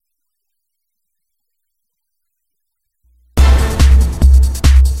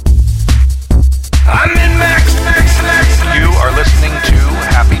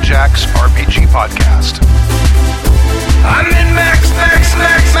Podcast. I'm in Max.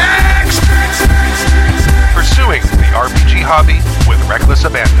 Pursuing the RPG hobby with reckless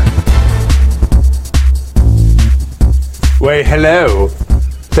abandon. Wait, hello.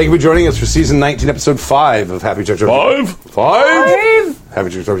 Thank you for joining us for season 19, episode 5 of Happy Jacks RPG. Five? Happy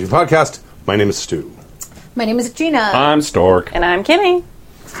Jacks RPG Podcast. My name is Stu. My name is Gina. I'm Stork. And I'm Kimmy.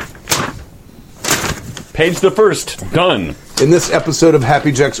 Page the first. Done. In this episode of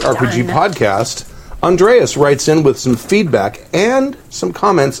Happy Jacks RPG Podcast, Andreas writes in with some feedback and some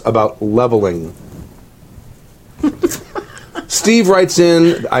comments about leveling. Steve writes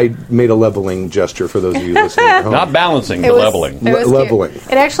in, I made a leveling gesture for those of you listening at home. Not balancing, but leveling. It was leveling. Cute.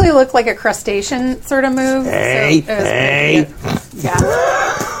 It actually looked like a crustacean sort of move. Hey. Yeah.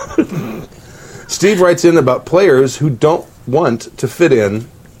 Steve writes in about players who don't want to fit in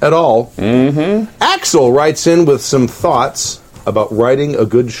at all. Mm-hmm. Axel writes in with some thoughts about writing a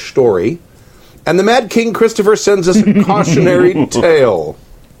good story. And the Mad King Christopher sends us a cautionary tale.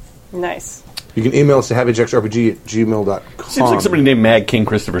 Nice. You can email us at happyjacksrpg@gmail.com. Seems like somebody named Mad King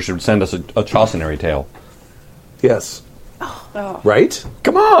Christopher should send us a cautionary tale. Yes. Oh. Right?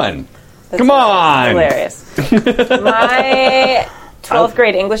 Come on. That's Come on. Hilarious. My 12th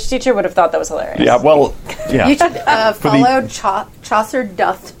grade English teacher would have thought that was hilarious. Yeah, well, yeah. You should follow Chaucer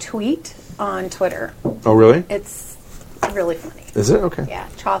Doth Tweet on Twitter. Oh, really? It's really funny. Is it? Okay. Yeah,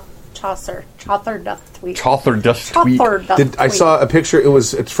 Chaucer Doth Tweet. Chaucer Doth Tweet. Chaucer Doth Tweet. I saw a picture.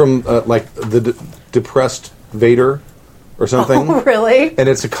 It's from like the depressed Vader or something. Oh, really? And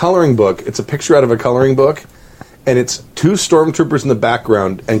it's a coloring book. It's a picture out of a coloring book, and it's two stormtroopers in the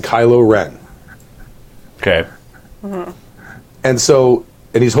background and Kylo Ren. Okay. Mm-hmm.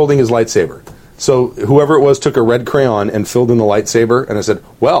 And he's holding his lightsaber. So whoever it was took a red crayon and filled in the lightsaber, and I said,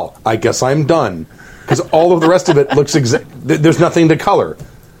 "Well, I guess I'm done," because all of the rest of it looks there's nothing to color.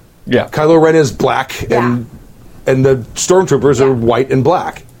 Yeah. Kylo Ren is black, and the stormtroopers are white and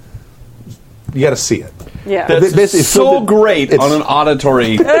black. You got to see it. Yeah. That's Basically, so great on an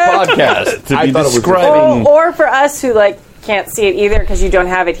auditory podcast to I be thought it was describing. Or for us who can't see it either because you don't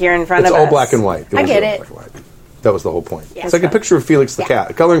have it here in front It's of us. all black and white. I get all it. black and white. That was the whole point. Yeah. It's like a picture of Felix the cat,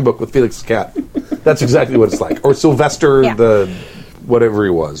 a coloring book with Felix the cat. That's exactly what it's like. Or Sylvester the whatever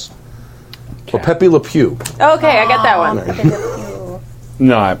he was. Or Pepe Le Pew. Okay, I get that one.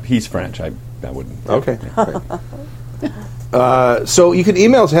 No, he's French. I wouldn't. Okay. Right. So you can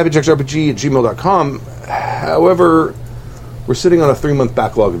email us at happyjacksrpg@gmail.com. However, we're sitting on a 3-month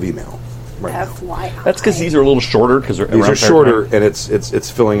backlog of email right now. FYI. That's because these are a little shorter. Because These are shorter, and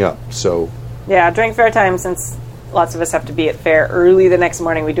it's filling up. So Yeah, during fair time, since lots of us have to be at fair early the next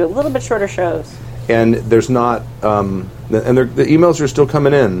morning, we do a little bit shorter shows. and there's not the emails are still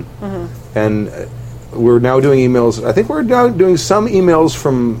coming in, and we're now doing emails. I think we're now doing some emails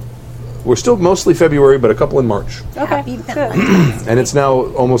from. We're still mostly February, but a couple in March, Happy Good. Valentine's. and it's now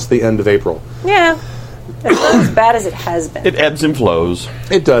almost the end of April. Yeah. It's not as bad as it has been. It ebbs and flows.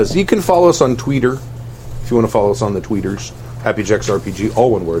 It does. You can follow us on Twitter if you want to follow us on the tweeters. Happy Jacks RPG, all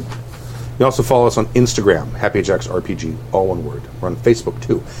one word. You also follow us on Instagram, Happy Jacks RPG, all one word. We're on Facebook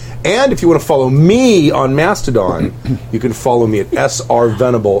too. And if you want to follow me on Mastodon, you can follow me at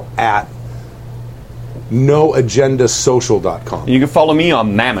srvenable at noagendasocial.com. You can follow me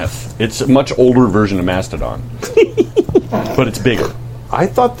on Mammoth. It's a much older version of Mastodon, but it's bigger. I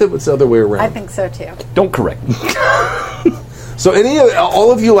thought that was the other way around. I think so too. Don't correct me. So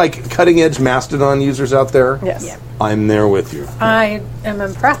all of you like cutting edge Mastodon users out there? Yes. Yeah. I'm there with you. I am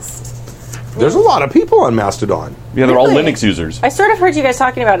impressed. There's a lot of people on Mastodon. Yeah, they're all Really? Linux users. I sort of heard you guys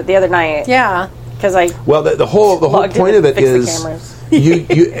talking about it the other night. Yeah. Because I Well, the whole Logged in point to of it fix the is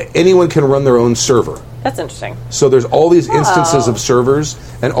cameras. anyone can run their own server. That's interesting. So there's all these instances of servers,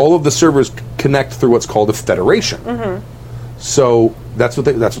 and all of the servers connect through what's called a federation. So that's what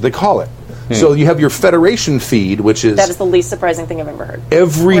they call it. So you have your federation feed, which is That is the least surprising thing I've ever heard.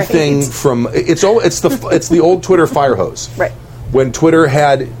 everything Right. from it's the old Twitter fire hose. Right. When Twitter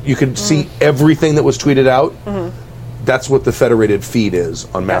you could see everything that was tweeted out. That's what the federated feed is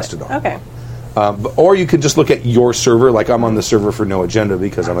on Mastodon. Okay. Or you could just look at your server, like I'm on the server for No Agenda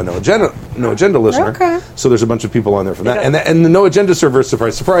because I'm a No Agenda listener. Okay. So there's a bunch of people on there from that. And the No Agenda server,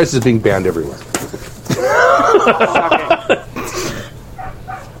 surprise, surprise, is being banned everywhere.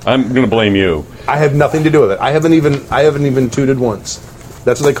 I'm going to blame you. I have nothing to do with it. I haven't even tooted once.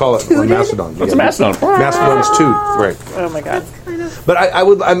 That's what they call it on Mastodon. What's a Mastodon? Mastodon's toot, right? Oh my god. But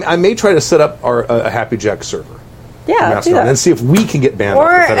I may try to set up a Happy Jack server. Yeah, let's do Mastodon that. and see if we can get banned. Or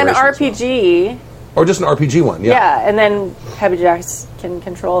off the an Federation as well. RPG. Or just an RPG one. Yeah, and then Happy Jacks can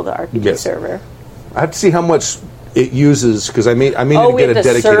control the RPG Yes. server. I have to see how much it uses, because I may Oh, need to we get a have to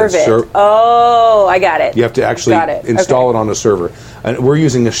dedicated serve it. server. Oh, I got it. You have to actually Got it. install Okay. it on a server, and we're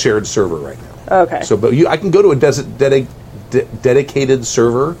using a shared server right now. Okay. So, but I can go to a dedicated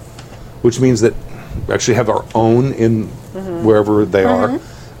server, which means that we actually have our own in wherever they are.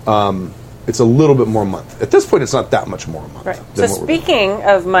 It's a little bit more a month. At this point, it's not that much more a month. Right. than So what we're doing. speaking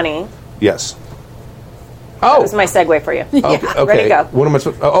of money, Yes. that Oh, was my segue for you. okay. Ready to go. What am I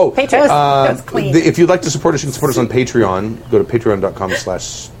supposed? Oh, Patreon. That's clean. if you'd like to support us, you can support us on Patreon. Go to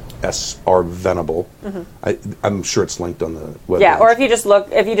patreon.com/srvenable. I'm sure it's linked on the web. Yeah, or if you just go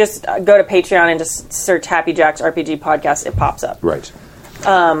to Patreon and just search Happy Jack's RPG Podcast, it pops up. Right.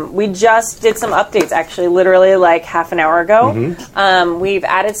 We just did some updates, actually, literally like half an hour ago. We've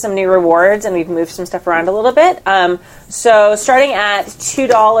added some new rewards and we've moved some stuff around a little bit. So starting at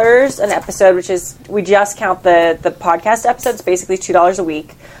 $2 an episode, which is, we just count the podcast episodes, basically $2 a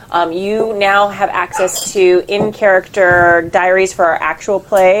week. You now have access to in-character diaries for our actual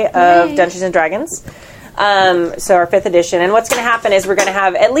play of Yay. Dungeons & Dragons. So our 5th edition. And what's going to happen is we're going to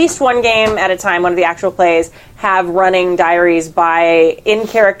have at least one game at a time, one of the actual plays, have running diaries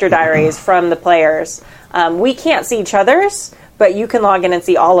in-character diaries from the players. We can't see each other's, but you can log in and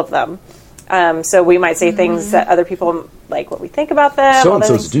see all of them. So we might say things that other people like what we think about them. So all and the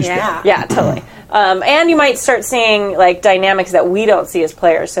so's things. douchebag. Yeah. Yeah, totally. And you might start seeing like dynamics that we don't see as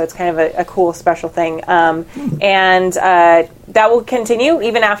players. So it's kind of a cool special thing. And that will continue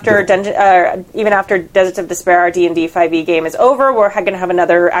even after Deserts of Despair, our D&D 5e game is over. We're going to have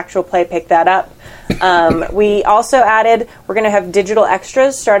another actual play pick that up. We also added, we're going to have digital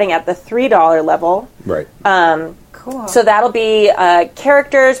extras starting at the $3 level. Right. Cool. So that'll be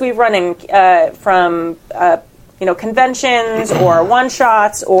characters we've run in from conventions or one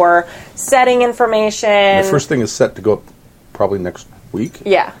shots or setting information. The first thing is set to go up probably next week.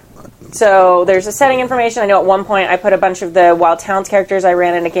 Yeah. So there's a setting information. I know at one point I put a bunch of the Wild Towns characters I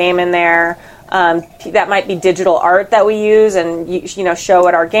ran in a game in there. That might be digital art that we use and show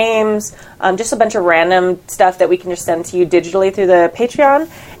at our games. Just a bunch of random stuff that we can just send to you digitally through the Patreon.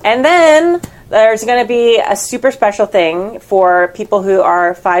 And then there's going to be a super special thing for people who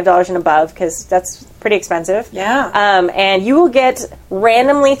are $5 and above, because that's pretty expensive. Yeah. And you will get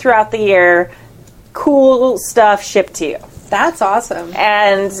randomly throughout the year cool stuff shipped to you. That's awesome.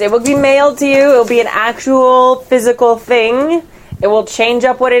 And it will be mailed to you. It will be an actual physical thing. It will change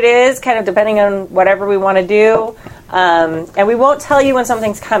up what it is, kind of depending on whatever we want to do. And we won't tell you when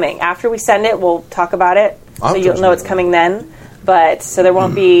something's coming. After we send it, we'll talk about it, so you'll know it's coming then. But so there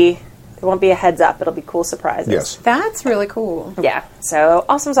won't be a heads up. It'll be cool surprises. Yes. That's really cool. Yeah. So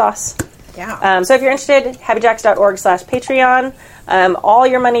awesome sauce. Yeah. So if you're interested, happyjacks.org/Patreon. All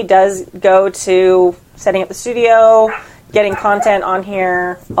your money does go to setting up the studio, getting content on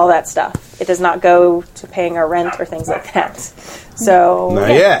here, all that stuff. It does not go to paying our rent or things like that. So Not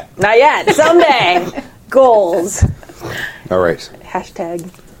yet. Not yet. Someday. Goals. All right. Hashtag.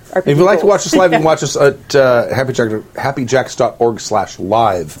 If you'd like to watch us live, you can watch us at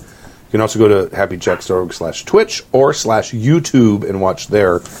happyjacks.org/live. You can also go to happyjacks.org/Twitch or /YouTube and watch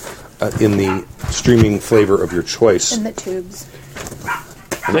there in the streaming flavor of your choice. In the tubes.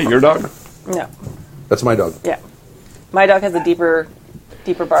 Is that your dog? No. That's my dog. Yeah. My dog has a deeper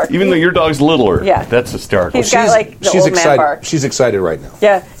bark. Even though your dog's littler. Yeah. That's hysterical. He's got like the she's old man excited. bark. She's excited right now.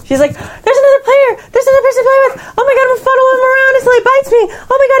 Yeah. She's like, there's another player. There's another person to play with. Oh my god, I'm following him around until he bites me.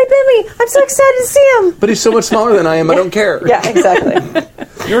 Oh my god, he bit me. I'm so excited to see him. But he's so much smaller than I am, I don't care. Yeah, exactly.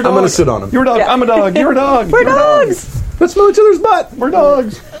 You're a dog. I'm going to sit on him. You're a dog. Yeah. I'm a dog. You're a dog. We're You're a dog. dogs. Let's smell each other's butt. We're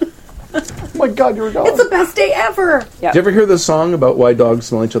dogs. Oh my god, you're a dog. It's the best day ever. Yeah. Did you ever hear the song about why dogs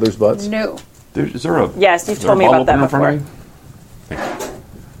smell each other's butts? No. Is there a... Yes, you've is there told a me bottle about that opener for before. me?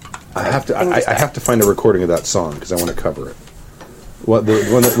 I have to. I have to find a recording of that song because I want to cover it. When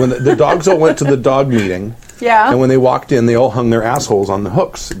the dogs all went to the dog meeting, Yeah. and when they walked in, they all hung their assholes on the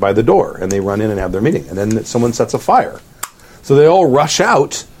hooks by the door, and they run in and have their meeting, and then someone sets a fire, so they all rush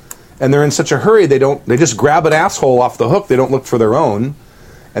out, and they're in such a hurry they just grab an asshole off the hook. They don't look for their own,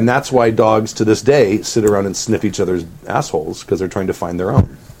 and that's why dogs to this day sit around and sniff each other's assholes because they're trying to find their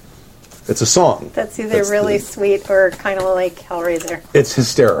own. It's a song. That's either really sweet or kind of like Hellraiser. It's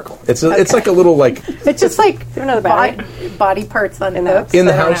hysterical. It's like a little like It's just like another body parts on In the hooks. in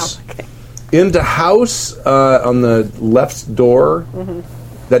the I don't house. know. Into house on the left door.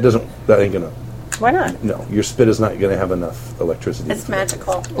 That ain't gonna. Why not? No, your spit is not gonna have enough electricity. It's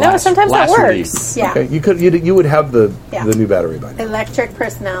magical. No, sometimes that Lacerty. works. Yeah. Okay, you would have the Yeah. new battery by now. Electric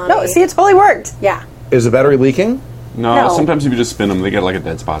personality. No, see, it totally worked. Yeah. Is the battery leaking? No, No. sometimes if you just spin them, they get like a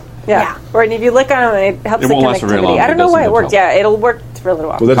dead spot. Yeah. Or if you lick on them, it helps It the won't last for very connectivity. long, I but don't it know does why it sometimes worked. help. Yeah, it'll work for a little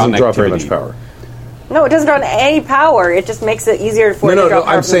while. Well, that doesn't draw very much Connectivity. power. No, it doesn't draw any power. It just makes it easier for it to draw power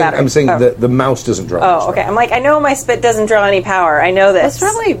I'm from the battery. I'm saying Oh. the mouse doesn't draw. much Oh, okay. power. I'm like, I know my spit doesn't draw any power. I know this. It's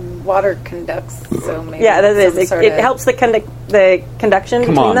probably water conducts, so maybe. Yeah, that is. some It sort of- helps the conduction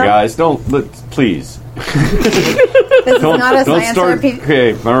Come between on, them. guys, please. This is not a Don't science start. RPG.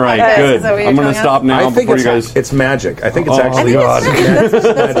 Okay, all right, Okay, good. is that what you're I'm going to telling stop us? now I think before you guys. it's magic. I think it's Oh, actually God. That's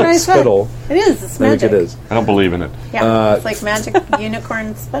what I magic said. spittle. It is. It's I magic. think it is. I don't believe in it. Yeah, it's like magic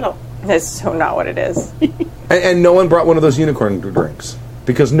unicorn spittle. That's so not what it is. And no one brought one of those unicorn drinks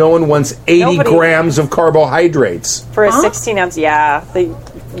because no one wants 80 Nobody- grams of carbohydrates. For a 16 ounce, yeah.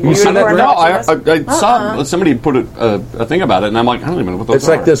 You seen that? No, I saw somebody put a thing about it, and I'm like, I don't even know what those It's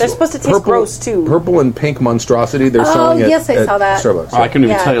are. like this. They're supposed to taste gross, too. Purple and pink monstrosity. They're Oh, selling it yes, I at saw that. Starbucks. Oh, I couldn't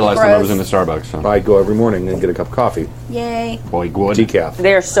even Yeah, tell you last time I was in gross. the Starbucks. So. I go every morning and get a cup of coffee, Yay. Boy, good. decaf.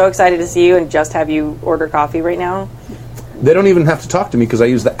 They are so excited to see you and just have you order coffee right now. They don't even have to talk to me because I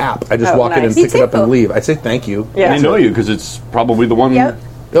use the app. I just Oh, walk in nice. and Me pick it up too. and leave. I say thank you. Yeah. They know you because it's probably the one. Yep.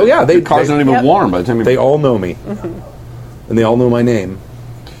 Oh yeah, The car's not even Yep. warm by the time you. they all know me, and they all know my name.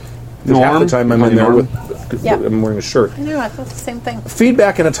 'Cause half the Norm? time I'm Call in you there Norm? with Yeah. I'm wearing a shirt. I know, I thought the same thing.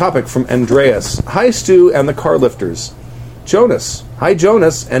 Feedback and a topic from Andreas. Hi, Stu and the car lifters. Jonas. Hi,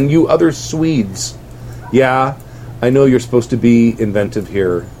 Jonas, and you other Swedes. Yeah, I know you're supposed to be inventive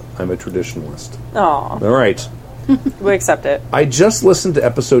here. I'm a traditionalist. Aw, All right. we accept it. I just listened to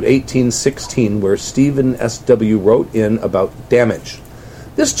episode 1816 where Stephen S.W. wrote in about damage.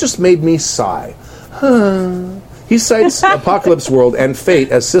 This just made me sigh. He cites Apocalypse World and Fate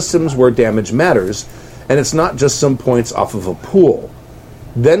as systems where damage matters, and it's not just some points off of a pool.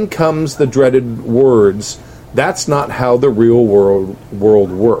 Then comes the dreaded words, that's not how the real world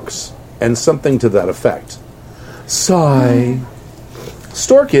works, and something to that effect. Sigh.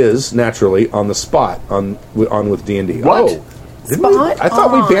 Stork is, naturally, on the spot on with D&D. What? Oh, didn't we? Spot I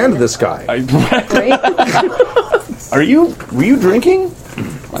thought we on. banned this guy. Great. Were you drinking?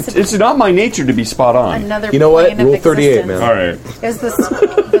 It's not my nature to be spot on. Another You know what? plane of Rule 38, existence. man. All right, Is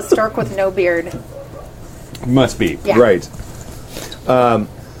the stork with no beard. must be. Yeah. Right.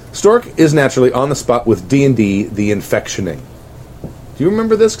 Stork is naturally on the spot with D&D, the Infectioning. Do you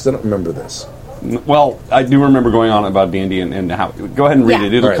remember this? Because I don't remember this. Well, I do remember going on about D&D and how. Go ahead and read Yeah.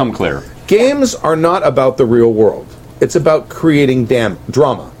 it. It'll All right. come clear. Games are not about the real world. It's about creating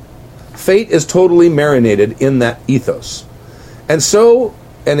drama. Fate is totally marinated in that ethos.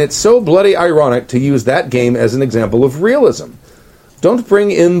 And it's so bloody ironic to use that game as an example of realism. Don't bring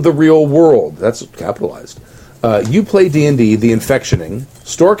in the real world. That's capitalized. You play D&D, the Infectioning.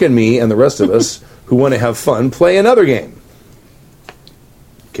 Stork and me and the rest of us who want to have fun play another game.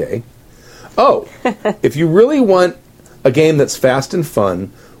 Okay. Oh, if you really want a game that's fast and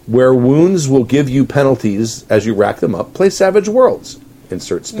fun, where wounds will give you penalties as you rack them up, play Savage Worlds.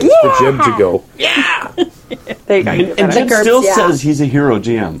 Insert space for Jim to go, yeah! There you go. And Jim GURPS, still yeah. says he's a hero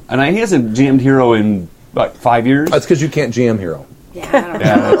GM, and he hasn't GM'd hero in what 5 years. That's because you can't GM Hero. Yeah, I don't know.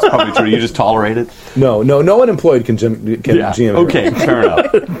 Yeah, that's probably true. You just tolerate it. No one employed can GM Hero. Okay, fair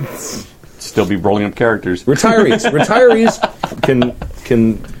enough. Still be rolling up characters. Retirees can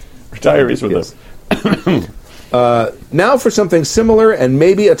Retirees with yes. us. Now for something similar and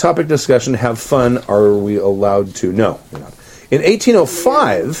maybe a topic discussion. Have fun. Are we allowed to? No, we're not. In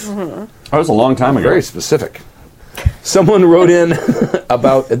 1805, That was a long time ago. very specific, someone wrote in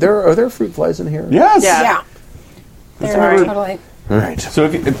about are there fruit flies in here? Yes. Yeah. Yeah. They're Sorry. totally. All right. So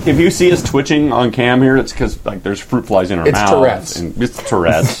if you see us twitching on cam here, it's because like there's fruit flies in our It's mouth. Tourette's. And it's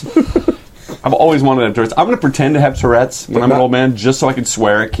Tourette's. I've always wanted to have Tourette's. I'm going to pretend to have Tourette's when I'm an old man, just so I can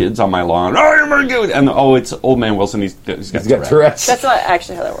swear at kids on my lawn. Oh, you're very good. And it's old man Wilson. He's got He's got Tourette's. Tourette's. That's not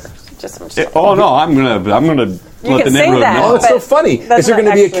actually how that works. Just I'm just Oh no, I'm gonna let can the say neighborhood that. know. Oh, it's so But funny. that's Is there not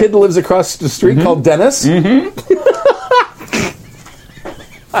going to be a actually- kid that lives across the street called Dennis?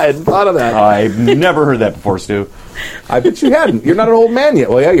 I hadn't thought of that. I've never heard that before, Stu. I bet you hadn't. You're not an old man yet.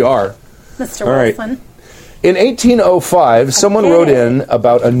 Well, yeah, you are. Mr. All right. Wilson. In 1805, someone wrote in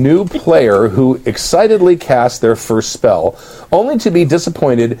about a new player who excitedly cast their first spell, only to be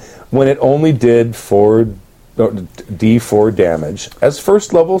disappointed when it only did D4 damage, as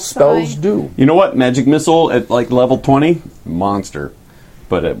first level spells Sigh. do. You know what? Magic missile at like level 20, monster.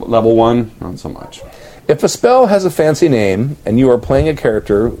 But at level 1, not so much. If a spell has a fancy name and you are playing a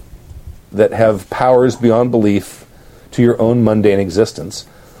character that have powers beyond belief to your own mundane existence,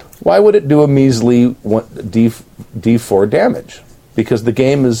 why would it do a measly D4 damage? Because the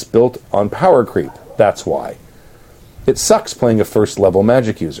game is built on power creep. That's why. It sucks playing a first level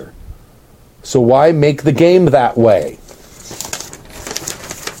magic user. So why make the game that way?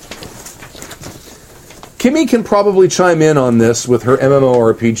 Kimmy can probably chime in on this with her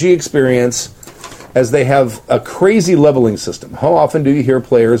MMORPG experience as they have a crazy leveling system. How often do you hear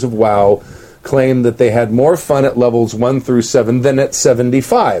players of WoW claim that they had more fun at levels 1 through 7 than at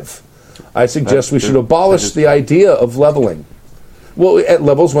 75? I suggest we should abolish the idea of leveling. Well, at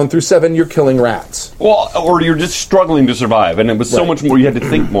levels 1 through 7, you're killing rats. Well, or you're just struggling to survive, and it was so much more. You had to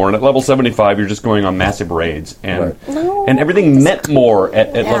think more. And at level 75, you're just going on massive raids, and and everything meant more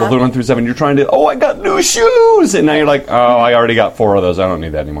at level 1 through 7. You're trying to, I got new shoes, and now you're like, I already got 4 of those. I don't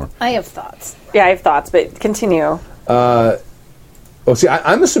need that anymore. I have thoughts. Yeah, I have thoughts, but continue. See,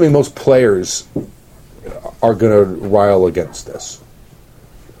 I'm assuming most players are going to rile against this.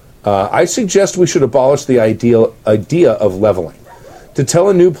 I suggest we should abolish the idea of leveling. To tell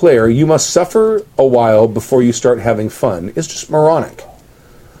a new player you must suffer a while before you start having fun is just moronic.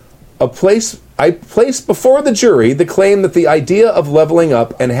 I place before the jury the claim that the idea of leveling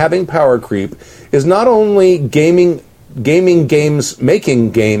up and having power creep is not only making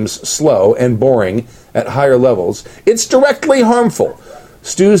games slow and boring at higher levels, it's directly harmful.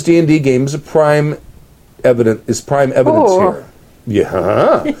 Stu's D&D game is prime evidence here.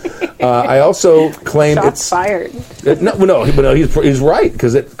 Yeah. I also claim Shots fired. No, he's right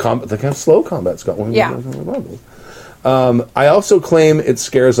because the kind of slow combat's got one. Yeah. I also claim it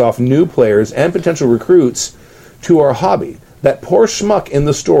scares off new players and potential recruits to our hobby. That poor schmuck in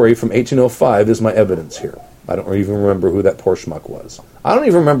the story from 1805 is my evidence here. I don't even remember who that poor schmuck was. I don't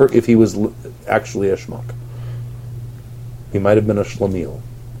even remember if he was actually a schmuck. He might have been a schlemiel.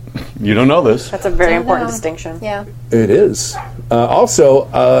 You don't know this. That's a very Don't important know. distinction. Yeah. It is. Also,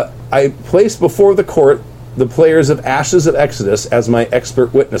 I place before the court the players of Ashes of Exodus as my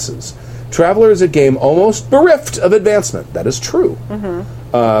expert witnesses. Traveler is a game almost bereft of advancement. That is true.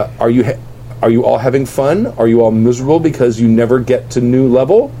 Are you all having fun? Are you all miserable because you never get to new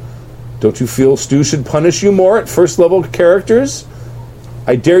level? Don't you feel Stu should punish you more at first level characters?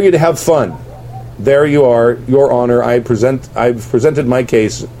 I dare you to have fun. There you are, Your Honor. I've presented my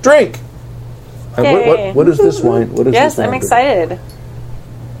case. Drink. And what is this wine? What is Yes, this wine? I'm excited.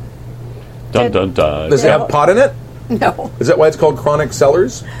 Dun dun dun. Does it have pot in it? No. Is that why it's called Chronic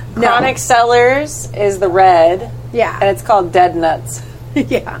Cellars? Chronic Cellars is the red, and Yeah. it's called Dead Nuts.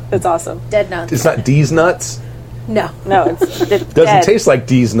 Yeah. It's awesome. Dead nuts. It's not D's nuts. No. No, it's Doesn't dead. taste like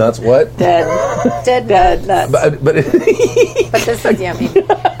D's nuts. What? Dead. Dead Dead nuts. nuts. But But this is yummy.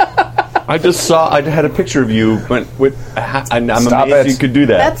 I just saw. I had a picture of you with. And I'm Stop amazed it. you could do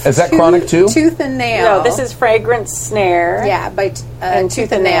that. That's Is that Chronic too? Tooth and Nail. No, this is Fragrant Snare. Yeah, by And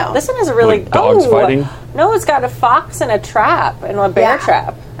Tooth and Nail. This one has a really Like dogs fighting? No, it's got a fox and a trap and a bear Yeah.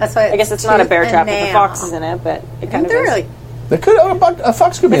 trap. That's why I guess it's not a bear Tooth trap and with the Nail. fox is in it, but it kind of They're is. really a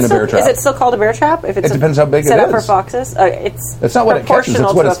fox could be in a bear trap. Is it still called a bear trap? If it's It depends how big set it up for is. foxes. It's It's not what it catches. It's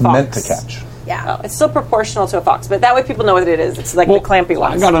proportional what to a it's meant to fox. catch. yeah. Oh, it's still proportional to a fox, but that way people know what it is. It's like Well, the clampy I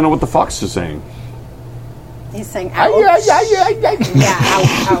ones. gotta know what the fox is saying. He's saying ouch. Yeah,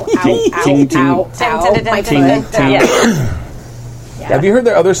 ow, ow, ow, Ting, ow, ting, ting. ow, ow, my Ting, foot. ting. Yeah. Have you heard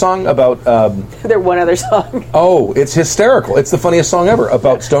their other song about? Their one other song. Oh, it's hysterical. It's the funniest song ever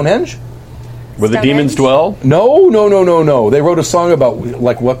about Stonehenge. Where the Stonehenge? demons dwell? No. They wrote a song about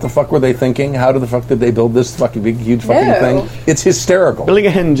like what the fuck were they thinking? How the fuck did they build this fucking big, huge fucking No. thing? It's hysterical. Building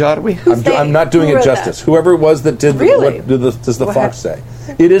a henge, are we? I'm not doing Who it wrote justice. that? Whoever it was that did Really? what does the fox say?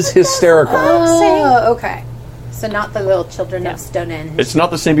 It is hysterical. Oh, okay. So not the little children of Stonehenge. It's not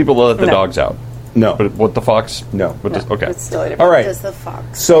the same people that let the No. dogs out. No. But what the fox? No. What does, okay. It's still a different. All right. Does the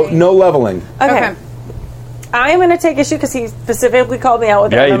fox? So say? no leveling. Okay. I'm going to take issue because he specifically called me out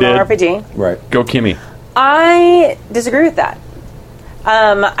with Yeah, the you did. MMORPG. Right. Go Kimmy. I disagree with that.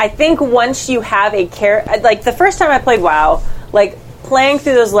 I think once you have a like the first time I played WoW, like playing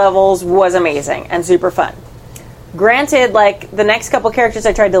through those levels was amazing and super fun. Granted, like the next couple characters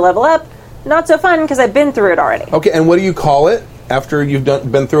I tried to level up, not so fun because I've been through it already. Okay, and what do you call it after you've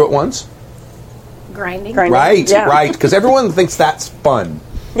been through it once? Grinding. Grinding. Right, Yeah. right. Because everyone thinks that's fun.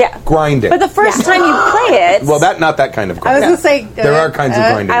 Yeah. Grinding. But the first time you play it, Well, not that kind of I was grinding. going to say. There are kinds of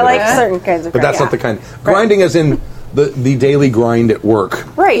grinding. I like that- certain kinds of But that's grinding. not the kind. Grinding as in the daily grind at work.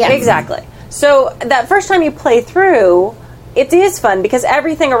 Right, Yes. exactly. So that first time you play through, it is fun because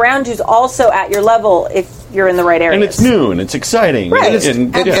everything around you is also at your level if you're in the right areas. And it's new and it's exciting. Right.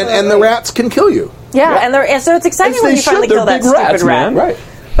 And, And the rats can kill you. Yeah, and so it's exciting As when they you finally should. kill They're that big stupid rats, rat. man. Right.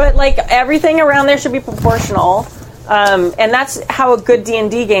 But like everything around there should be proportional, and that's how a good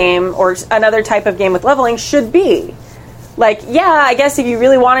D&D game or another type of game with leveling should be. Like, yeah, I guess if you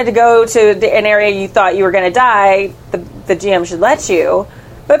really wanted to go to an area you thought you were going to die, the GM should let you.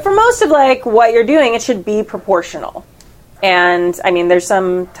 But for most of like what you're doing, it should be proportional. And I mean, there's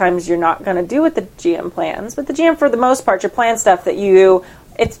some times you're not going to do what the GM plans, but the GM, for the most part, should plan stuff that you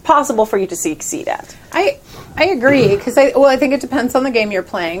it's possible for you to succeed at. I agree, because I think it depends on the game you're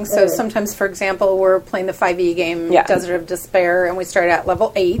playing. So sometimes, for example, we're playing the 5e game, Desert of Despair, and we started at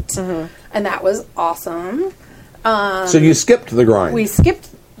level 8, and that was awesome. So you skipped the grind. We skipped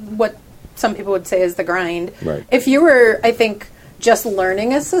what some people would say is the grind. Right. If you were, I think, just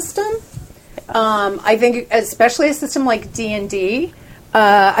learning a system, I think, especially a system like D&D,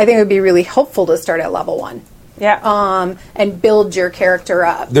 I think it would be really helpful to start at level 1. Yeah. And build your character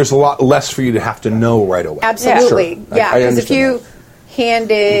up. There's a lot less for you to have to know right away. Absolutely. Sure. Yeah, I because if you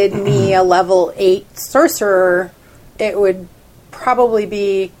handed me a level 8 sorcerer, it would probably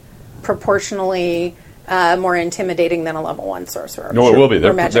be proportionally more intimidating than a level 1 sorcerer. No, it will be.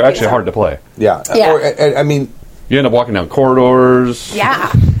 They're actually hard to play. Yeah. I mean, you end up walking down corridors.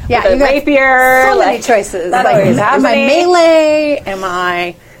 Yeah. Yeah. You got rapier. so many choices. That Like, always am I happening. melee? Am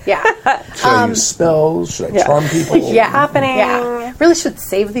I... Yeah. should I use spells? Should I charm people? Yeah. Happening. Yeah. Really should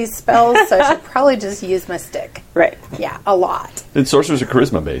save these spells, so I should probably just use my stick. Right. Yeah, a lot. And sorcerers are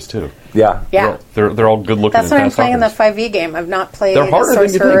charisma based too. Yeah. Yeah. They're all good looking. That's what I'm playing in the 5e game. I've not played They're harder than you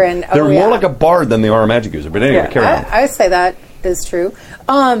sorcerer think. and They're more like a bard than they are a magic user. But anyway, carry on. I would say that is true.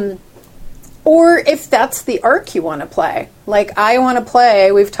 Or if that's the arc you want to play. Like, I want to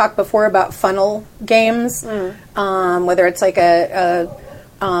play, we've talked before about funnel games, whether it's like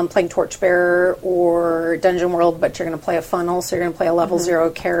playing Torchbearer or Dungeon World, but you're going to play a funnel, so you're going to play a level 0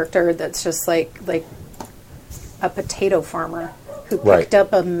 character that's just like a potato farmer who picked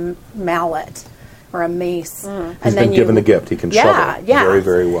up a mallet or a mace. He's been given a gift. He can shovel very,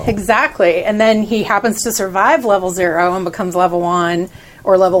 very well. Exactly. And then he happens to survive level 0 and becomes level 1,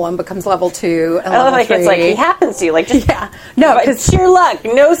 or level 1 becomes level 2, and I love level 3. it's like he happens to, like, just No, by because sheer luck,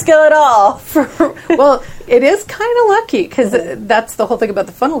 no skill at all. well, it is kind of lucky, because that's the whole thing about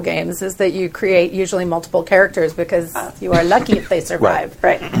the funnel games, is that you create usually multiple characters because you are lucky if they survive.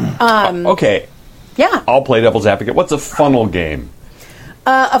 Right. Okay, Yeah. I'll play devil's advocate. What's a funnel game?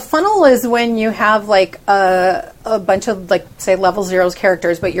 A funnel is when you have like a bunch of, like, say, level 0's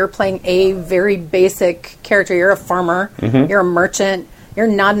characters, but you're playing a very basic character. You're a farmer, you're a merchant, you're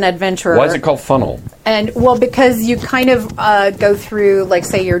not an adventurer. Why is it called funnel? And, well, because you kind of go through, like,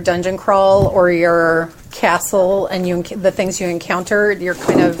 say, your dungeon crawl or your castle, and the things you encounter, you're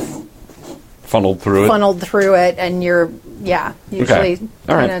kind of Funneled through it, and you're, usually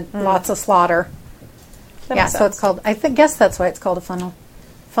All right. kind of lots of slaughter. So it's called, guess that's why it's called a funnel.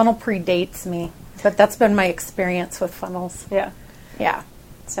 Funnel predates me, but that's been my experience with funnels. Yeah. Yeah.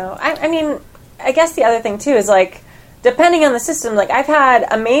 So, I mean, I guess the other thing, too, is, like, depending on the system, like, I've had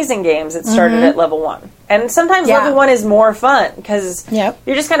amazing games that started at level 1. And sometimes level 1 is more fun, because you're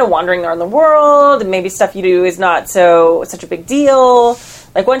just kind of wandering around the world, and maybe stuff you do is not such a big deal.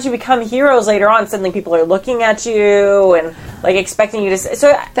 Like, once you become heroes later on, suddenly people are looking at you and, like, expecting you to...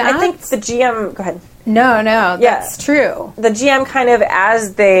 So I think the GM... Go ahead. No, that's true. The GM kind of,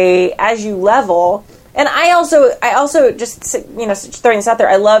 as you level... And I also just, you know, throwing this out there,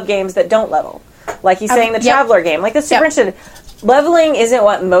 I love games that don't level. Like he's saying, the Traveler game. Like, that's super interesting. Leveling isn't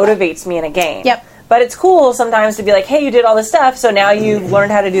what motivates me in a game. But it's cool sometimes to be like, hey, you did all this stuff, so now you've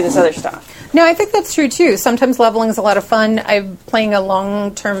learned how to do this other stuff. No, I think that's true, too. Sometimes leveling is a lot of fun. I'm playing a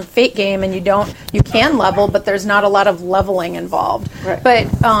long-term Fate game, and you can level, but there's not a lot of leveling involved. Right.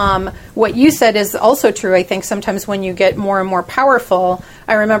 But what you said is also true. I think sometimes when you get more and more powerful,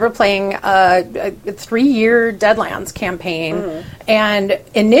 I remember playing a 3-year Deadlands campaign, and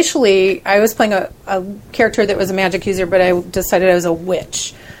initially I was playing a character that was a magic user, but I decided I was a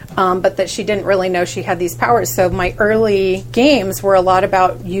witch. But that she didn't really know she had these powers. So my early games were a lot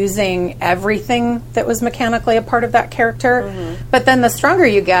about using everything that was mechanically a part of that character. But then the stronger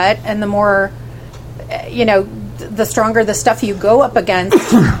you get, and the more, the stronger the stuff you go up against,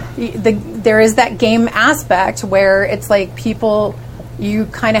 there is that game aspect where it's like you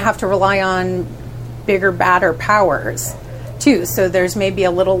kind of have to rely on bigger, badder powers, too. So there's maybe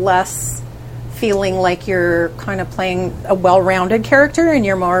a little less feeling like you're kind of playing a well-rounded character and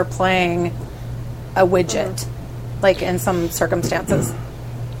you're more playing a widget, like in some circumstances.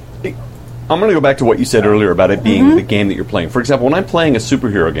 I'm going to go back to what you said earlier about it being the game that you're playing. For example, when I'm playing a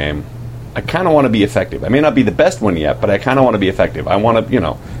superhero game, I kind of want to be effective. I may not be the best one yet, but I kind of want to be effective. I want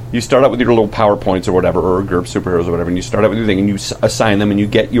to, you start out with your little PowerPoints or whatever, or GURP superheroes or whatever, and you start out with your thing and you assign them and you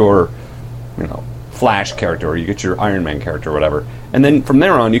get your, Flash character, or you get your Iron Man character or whatever. And then from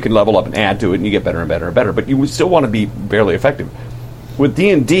there on, you can level up and add to it, and you get better and better and better. But you still want to be barely effective. With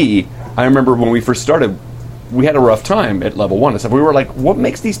D&D, I remember when we first started, we had a rough time at level 1 and stuff. We were like, what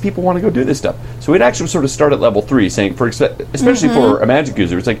makes these people want to go do this stuff? So we'd actually sort of start at level 3, saying, especially for a magic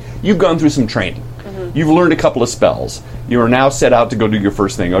user, it's like, you've gone through some training. You've learned a couple of spells. You are now set out to go do your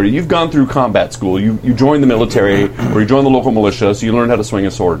first thing. Or you've gone through combat school. You join the military, or you join the local militia, so you learn how to swing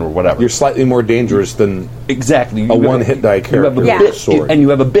a sword or whatever. You're slightly more dangerous than exactly a one-hit die character. You have a with bit, a sword. and you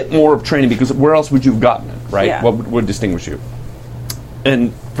have a bit more of training, because where else would you have gotten it, right? Yeah. What would distinguish you?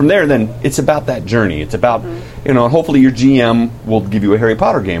 And from there, then, it's about that journey. It's about, hopefully your GM will give you a Harry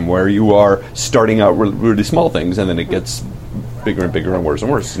Potter game where you are starting out with really small things, and then it gets bigger and bigger and worse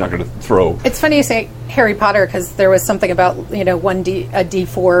and worse. He's not going to throw... It's funny you say Harry Potter, because there was something about, a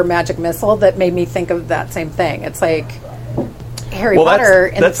D4 magic missile that made me think of that same thing. It's like Harry Potter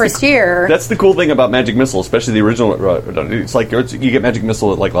in the first year. That's the cool thing about Magic Missile, especially the original. It's like you get Magic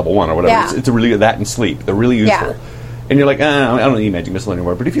Missile at like level 1 or whatever. Yeah. It's a really that and sleep. They're really useful. Yeah. And you're like, I don't need Magic Missile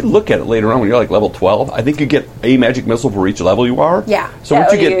anymore. But if you look at it later on when you're like level 12, I think you get a Magic Missile for each level you are. Yeah. So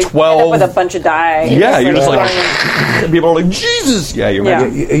once you get 12... end up with a bunch of die. Yeah, you're just like... People are like, Jesus! Yeah, you're Yeah.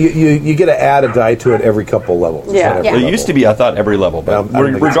 You get to add a die to it every couple levels. It's Yeah. not every Yeah. It level. used to be, I thought, every level. But I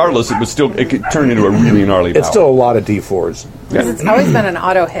don't think regardless, it could turn into a really gnarly It's power. still a lot of D4s. Yeah. It's always been an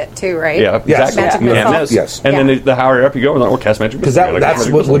auto hit too, right? Yeah, Yes. exactly. Magic And Missile. this. Yes. And Yeah. then the higher up you go, like, cast Magic Because Missile. that's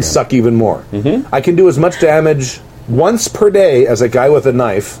what would suck even more. Mm-hmm. I can do as much damage once per day as a guy with a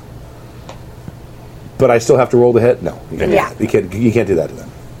knife, but I still have to roll the hit? No. You can't, Yeah. you can't do that to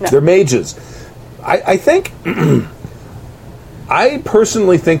them. No. They're mages. I think... I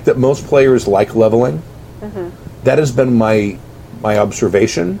personally think that most players like leveling. Mm-hmm. That has been my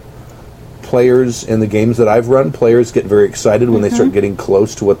observation. Players in the games that I've run, players get very excited when they start getting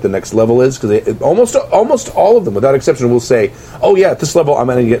close to what the next level is, because almost all of them, without exception, will say, "Oh yeah, at this level I'm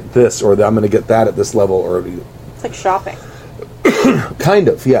going to get this, or I'm going to get that at this level," or It's like shopping. kind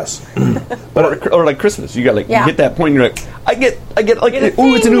of, yes. or like Christmas, you got you Yeah. hit that point, and you're like, I get like,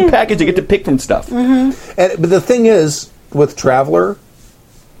 ooh, it's a new package. I get to pick from stuff. But the thing is, with Traveler,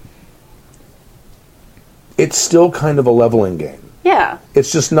 it's still kind of a leveling game. Yeah.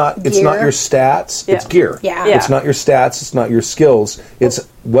 It's just not. It's not Gear. your stats. Yeah. It's gear. Yeah. Yeah. It's not your stats. It's not your skills. It's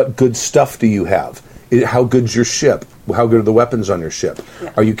what good stuff do you have? How good's your ship? How good are the weapons on your ship?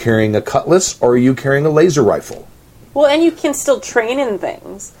 Yeah. Are you carrying a cutlass or are you carrying a laser rifle? Well, and you can still train in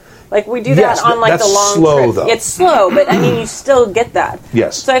things. Like, we do Yes, that on, like, that's the long slow, trip. though. It's slow, but, I mean, you still get that.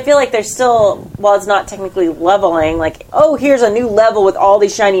 Yes. So I feel like there's still, while it's not technically leveling, like, oh, here's a new level with all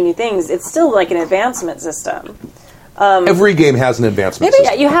these shiny new things, it's still, like, an advancement system. Every game has an advancement Yeah,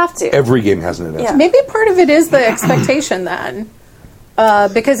 system. you have to. Every game has an advancement. Yeah. Maybe part of it is the expectation then.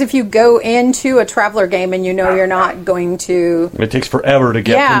 Because if you go into a Traveler game and you know you're not going to... It takes forever to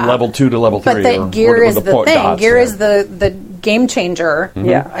get from level 2 to level 3. But that gear is the thing. Gear is the game changer.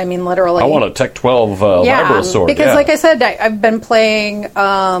 Yeah. I mean, literally. I want a Tech 12 Libra sword. Because yeah. like I said, I've been playing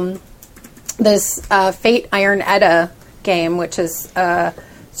this Fate Iron Edda game, which is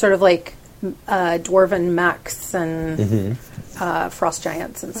sort of like dwarven mechs and frost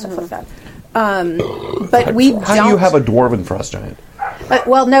giants and stuff like that. But we How don't... do you have a dwarven frost giant?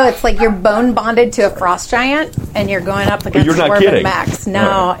 Well, no, it's like you're bone bonded to a frost giant, and you're going up against You're not dwarven kidding. mechs.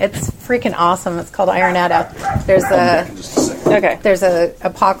 No, it's freaking awesome. It's called Iron Edda. There's a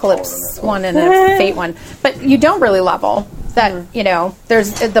Apocalypse one and a Fate one, but you don't really level. That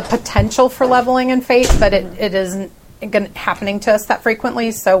there's the potential for leveling in Fate, but it isn't happening to us that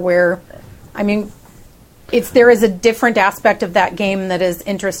frequently. So there is a different aspect of that game that is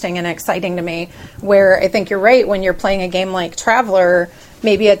interesting and exciting to me, where I think you're right. When you're playing a game like Traveler,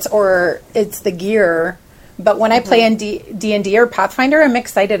 maybe it's the gear, but when I play in D&D or Pathfinder, I'm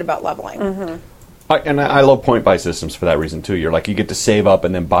excited about leveling. I love point buy systems for that reason too. You get to save up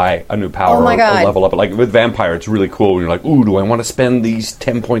and then buy a new power Oh my or God. level up. Like with Vampire, it's really cool when you're like, ooh, do I want to spend these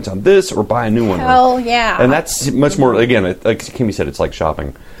 10 points on this or buy a new one? Hell yeah. And that's much more, again, like Kimmy said, it's like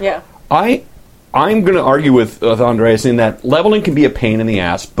shopping. Yeah. I'm going to argue with Andreas in that leveling can be a pain in the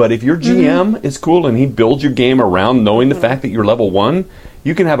ass, but if your GM is cool and he builds your game around knowing the fact that you're level 1,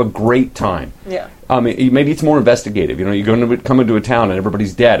 you can have a great time. Yeah. Maybe it's more investigative. You come into a town and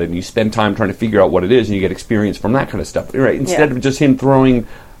everybody's dead, and you spend time trying to figure out what it is, and you get experience from that kind of stuff. Right? Instead of just him throwing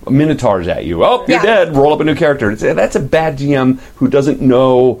minotaurs at you. Oh, you're dead. Roll up a new character. That's a bad GM who doesn't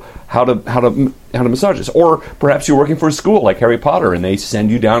know how to massage this. Or perhaps you're working for a school like Harry Potter, and they send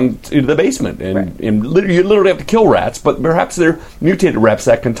you down into the basement, and you literally have to kill rats. But perhaps they're mutated rats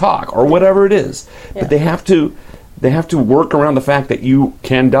that can talk, or whatever it is. Yeah. But they have to work around the fact that you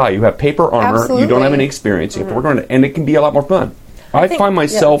can die. You have paper armor. Absolutely. You don't have any experience. You have to work around it, and it can be a lot more fun. I find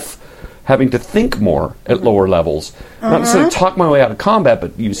myself having to think more at lower levels. Not necessarily talk my way out of combat,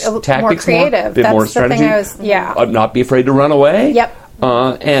 but use tactics more creative. a bit That's more the strategy. thing Not be afraid to run away. Yep.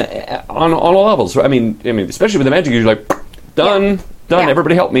 And on all levels. I mean, especially with the magic, you're like, done. Yeah.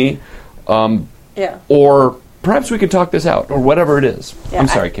 Everybody help me. Yeah. Or perhaps we could talk this out, or whatever it is. Yeah, I'm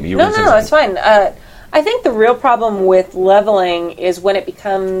sorry, Kimmy. You were No, gonna no, say it's fine. I think the real problem with leveling is when it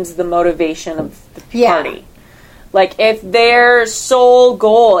becomes the motivation of the Yeah. party. Like, if their sole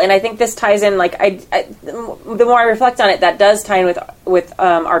goal, and I think this ties in, like, the more I reflect on it, that does tie in with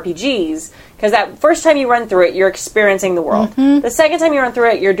RPGs, because that first time you run through it, you're experiencing the world. The second time you run through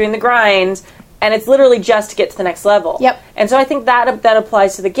it, you're doing the grind, and it's literally just to get to the next level. Yep. And so I think that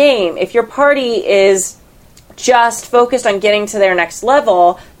applies to the game. If your party is just focused on getting to their next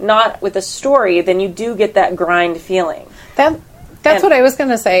level, not with a story, then you do get that grind feeling. That's what I was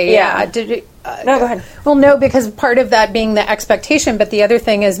going to say. Yeah. Did you, No, go ahead. Well, no, because part of that being the expectation, but the other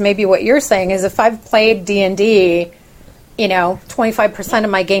thing is maybe what you're saying is if I've played D&D, 25% of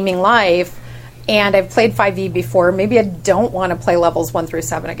my gaming life, and I've played 5e before, maybe I don't want to play levels 1 through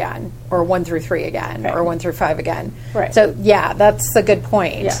 7 again, or 1 through 3 again, or 1 through 5 again. Right. So, yeah, that's a good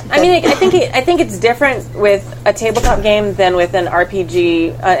point. Yeah. I mean, I think it's different with a tabletop game than with an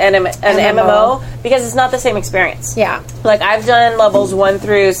RPG, an MMO, because it's not the same experience. Yeah. Like, I've done levels 1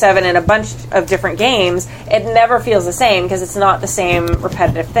 through 7 in a bunch of different games. It never feels the same because it's not the same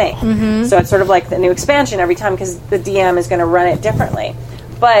repetitive thing. Mm-hmm. So it's sort of like the new expansion every time because the DM is going to run it differently.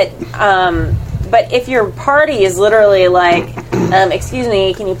 But if your party is literally like, excuse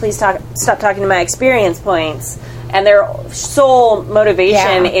me, can you please stop talking to my experience points? And their sole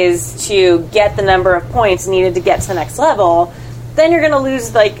motivation is to get the number of points needed to get to the next level, then you're going to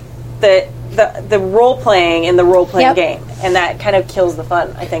lose like the role playing in the role playing game, and that kind of kills the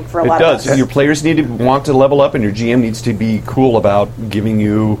fun. I think for a lot of us. It does. Your players need to want to level up, and your GM needs to be cool about giving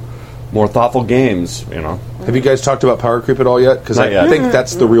you more thoughtful games. Have you guys talked about power creep at all yet? Because Not I yet. think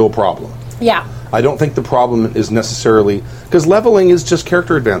that's the real problem. Yeah. I don't think the problem is necessarily because leveling is just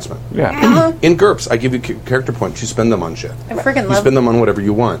character advancement. Yeah. In GURPS, I give you character points. You spend them on shit. I freaking You love spend them on whatever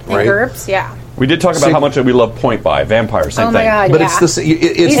you want, right? GURPS, yeah. We did talk about See- how much we love point buy. Vampire, same Oh my thing. God, But yeah. it's the sa-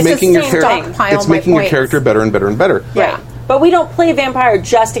 it's It's making the your same character stockpile it's my making your points. character better and better and better. Right. But we don't play Vampire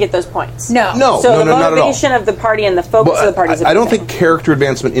just to get those points. No. No, So the not at all. motivation of the party and the focus of the party is a I don't big think character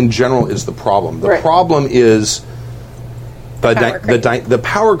advancement in general is the problem. The Right. problem is Power creep. the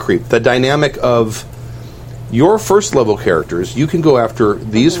power creep, the dynamic of your first level characters. You can go after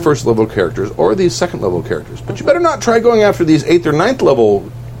these first level characters or these second level characters, but you better not try going after these 8th or 9th level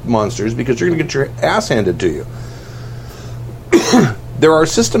monsters because you're going to get your ass handed to you. There are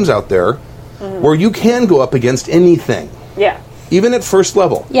systems out there where you can go up against anything. Yeah. Even at first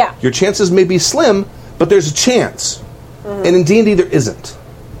level. Yeah. Your chances may be slim, but there's a chance. And in D&D there isn't.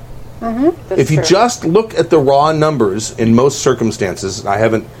 If you true. just look at the raw numbers in most circumstances,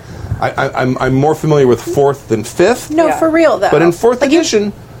 I'm more familiar with 4th than 5th. No, Yeah. for real, though. But in 4th Like,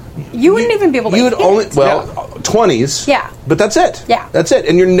 edition, you wouldn't even be able to you would hit. only 20s. Yeah. But that's it. Yeah. That's it.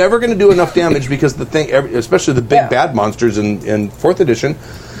 And you're never going to do enough damage because the thing, especially the big bad monsters in 4th edition,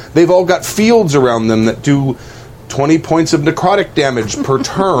 they've all got fields around them that do 20 points of necrotic damage per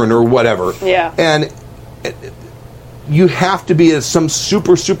turn or whatever. Yeah. And you have to be at some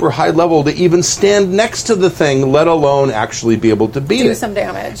super, super high level to even stand next to the thing, let alone actually be able to beat Do it. some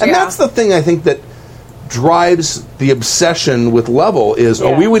damage. And yeah. that's the thing I think that drives the obsession with level is,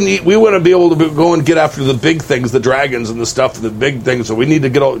 Yeah. we want to be able to go and get after the big things, the dragons and the stuff, the big things. So we need to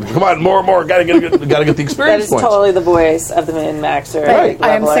get all, come on, more, gotta get the That experience is points. totally the voice of the min-maxer. Right.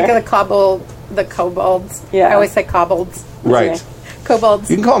 I am leveler. sick of the kobolds. Yeah. I always say kobolds. Right. Okay. Kobolds.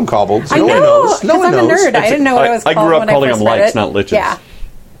 You can call them kobolds. I No know, one knows. No 'cause one I'm knows. a nerd. I didn't know what it was I called grew up when calling I first them read lights, it. not liches. Yeah.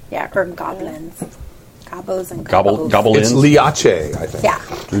 Yeah, or goblins. Gobos and Gobble, gobbles. gobble It's in. Liache, I think. Yeah.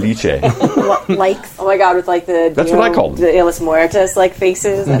 Liche. Likes. Oh my god, with like the That's what I called them. the Ilis Muertes like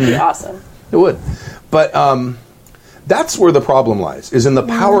faces. That'd be awesome. It would. But that's where the problem lies, is in the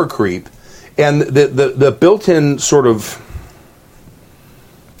power creep and the built-in sort of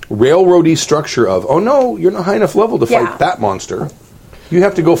railroady structure of, oh no, you're not high enough level to Yeah. fight that monster. You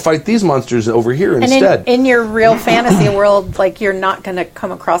have to go fight these monsters over here And instead. in your real fantasy world, like, you're not going to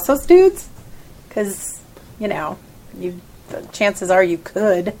come across those dudes because, the chances are you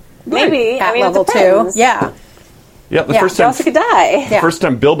could Maybe. at I mean, level it depends. 2. Yeah. Yeah, the Yeah. first You time, also could die. Yeah. first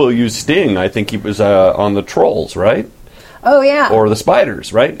time Bilbo used Sting, I think he was on the Trolls, right? Oh, yeah. Or the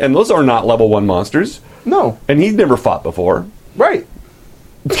Spiders, right? And those are not level 1 monsters. No. And he's never fought before. Right.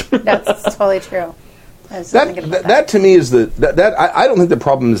 That's totally true. I was just thinking about That to me is I don't think the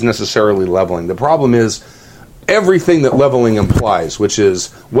problem is necessarily leveling. The problem is everything that leveling implies, which is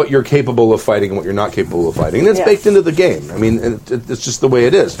what you're capable of fighting and what you're not capable of fighting. And it's Yes. baked into the game. I mean, it's just the way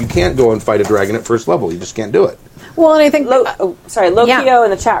it is. You can't go and fight a dragon at first level. You just can't do it. Well, and I think Lokio Yeah. in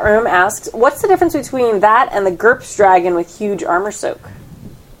the chat room asks, what's the difference between that and the GURPS dragon with huge armor soak?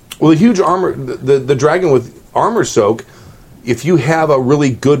 Well, the huge armor, the dragon with armor soak, if you have a really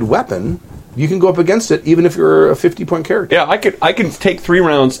good weapon, you can go up against it even if you're a 50-point character. Yeah, I can take 3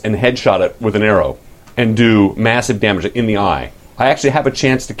 rounds and headshot it with an arrow and do massive damage in the eye. I actually have a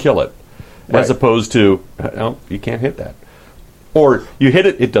chance to kill it, as opposed to, no, you can't hit that. Or you hit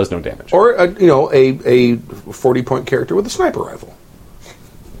it, it does no damage. Or a 40-point character with a sniper rifle.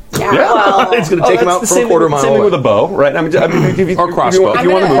 Yeah, well, It's going to take him out from a quarter mile Same thing away. with a bow, right? I mean, if you, Or crossbow. I'm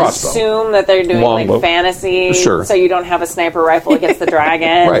you want going a to crossbow. assume that they're doing Longbow. like fantasy, Sure. so you don't have a sniper rifle against the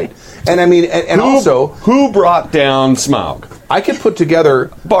dragon. Right. And I mean, and also, who brought down Smaug? I could put together...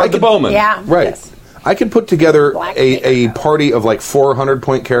 Bard the Bowman. Yeah. Right. Yes. I could put together Black a party of like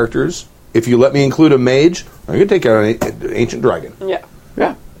 400-point characters. If you let me include a mage, I can take out an ancient dragon. Yeah.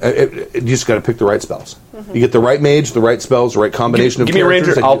 Yeah. You just got to pick the right spells. You get the right mage, the right spells, the right combination Give of me a characters.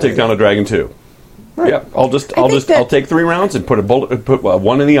 ranger. and I'll you- take down a dragon too. Yeah, I'll take 3 rounds and put a bullet, put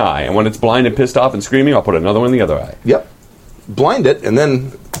one in the eye, and when it's blind and pissed off and screaming, I'll put another one in the other eye. Yep. Blind it, and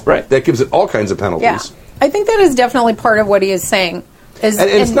then Right. that gives it all kinds of penalties. Yeah. I think that is definitely part of what he is saying. And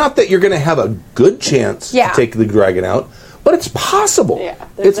it's not that you're going to have a good chance Yeah. to take the dragon out, but it's possible. Yeah,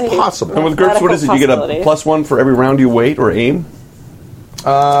 It's there's a- possible. And with GURPS, what is it? You get a Possibility. +1 for every round you wait or aim?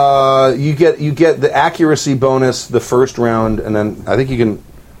 You get the accuracy bonus the first round, and then I think you can...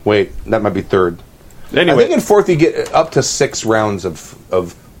 Wait, that might be third. Anyway, I think in fourth you get up to 6 rounds of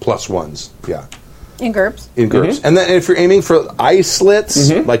 +1s. Yeah. in GURPS. In GURPS. And then if you're aiming for eye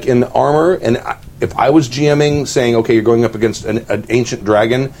slits, like in armor, and if I was GMing saying, okay, you're going up against an ancient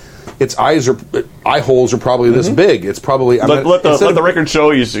dragon, its eye holes are probably this big. It's probably... let the record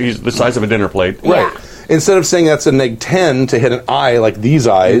show he's the size of a dinner plate. Right. Yeah. Instead of saying that's a -10 to hit an eye like these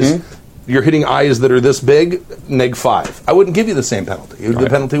eyes, you're hitting eyes that are this big, -5. I wouldn't give you the same penalty. The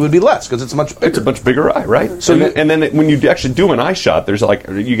penalty would be less because it's much bigger. It's a much bigger eye, right? So and then when you actually do an eye shot, there's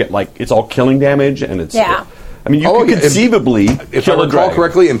you get it's all killing damage, and it's Yeah. I mean, you Oh, could yeah, if- conceivably If I kill a recall dragon.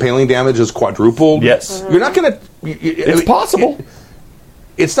 correctly, impaling damage is quadrupled. Yes. You're not going to... It's possible.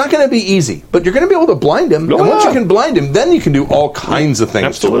 It's not going to be easy, but you're going to be able to blind him. Oh, and once yeah. you can blind him, then you can do all kinds of things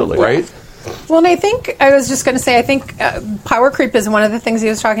Absolutely. to him, right? Well, and I think I was just going to say, I think power creep is one of the things he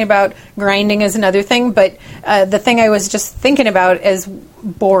was talking about. Grinding is another thing, but the thing I was just thinking about is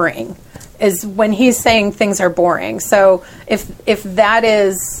boring. Is when he's saying things are boring. So if that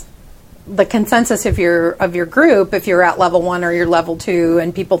is the consensus of your group, if you're at level 1 or you're level 2,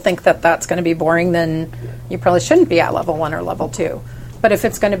 and people think that that's going to be boring, then you probably shouldn't be at level 1 or level 2. But if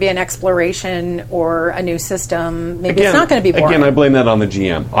it's going to be an exploration or a new system, maybe it's not going to be boring. Again, I blame that on the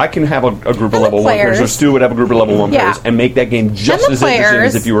GM. I can have a group of the level 1 players, or players. Stu would have a group of level 1 Yeah. players, and make that game just And as the interesting as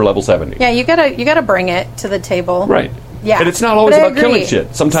players. if you were level 70. Yeah, you gotta bring it to the table. Right. Yeah. And it's not always But I about killing agree.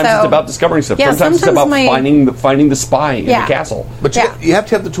 shit. Sometimes So- it's about discovering stuff. Yeah, sometimes it's sometimes about finding the spy in Yeah. the castle. But Yeah. you have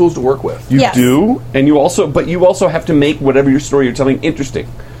to have the tools to work with. You Yes. do, and you also have to make whatever your story you're telling interesting.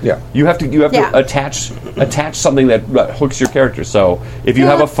 Yeah. You have to Yeah. attach something that hooks your character. So if you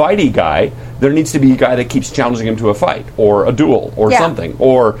Yeah. have a fighty guy, there needs to be a guy that keeps challenging him to a fight or a duel or Yeah. something.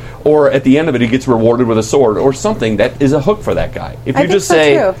 Or at the end of it he gets rewarded with a sword or something that is a hook for that guy. If I you think just so,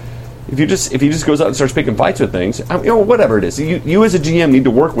 say too. if he just goes out and starts picking fights with things, whatever it is, you as a GM need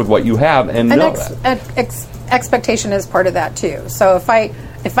to work with what you have and And know that. expectation is part of that too. So if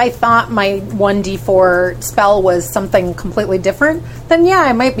I thought my 1d4 spell was something completely different, then yeah,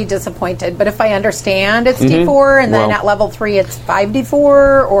 I might be disappointed. But if I understand it's d4 and then Well- at level 3 it's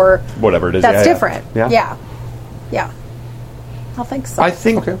 5d4 or Whatever it is, that's yeah, yeah. different. Yeah. Yeah. I think so.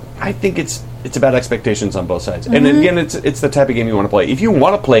 I think it's about expectations on both sides. And again, it's the type of game you want to play. If you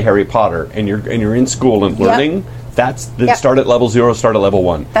want to play Harry Potter and you're in school and learning, that's Yep. start at level 0, start at level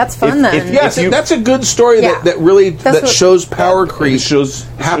 1. That's fun then. Yes, if you- that's a good story Yeah. that really That's what- shows power creep shows-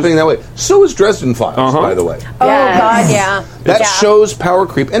 happening that way. So is Dresden Files, by the way. Oh Yes. God, yeah. That Yeah. shows power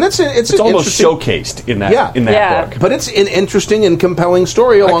creep, and it's almost interesting- showcased in that Yeah. Yeah. book. but it's an interesting and compelling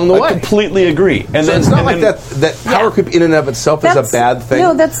story along the I way. completely agree. And So then, it's not and like then- that power creep in and of itself is That's- a bad thing.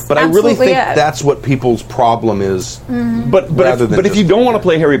 no, that's but I really absolutely think it. that's what people's problem is. But rather than if just- you don't want to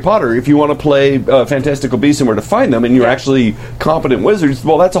play Harry Potter, if you want to play Fantastical Beasts and Where to Find Them, and you're actually competent wizards,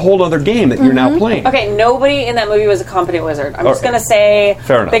 well, that's a whole other game that you're now playing. Okay, nobody in that movie was a competent wizard. I'm just Okay. going to say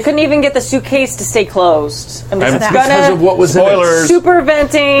Fair enough. they couldn't even get the suitcase to stay closed. I'm just That's because of what was Spoilers. super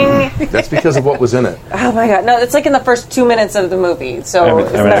venting. in it. That's because of what was in it. Oh my god, no! It's like in the first 2 minutes of the movie. So I haven't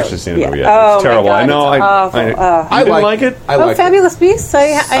isn't that- actually seen the movie yet. Oh It's terrible. My God, I know. It's awful. You I didn't like it? I Oh, like Fabulous Beasts!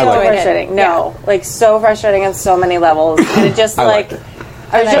 I So enjoyed it. frustrating. No, like so frustrating on so many levels. And it just I like liked it.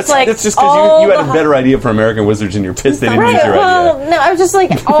 I was just like, That's just all because you had the a better idea for American Wizards and you're pissed they didn't use Right, your well, idea. no, I was just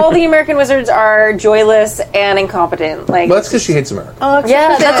like, all the American Wizards are joyless and incompetent. Like, Well, that's because she hates America.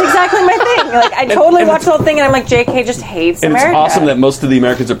 yeah, that's exactly my thing. Like, I totally watched the whole thing, and I'm like, JK just hates And America. it's awesome that most of the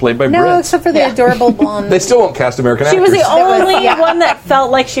Americans are played by No, Brits. except for the adorable blonde. They still won't cast American She actors. was the only yeah. one that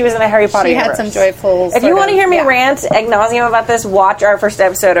felt like she was in a Harry Potter She had universe. some joyful. If you want to hear me yeah. rant ad nauseum about this, watch our first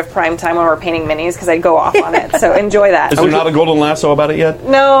episode of Primetime when we're painting minis, because I go off on it. So enjoy that. Is there not a golden lasso about it yet?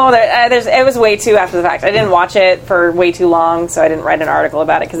 No, it was way too after the fact. I didn't watch it for way too long, so I didn't write an article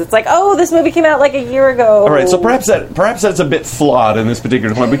about it, because it's like, oh, this movie came out like a year ago. All right, so perhaps that's a bit flawed in this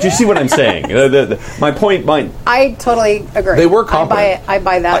particular point, but you see what I'm saying. My point, I totally agree. They were competent. I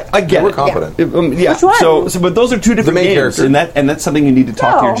buy that. I get They were it. competent. Yeah. Which one? So, but those are two different main games, character. and that's something you need to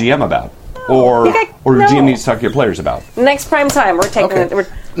talk to your GM about, or You got- your no. GM needs to talk to your players about. Next Primetime, we're taking Okay. it. We're,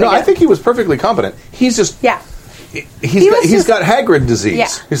 No, I think he was perfectly competent. He's just yeah. he's got Hagrid disease. Yeah.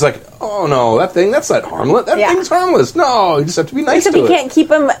 He's like, oh no, that's not harmless. That Yeah. thing's harmless. No, you just have to be nice except to you it. can't keep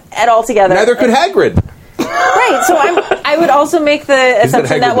them at all together. Neither could Hagrid. Right, so I would also make the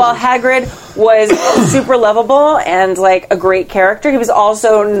assumption Hagrid that while disease. Hagrid was super lovable and like a great character, he was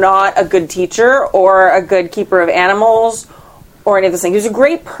also not a good teacher or a good keeper of animals or any of those things. He was a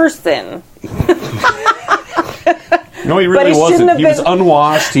great person. No, he But really he shouldn't wasn't. have He was been-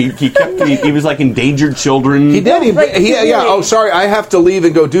 unwashed. He was like endangered children. He did. He, Like, he, really- yeah. Oh, sorry. I have to leave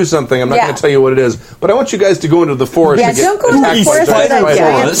and go do something. I'm not Yeah. going to tell you what it is, but I want you guys to go into the forest. Yeah, and get don't go to the attacked by forest giant with a spiders.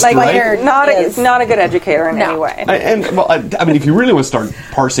 giant forest, Like, spider. not a good educator in No. any way. I mean, if you really want to start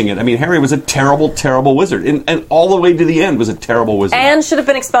parsing it, I mean, Harry was a terrible, terrible wizard, and all the way to the end was a terrible wizard. And should have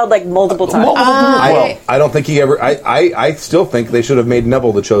been expelled like multiple times. I don't think he ever. I still think they should have made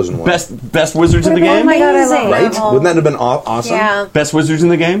Neville the chosen one. best wizards in the game. Oh my god, I love Amazing. Right? Neville. Wouldn't that have been awesome? Yeah. Best wizards in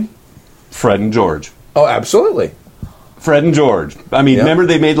the game. Fred and George. Oh, absolutely. Fred and George. I mean, Yeah. remember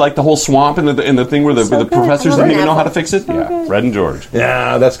they made like the whole swamp in the thing where the So good. professors I didn't love even know Neville. how to fix it. Yeah, Fred and George.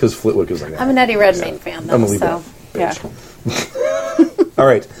 Yeah, that's because Flitwick was like that. I'm an Eddie Redmayne fan, though. I'm gonna leave So that. Yeah. All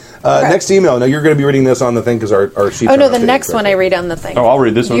right. Next email. Now you're going to be reading this on the thing because our sheet. oh no, the next one I read on the thing. Oh, I'll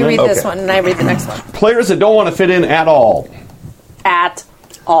read this one You then? read this Okay. one, and I read the next one. Players that don't want to fit in at all. At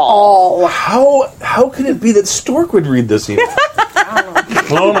all. How could it be that Stork would read this email?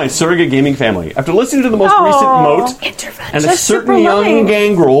 Hello, my surrogate gaming family. After listening to the most recent moat and a That's certain super young loving.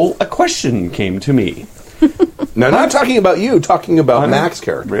 gangrel, a question came to me. Now, not talking about you, talking about Mac's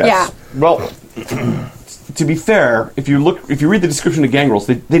character. Yes. Well, to be fair, if you read the description of gangrels,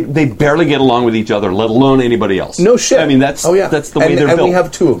 they barely get along with each other, let alone anybody else. No shit. I mean, that's the way and, they're and built. we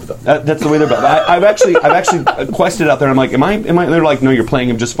have two of them. That's the way they're built. I've actually quested out there. I'm like, am I? They're like, no, you're playing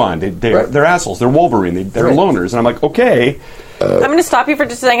him just fine. They're assholes. They're Wolverine. They're Right. loners. And I'm like, okay. I'm going to stop you for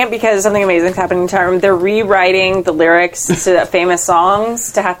just a second because something amazing is happening in town. They're rewriting the lyrics to famous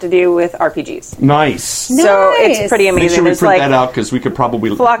songs to have to do with RPGs. Nice. So Nice. it's pretty Make amazing. sure we There's print like that out because we could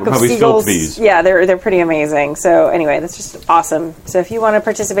probably flock of filth seagulls. these. Yeah, they're pretty amazing. So anyway, that's just awesome. So if you want to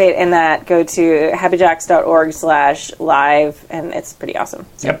participate in that, go to happyjacks.org/live, and it's pretty awesome.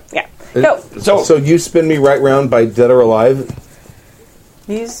 So, Yep. Yeah. Go. So You Spin Me Right Round by Dead or Alive.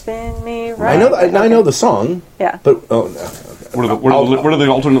 You spin me right. I know the song. Yeah. But oh no. what are the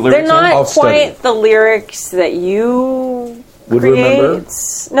alternate lyrics? They're not I'll study. quite the lyrics that you Would create. remember?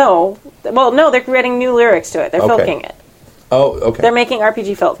 No. Well, no, they're creating new lyrics to it. They're Okay. filking it. Oh, okay. They're making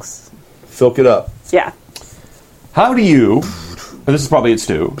RPG filks. Filk it up. Yeah. How do you? And this is probably it,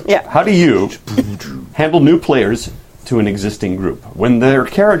 Stu. Yeah. How do you handle new players to an existing group when their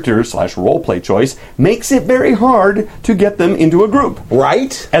character/roleplay choice makes it very hard to get them into a group?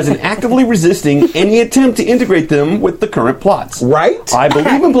 Right? As in actively resisting any attempt to integrate them with the current plots. Right? I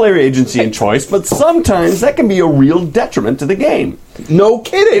believe in player agency and choice, but sometimes that can be a real detriment to the game. No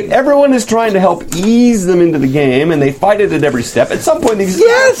kidding. Everyone is trying to help ease them into the game, and they fight it at every step. At some point, these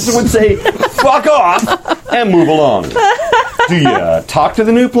Yes! would say, fuck off, and move along. Do you talk to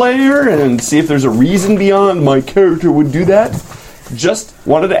the new player and see if there's a reason beyond my character would do that? Just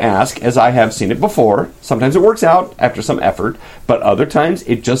wanted to ask, as I have seen it before. Sometimes it works out after some effort, but other times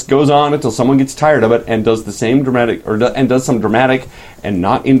it just goes on until someone gets tired of it and does the same dramatic, and does some dramatic and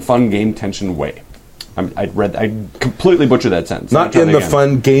not in fun game tension way. I completely butchered that sentence. Not in the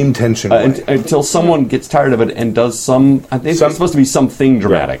fun game tension way. Until someone gets tired of it and does some. I think it's supposed to be something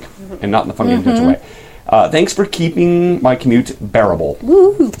dramatic, and not in the fun game tension way. Thanks for keeping my commute bearable.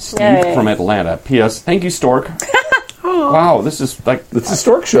 Steve Yay. from Atlanta. P.S. Thank you, Stork. Wow, this is like It's a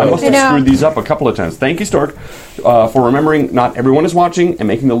Stork I show. must have I know. screwed these up a couple of times. Thank you, Stork, for remembering not everyone is watching and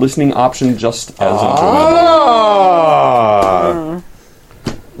making the listening option just as enjoyable. Ah.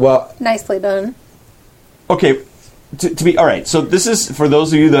 Well, Nicely done. Okay, to be all right. So this is for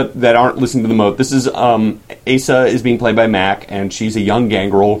those of you that aren't listening to the moat. This is Asa is being played by Mac, and she's a young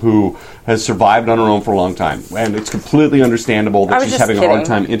gangrel who has survived on her own for a long time, and it's completely understandable that she's having a hard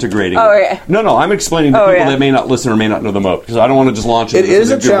time integrating. Oh, yeah. No, I'm explaining to people that may not listen or may not know the moat, because I don't want to just launch it. It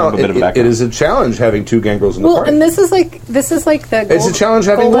is a challenge. It is a challenge having two gangrels in the party. And this is like the it's a challenge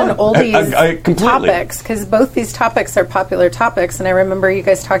having golden one. oldies topics, because both these topics are popular topics, and I remember you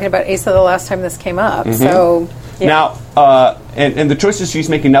guys talking about Asa the last time this came up. Mm-hmm. So now, and the choices she's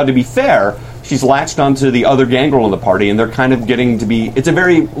making now, to be fair, she's latched onto the other gangrel in the party, and they're kind of getting to be. It's a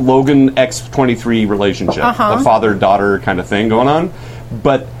very Logan X-23 relationship, a father-daughter kind of thing going on.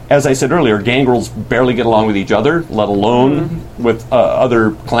 But as I said earlier, gangrels barely get along with each other, let alone with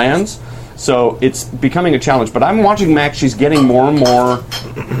other clans. So it's becoming a challenge. But I'm watching Max. She's getting more and more.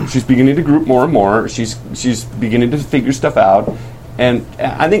 She's beginning to group more and more. She's beginning to figure stuff out. And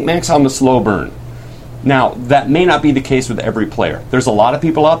I think Max on the slow burn. Now, that may not be the case with every player. There's a lot of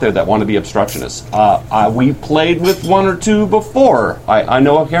people out there that want to be obstructionists. We played with one or two before. I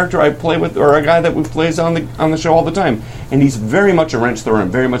know a character I play with, or a guy that we plays on the show all the time, and he's very much a wrench thrower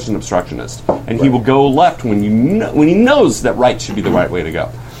and very much an obstructionist. And he will go left when he knows that right should be the right way to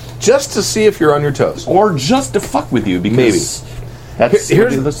go, just to see if you're on your toes, or just to fuck with you because that's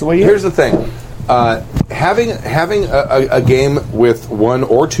the way. Here's the thing. Having a game with one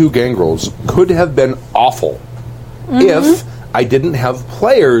or two gangrels could have been awful if I didn't have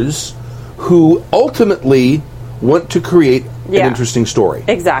players who ultimately want to create an interesting story.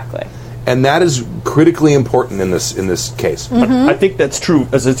 Exactly. And that is critically important in this case. I think that's true.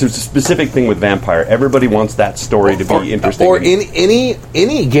 As it's a specific thing with Vampire, everybody wants that story to be interesting. Or in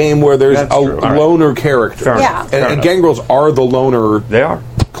any game where there's a loner character. And gangrels are the loner. They are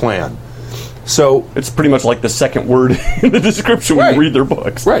clan. So it's pretty much like the second word in the description when you read their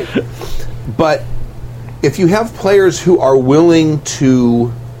books. Right. But if you have players who are willing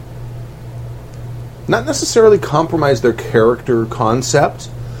to not necessarily compromise their character concept,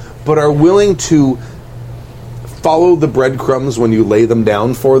 but are willing to follow the breadcrumbs when you lay them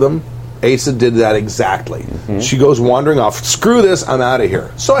down for them, Asa did that exactly. She goes wandering off. Screw this, I'm out of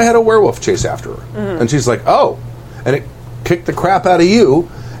here. So I had a werewolf chase after her. And she's like, oh. And it kicked the crap out of you.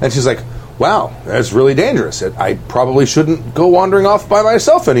 And she's like, wow, that's really dangerous. I probably shouldn't go wandering off by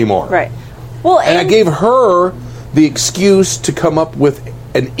myself anymore. Right. Well, and I gave her the excuse to come up with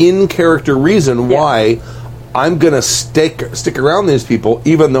an in-character reason why I'm going to stick around these people,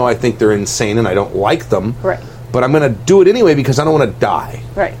 even though I think they're insane and I don't like them. Right. But I'm going to do it anyway because I don't want to die.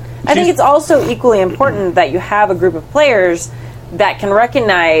 Right. I think it's also equally important that you have a group of players that can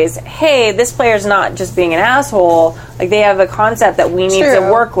recognize, hey, this player's not just being an asshole. Like, they have a concept that we need to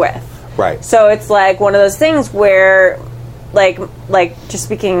work with. Right. So it's like one of those things where, like just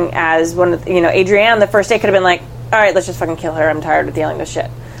speaking as one of Adrienne, the first day could have been like, all right, let's just fucking kill her. I'm tired of dealing with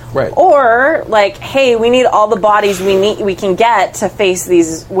shit. Right. Or like, hey, we need all the bodies we can get to face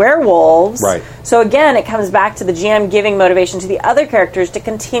these werewolves. Right. So again, it comes back to the GM giving motivation to the other characters to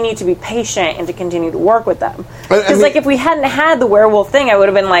continue to be patient and to continue to work with them. Because like if we hadn't had the werewolf thing, I would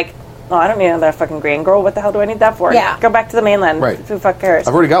have been like, oh, I don't need another fucking green girl. What the hell do I need that for? Yeah. Go back to the mainland. Right. Who fuck cares?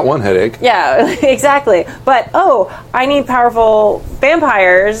 I've already got one headache. Yeah, exactly. But, I need powerful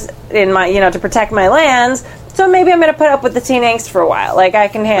vampires in my, to protect my lands. So maybe I'm going to put up with the teen angst for a while. Like, I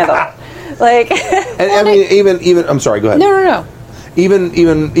can handle it. Like, and I mean, even I'm sorry. Go ahead. No.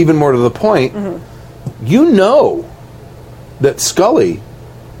 Even more to the point, you know that Scully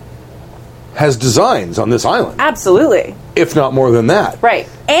has designs on this island. Absolutely. If not more than that. Right.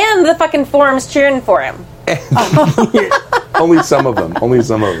 And the fucking forum's cheering for him. Only some of them.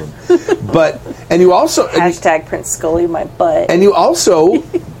 But, and you also... Hashtag Prince Scully, my butt. And you also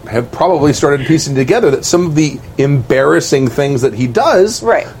have probably started piecing together that some of the embarrassing things that he does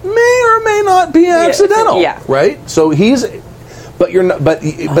may or may not be accidental. Yeah. Right? So he's... But you're not... But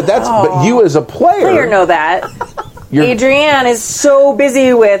you as a player know that. Adrienne is so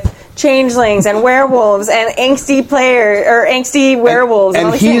busy with changelings and werewolves and angsty werewolves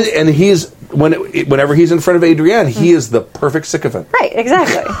and he's whenever he's in front of Adrienne, he is the perfect sycophant. Right,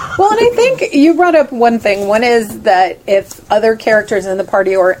 exactly. Well, and I think you brought up one thing. One is that if other characters in the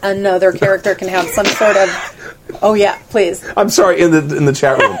party or another character can have some sort of... Oh, yeah, please. I'm sorry, in the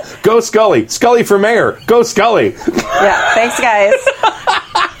chat room. Go Scully. Scully for mayor. Go Scully. Yeah, thanks, guys.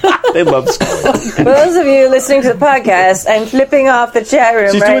 They love Scully. For those of you listening to the podcast, I'm flipping off the chat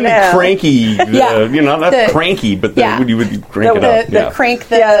room She's right doing now. the cranky, not cranky, but when you would crank it up. Crank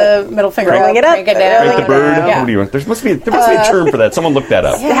the middle finger Crank it up. Crank it down. Crank the bird. Yeah. What do you want? There must be a term for that. Someone look that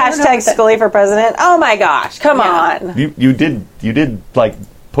up. Hashtag Scully for president. Oh my gosh, come on. You did like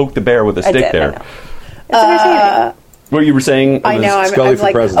poke the bear with a stick there. It's entertaining. What you were saying? I know. Scully I'm for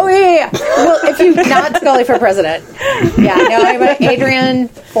like, president. oh yeah. Well, if you not Scully for president, yeah. No, I'm Adrian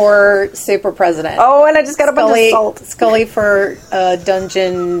for super president. Oh, and I just got a bunch of salt. Scully for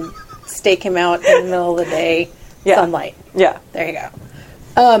dungeon. Stake him out in the middle of the day. Yeah. Sunlight. Yeah. There you go.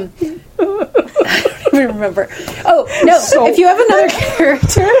 I don't even remember. Oh no! If you have another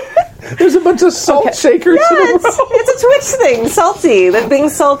character, There's a bunch of salt shakers in a row. It's a Twitch thing. Salty. They're being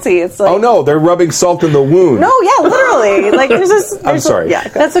salty. It's like Oh no, they're rubbing salt in the wound. no, yeah, literally. Like there's this. I'm sorry. Yeah,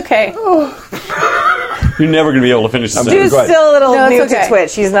 that's okay. You're never going to be able to finish the Dude's Go ahead. still a little No, it's new okay. to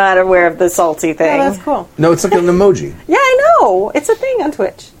Twitch. He's not aware of the salty thing. Oh, that's cool. No, it's like an emoji. Yeah, I know. It's a thing on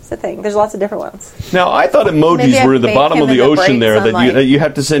Twitch. It's a thing. There's lots of different ones. Now, I thought Maybe emojis I were at the bake bottom him of the in the ocean bright there sunlight. that you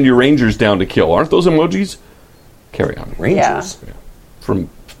have to send your rangers down to kill. Aren't those emojis? Carry on. Rangers. From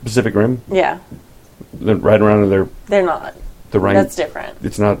Pacific Rim? Yeah, They're right around in their they're not. the range. That's different.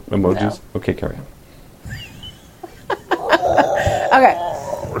 It's not emojis? No. Okay, carry on. Okay.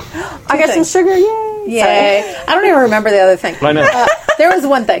 I got some sugar. Yay! Yay. I don't even remember the other thing. I know. There was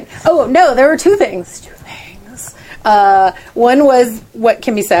one thing. Oh, no, there were two things. One was what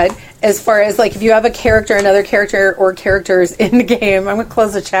Kimmy said, as far as, like, if you have a character, another character, or characters in the game. I'm going to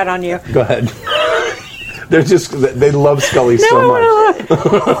close the chat on you. Go ahead. They love Scully so much.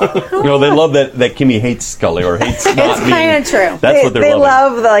 No, they love that Kimmy hates Scully or hates not It's being. kind of true. That's what they're They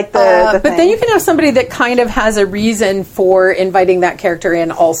loving. love the But then you can have somebody that kind of has a reason for inviting that character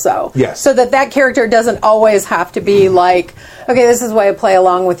in also. Yes. So that character doesn't always have to be like, okay, this is why I play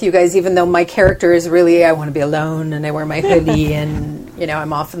along with you guys, even though my character is really, I want to be alone and I wear my hoodie and,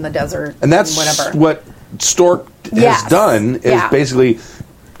 I'm off in the desert And that's whatever. what Stork Yes. has done is Yeah. basically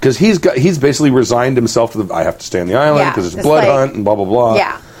because he's basically resigned himself to I have to stay on the island Yeah. because it's a It's blood like- hunt and blah blah blah.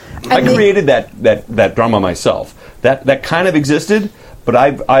 Yeah. I And the- created that drama myself. That kind of existed, but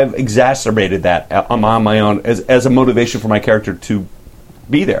I've exacerbated that on my own as a motivation for my character to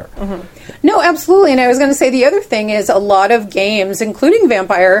be there. No, absolutely. And I was going to say the other thing is a lot of games, including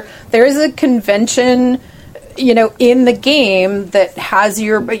Vampire, there is a convention, in the game that has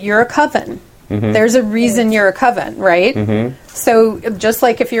you're a coven. There's a reason you're a coven, right? So just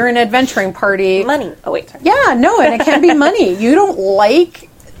like if you're in an adventuring party, money. Oh wait, sorry. yeah, no, and it can be money. You don't like,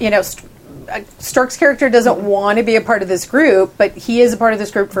 Stork's character doesn't want to be a part of this group, but he is a part of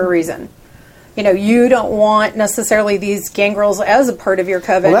this group for a reason. You don't want necessarily these gangrels as a part of your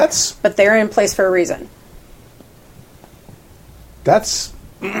coven, but they're in place for a reason. That's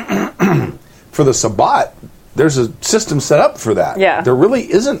for the Sabbat. There's a system set up for that. Yeah. There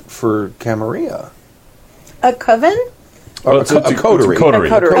really isn't for Camarilla. A coven? Or It's a coterie. It's a coterie. A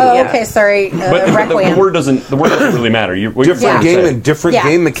coterie. Oh, Yeah. okay, sorry. But Requiem. the word doesn't really matter. Different Yeah. game and different Yeah,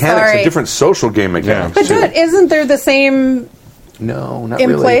 game mechanics sorry. and different social game mechanics But too. isn't there the same No, not in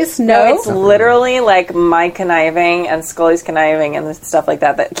really. place? No, No. it's literally like my conniving and Scully's conniving and stuff like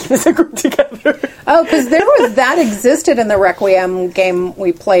that keeps the group together. Oh, because that existed in the Requiem game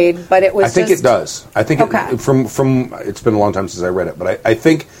we played, but it was I think just, it does. I think Okay. from it's been a long time since I read it, but I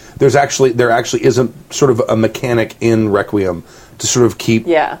think there actually is a sort of a mechanic in Requiem to sort of keep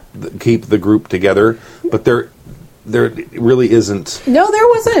the group together, but there really isn't. No, there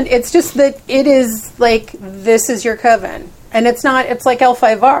wasn't. It's just that it is like this is your coven. And it's not. It's like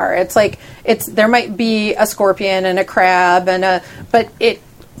L5R. It's like there might be a scorpion and a crab but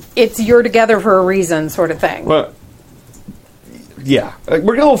it's you're together for a reason, sort of thing. Well, yeah, we're getting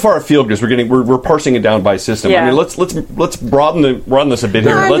a little far afield because we're parsing it down by system. Yeah. I mean, let's broaden this a bit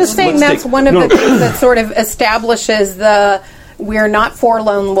No, here. I'm just saying that's one of the things that sort of establishes we're not 4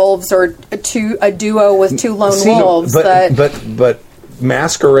 lone wolves or a duo with 2 lone wolves. But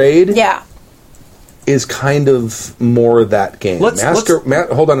Masquerade, yeah. is kind of more that game.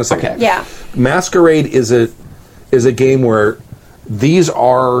 Hold on a second. Okay. Yeah. Masquerade is a game where these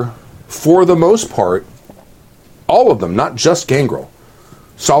are, for the most part, all of them, not just Gangrel,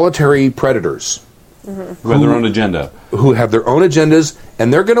 solitary predators who have their own agenda who have their own agendas,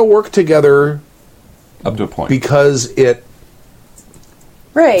 and they're going to work together up to a point because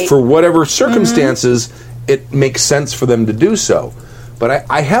Right. for whatever circumstances, it makes sense for them to do so. But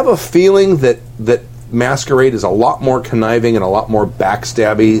I have a feeling that Masquerade is a lot more conniving and a lot more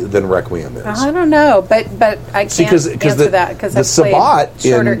backstabby than Requiem is. I don't know, but I can't answer that because I've played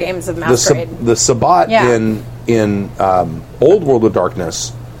shorter games of Masquerade. The Sabbat in Old World of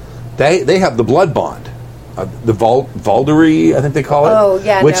Darkness, they have the blood bond. the Valdery, I think they call it. Oh,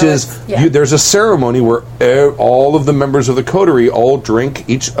 yeah, which no, is yeah. there's a ceremony where all of the members of the coterie all drink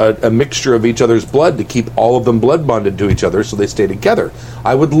a mixture of each other's blood to keep all of them blood bonded to each other, so they stay together.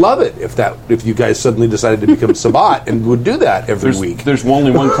 I would love it if you guys suddenly decided to become Sabbat and would do that every week. There's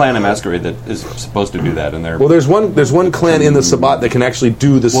only one clan in Masquerade that is supposed to do that, and Well, there's one clan in the Sabbat that can actually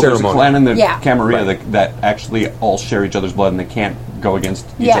do the ceremony. There's a clan in the Yeah. Camarilla Right. that actually all share each other's blood, and they can't go against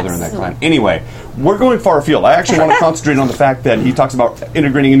each Yes. other in that clan. Anyway, we're going far afield. I actually want to concentrate on the fact that he talks about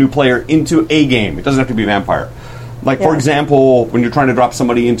integrating a new player into a game. It doesn't have to be Vampire. Like, for Yeah. example, when you're trying to drop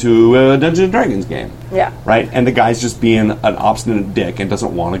somebody into a Dungeons & Dragons game. Yeah. Right? And the guy's just being an obstinate dick and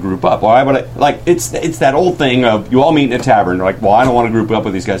doesn't want to group up. Why would I? Like, it's that old thing of you all meet in a tavern. You're like, well, I don't want to group up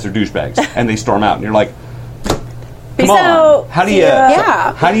with these guys. They're douchebags. And they storm out. And you're like, come on. How do you,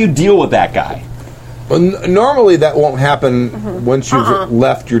 Yeah. how do you deal with that guy? Well, normally that won't happen once you've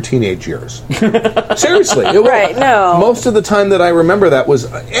left your teenage years. Seriously, it won't. Right, no. Most of the time that I remember that was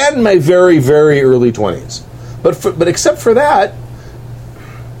in my very, very early 20s. But except for that,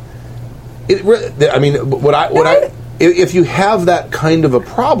 if you have that kind of a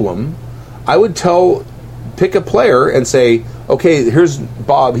problem, I would pick a player and say, okay, here's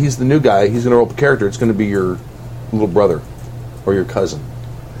Bob. He's the new guy. He's going to roll a character. It's going to be your little brother or your cousin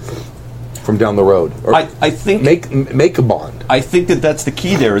from down the road. Or I think make a bond. I think that's the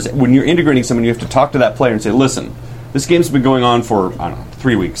key there is when you're integrating someone, you have to talk to that player and say, listen, this game's been going on for, I don't know,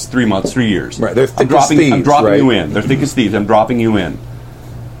 3 weeks, 3 months, 3 years. Right, they're thick I'm dropping, as thieves, I'm dropping right? you in. They're thick as thieves. I'm dropping you in.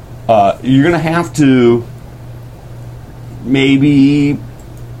 You're going to have to maybe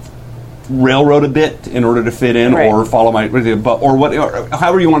railroad a bit in order to fit in, Right. or follow my, or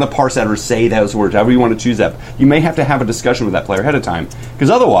however you want to parse that or say those words, however you want to choose that. You may have to have a discussion with that player ahead of time, because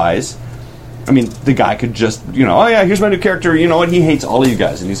otherwise, I mean, the guy could just, oh yeah, here's my new character. You know what? He hates all of you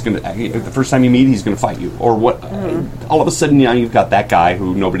guys, and he's gonna. The first time you meet, he's gonna fight you, or what? All of a sudden, you've got that guy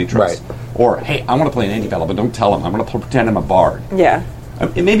who nobody trusts. Right. Or hey, I want to play an indie fella, but don't tell him. I'm gonna pretend I'm a bard. Yeah.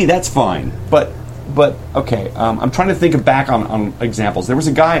 Maybe that's fine, but okay. I'm trying to think back on examples. There was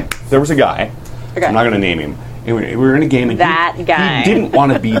a guy. Okay. I'm not going to name him. And we were in a game, and That guy. he didn't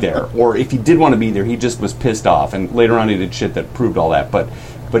want to be there, or if he did want to be there, he just was pissed off. And later on, he did shit that proved all that. But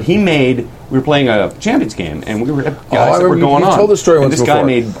we were playing a Champions game, and we were guys that were going you on. told the story and once this guy before.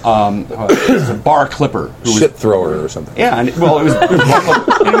 made it was a bar clipper who was Shit thrower or something. yeah, and it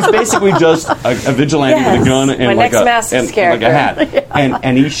was basically just a vigilante Yes. with a gun and My like next a Masked and like a hat,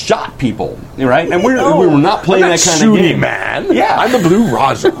 and he shot people, right? And we were not playing that kind of game, man. Yeah, I'm the Blue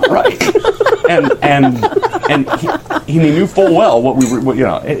Raja. right. and he knew full well what we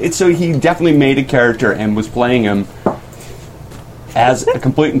were, so he definitely made a character and was playing him as a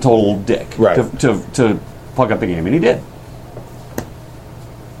complete and total dick, Right. to fuck up the game, and he did.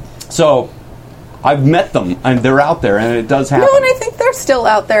 So I've met them, and they're out there, and it does happen. No, and I think they're still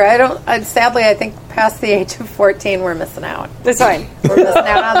out there. Sadly, I think past the age of 14, we're missing out. It's fine. We're missing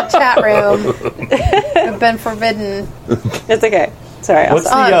out on the chat room. We've been forbidden. It's okay. Sorry. What's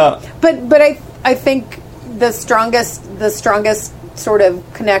I'll stop. the? But I think the strongest sort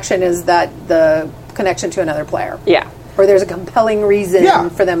of connection is that the connection to another player. Yeah. Or there's a compelling reason Yeah.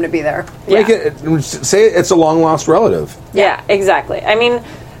 for them to be there. Say it's a long lost relative. Yeah, exactly. I mean,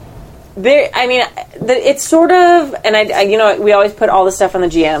 it's sort of, and we always put all the stuff on the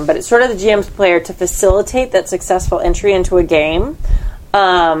GM, but it's sort of the GM's player to facilitate that successful entry into a game.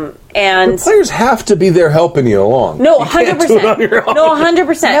 And Players have to be there helping you along. no, You can't do it on your 100%. own. No,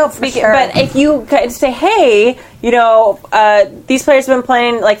 100%. No, for sure. But if you say, hey, these players have been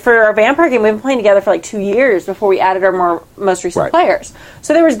playing, like for our Vampire game, we've been playing together for like 2 years before we added our most recent Right. players.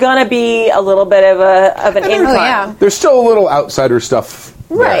 So there was going to be a little bit of an incline. Oh, yeah. There's still a little outsider stuff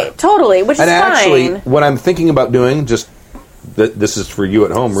there. Right, totally, which And is actually, fine. what I'm thinking about doing, this is for you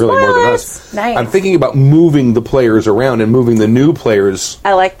at home, really more than us. Spoilers! Nice. I'm thinking about moving the players around and moving the new players.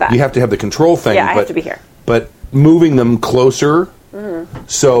 I like that. You have to have the control thing. Yeah, I have but, to be here. But moving them closer,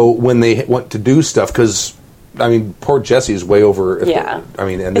 so when they want to do stuff, because poor Jesse's way over. Yeah.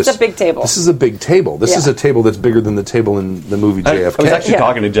 And It's a big table. This is a big table. This Yeah. is a table that's bigger than the table in the movie I JFK. was actually Yeah.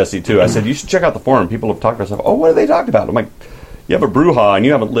 talking to Jesse too. I said you should check out the forum. People have talked about stuff. Oh, what have they talked about? I'm like, you have a brouhaha and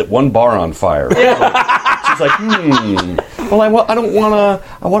you haven't lit one bar on fire. She's like, well, I don't want to.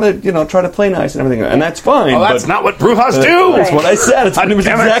 I want to, try to play nice and everything, and that's fine. that's but not what Brujas do. That's what I said. It was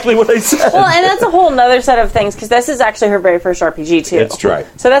exactly what I said. Well, and that's a whole other set of things because this is actually her very first RPG too. It's true. Right.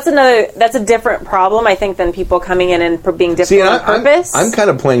 So that's a different problem, I think, than people coming in and being different See, on purpose. I'm kind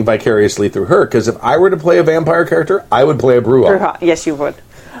of playing vicariously through her, because if I were to play a vampire character, I would play a Bruja, Yes, you would.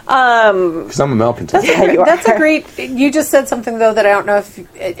 because I'm a malcontent. Yeah, you are. That's a great. You just said something though that I don't know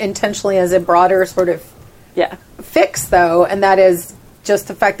if intentionally as a broader sort of fix, though, and that is just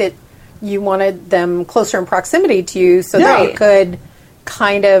the fact that you wanted them closer in proximity to you so that you could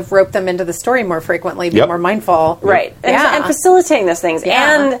kind of rope them into the story more frequently, be more mindful. Right. And facilitating those things.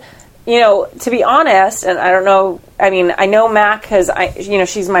 And, you know, to be honest, and I don't know, I mean, I know Mac because, you know,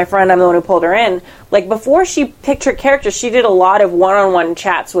 she's my friend. I'm the one who pulled her in. Like, before she picked her character, she did a lot of one-on-one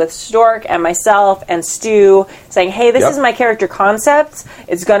chats with Stork and myself and Stu, saying, hey, this is my character concept.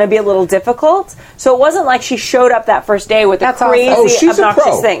 It's going to be a little difficult. So it wasn't like she showed up that first day with a crazy,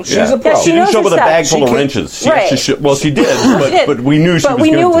 obnoxious thing. She's a pro. She didn't show up with a bag full of wrenches. She did, but we knew she was going to. But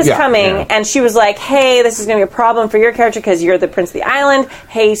we knew it was coming, and she was like, hey, this is going to be a problem for your character because you're the Prince of the Island.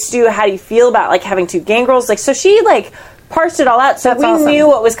 Hey, Stu, how do you feel about, like, having 2 gangrels? Like, so she, like, parsed it all out. So we knew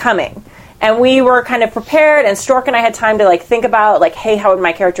what was coming. And we were kind of prepared, and Stork and I had time to, like, think about, like, hey, how would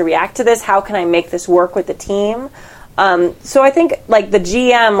my character react to this? How can I make this work with the team? So I think, like, the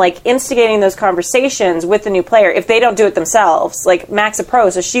GM, like, instigating those conversations with the new player, if they don't do it themselves, like, Mac's a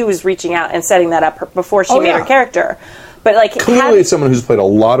pro, so she was reaching out and setting that up before she made her character. But, like, clearly it's someone who's played a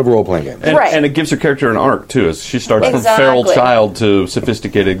lot of role-playing games. And it gives her character an arc, too, as she starts from feral child to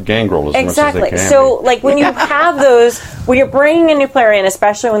sophisticated gangrel as much as they can. So, like, when you have those, when you're bringing a new player in,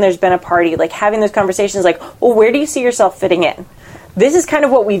 especially when there's been a party, like, having those conversations, like, well, where do you see yourself fitting in? This is kind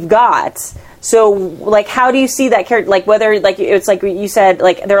of what we've got. So, like, how do you see that character? Like, whether, like, it's like you said,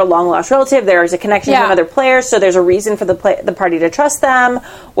 like, they're a long-lost relative, there's a connection to other players, so there's a reason for the party to trust them.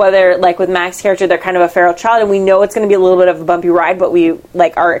 Whether, like, with Mac's character, they're kind of a feral child, and we know it's going to be a little bit of a bumpy ride, but we,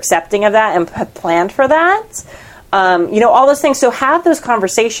 like, are accepting of that and have planned for that. You know, all those things. So have those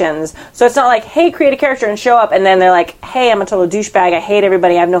conversations. So it's not like, hey, create a character and show up, and then they're like, hey, I'm a total douchebag. I hate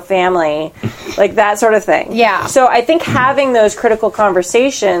everybody. I have no family. Like, that sort of thing. Yeah. So I think having those critical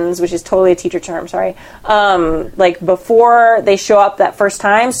conversations, which is totally a teacher term, sorry, like, before they show up that first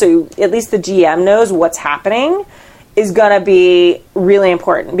time, so at least the GM knows what's happening, is going to be really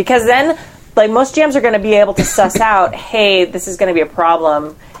important. Because then, like, most GMs are going to be able to suss out, hey, this is going to be a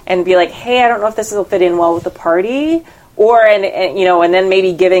problem, and be like, hey, I don't know if this will fit in well with the party, or, and you know, and then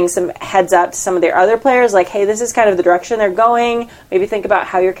maybe giving some heads up to some of their other players, like, hey, this is kind of the direction they're going. Maybe think about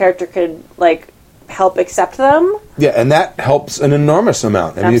how your character could, like, help accept them. Yeah, and that helps an enormous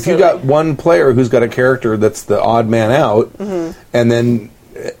amount. I mean, if you got one player who's got a character that's the odd man out, and then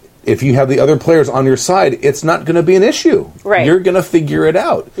if you have the other players on your side, it's not going to be an issue. Right. You're going to figure it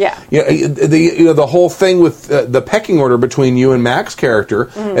out. Yeah. The whole thing with the pecking order between you and Mac's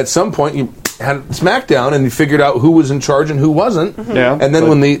character, at some point you had SmackDown and you figured out who was in charge and who wasn't. Yeah. And then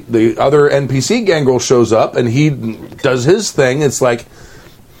when the other NPC gangrel shows up and he does his thing, it's like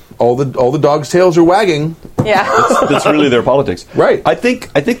all the dogs' tails are wagging. Yeah. That's really their politics. Right. I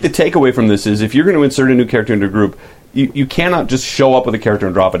think the takeaway from this is if you're going to insert a new character into a group, you cannot just show up with a character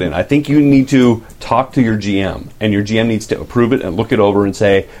and drop it in. I think you need to talk to your GM, and your GM needs to approve it and look it over and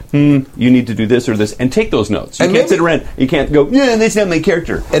say, you need to do this or this, and take those notes. You can't sit around. You can't go, that's not my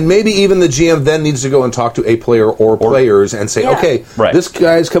character. And maybe even the GM then needs to go and talk to a player or players and say, okay, this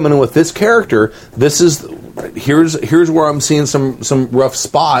guy's coming in with this character. Here's where I'm seeing some rough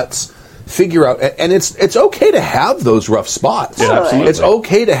spots. Figure out, and it's okay to have those rough spots. Yeah, absolutely. It's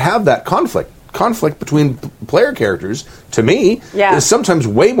okay to have that conflict between player characters, to me, is sometimes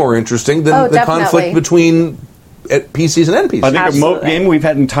way more interesting than the conflict between PCs and NPCs. I think a game we've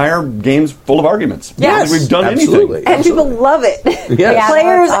had entire games full of arguments. Yes. We've done anything. And people love it. Yes.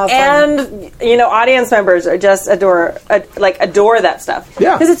 Players and, you know, audience members are just adore that stuff.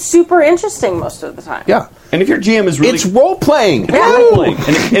 Yeah. Because it's super interesting most of the time. Yeah. And if your GM is really... It's role-playing! It's role-playing.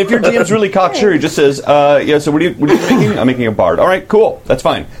 And if your GM's really cocksure, he just says, so what are you making? I'm making a bard. All right, cool. That's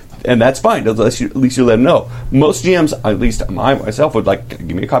fine. And that's fine. At least you let them know. Most GMs, at least myself, would like,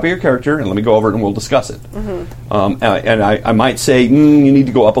 give me a copy of your character and let me go over it and we'll discuss it. And I might say, you need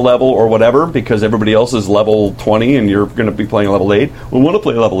to go up a level or whatever because everybody else is level 20 and you're going to be playing level 8. We want to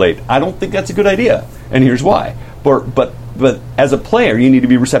play level 8. I don't think that's a good idea. And here's why. But as a player, you need to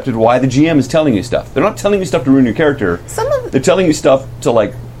be receptive to why the GM is telling you stuff. They're not telling you stuff to ruin your character. They're telling you stuff to,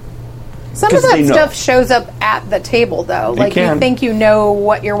 like... Some of that stuff shows up at the table, though. Like, you think you know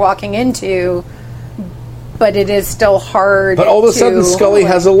what you're walking into, but it is still hard. But all of a sudden, Scully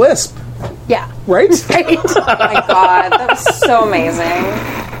has a lisp. Yeah. Right? Right. Oh my god, that was so amazing.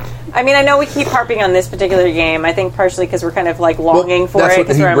 I mean, I know we keep harping on this particular game. I think partially because we're kind of like longing for it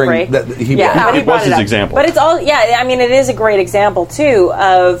because we're on break. It was his example. But it's all, I mean, it is a great example, too,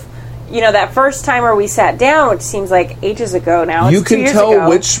 of... You know, that first time where we sat down, which seems like ages ago now. You can tell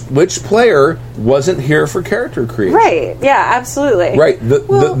which player wasn't here for character creation. Right. Yeah, absolutely. Right.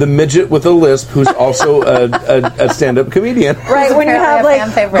 The midget with a lisp who's also a stand-up comedian. Right, when you have,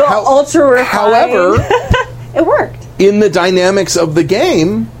 like, the ultra-refined... It worked. in the dynamics of the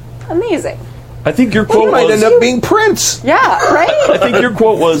game, Amazing. I think your quote you might was. end up being Prince. Yeah, right? I think your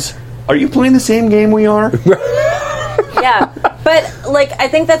quote was. Are you playing the same game we are? Yeah. But, like, I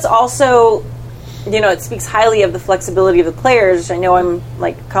think that's also, it speaks highly of the flexibility of the players, which I know I'm,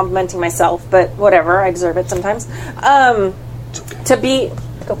 like, complimenting myself, but whatever, I deserve it sometimes. To be...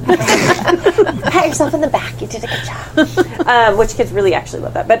 Go pat yourself in the back, you did a good job. Which kids really actually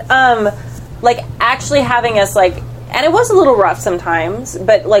love that. But, like, actually having us, like... And it was a little rough sometimes,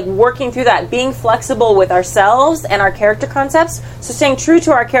 but, like, working through that, being flexible with ourselves and our character concepts. So staying true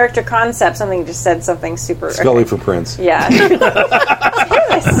to our character concepts. Something just said something super... Scully for Prince. Yeah.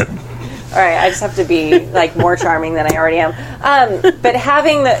 Yes. All right, I just have to be, like, more charming than I already am. But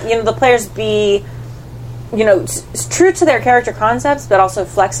having the players be, true to their character concepts, but also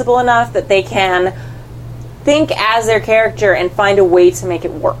flexible enough that they can think as their character and find a way to make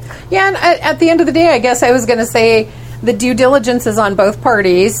it work. Yeah, and at the end of the day, I guess I was going to say the due diligence is on both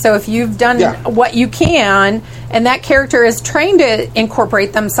parties. So if you've done what you can, and that character is trying to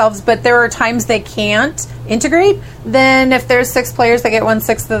incorporate themselves, but there are times they can't integrate, then if there's 6 players, they get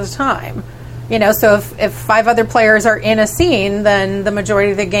 1/6 of the time. So if 5 other players are in a scene, then the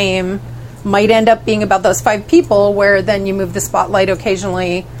majority of the game might end up being about those 5 people, where then you move the spotlight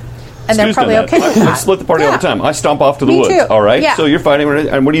occasionally. And they're probably okay with that. I split the party all the time. I stomp off to the Me woods. too. All right. Yeah. So you're fighting,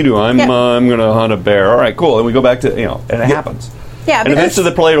 and what do you do? I'm going to hunt a bear. All right, cool. And we go back to and it happens. Yeah, and eventually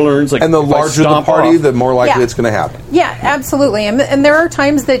the player learns And the larger the party, the more likely it's going to happen. Yeah, absolutely. And there are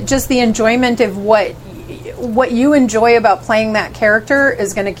times that just the enjoyment of what you enjoy about playing that character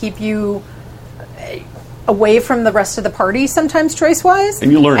is going to keep you away from the rest of the party sometimes, choice-wise.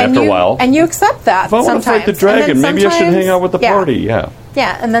 And you learn after a while. And you accept that if I want to fight the dragon, maybe I should hang out with the party. Yeah.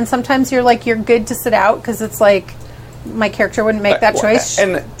 Yeah, and then sometimes you're good to sit out because it's like, my character wouldn't make that choice.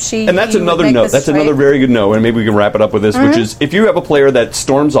 And that's another note. That's another very good note, and maybe we can wrap it up with this, which is if you have a player that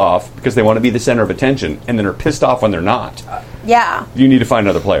storms off because they want to be the center of attention and then are pissed off when they're not, you need to find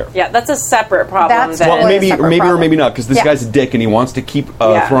another player. Yeah, that's a separate problem. That's totally maybe or maybe not, because this Yeah. guy's a dick and he wants to keep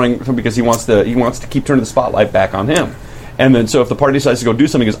throwing because he wants to keep turning the spotlight back on him. And then so if the party decides to go do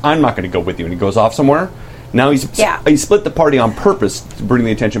something, he goes, I'm not going to go with you, and he goes off somewhere. Now he split the party on purpose to bring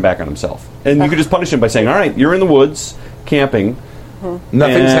the attention back on himself. And you could just punish him by saying, all right, you're in the woods camping.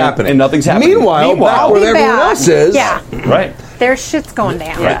 Nothing's happening. And nothing's happening. Meanwhile, back where everyone else is. Yeah. Right. There's shit's going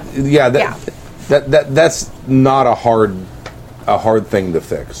down. Yeah. That's not a hard thing to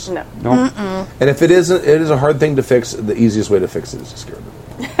fix. No. And if it is a hard thing to fix, the easiest way to fix it is to scare them.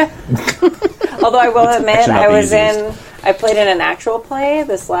 Although I will admit, Actually, I played in an actual play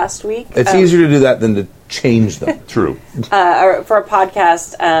this last week. It's easier to do that than to change them. True. For a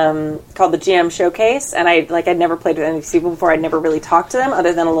podcast called the GM Showcase, and I'd never played with any of these people before. I'd never really talked to them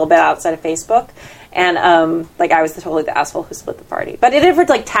other than a little bit outside of Facebook. And I was totally the asshole who split the party, but it did for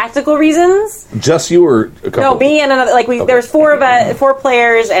tactical reasons. Just you or a couple? No, me and another. There was 4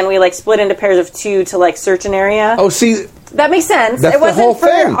 players, and we split into pairs of 2 to search an area. Oh, see. That makes sense. That's it wasn't the whole for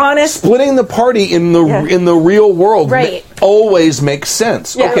thing. honest. Splitting the party in the real world always makes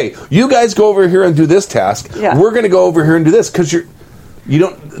sense. Yeah. Okay, you guys go over here and do this task. Yeah. We're going to go over here and do this because you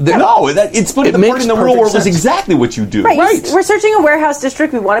don't. No, it's splitting the party in the real world is exactly what you do. Right. We're searching a warehouse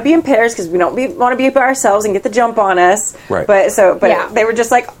district. We want to be in pairs because we don't want to be by ourselves and get the jump on us. Right. But they were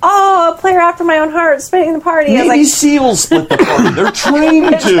just like, a player after my own heart, splitting the party. I was Navy like, SEALs split the party. They're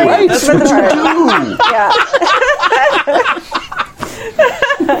trained to. Right. That's Split what the you Yeah.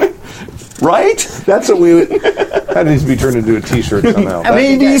 do. Right? That's what we would. That needs to be turned into a T-shirt somehow.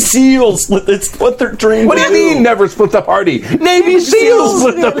 Navy SEAls split. It's what they're trained What to do you mean, never split the party? Navy SEALs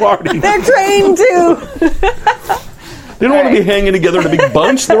split the party. They're trained to. They don't want to be hanging together in a big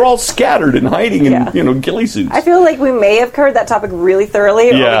bunch. They're all scattered and hiding in ghillie suits. I feel like we may have covered that topic really thoroughly,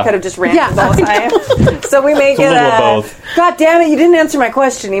 or we could have just ranted the whole time. So we may get a little of both. God damn it, you didn't answer my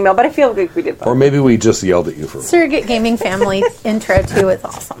question email, but I feel like we did both. Or maybe we just yelled at you for. Surrogate Gaming Family intro too is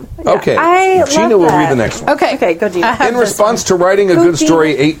awesome. Okay, I Gina love will read that. the next one. Okay, go Gina. In response to writing a good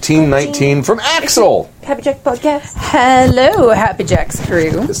story 1819 from Axel. Happy Jack Podcast. Hello, Happy Jacks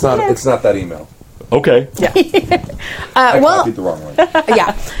crew. It's not that email. Okay. I copied the wrong one.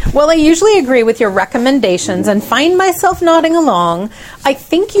 Yeah. Well, I usually agree with your recommendations and find myself nodding along. I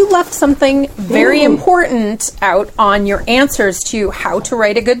think you left something very important out on your answers to how to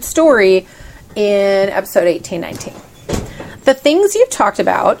write a good story in episode 1819. The things you talked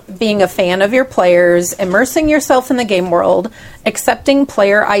about, being a fan of your players, immersing yourself in the game world, accepting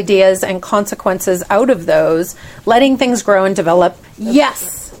player ideas and consequences out of those, letting things grow and develop,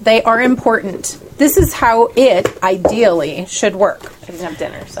 yes, they are important. This is how it, ideally, should work. I didn't have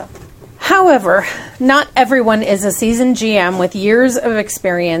dinner, so. However, not everyone is a seasoned GM with years of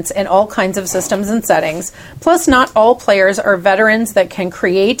experience in all kinds of systems and settings. Plus, not all players are veterans that can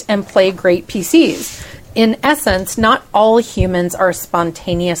create and play great PCs. In essence, not all humans are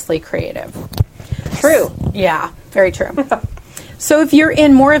spontaneously creative. True. Yeah, very true. So if you're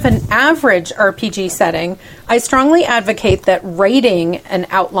in more of an average RPG setting, I strongly advocate that writing an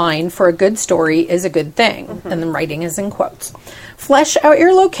outline for a good story is a good thing. And then writing is in quotes. Flesh out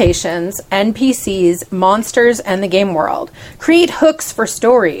your locations, NPCs, monsters, and the game world. Create hooks for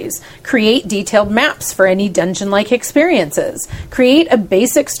stories. Create detailed maps for any dungeon-like experiences. Create a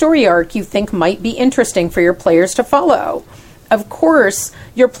basic story arc you think might be interesting for your players to follow. Of course,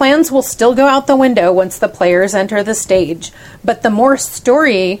 your plans will still go out the window once the players enter the stage, but the more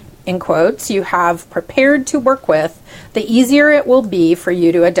story, in quotes, you have prepared to work with, the easier it will be for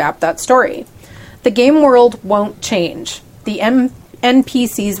you to adapt that story. The game world won't change. The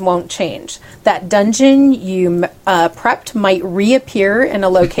NPCs won't change. That dungeon you prepped might reappear in a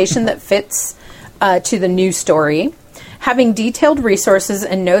location that fits to the new story. Having detailed resources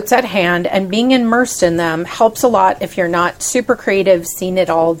and notes at hand and being immersed in them helps a lot if you're not super creative,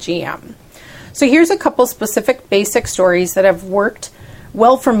 seen-it-all GM. So here's a couple specific basic stories that have worked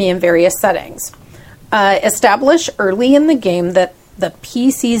well for me in various settings. Establish early in the game that the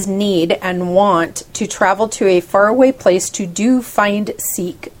PCs need and want to travel to a faraway place to do, find,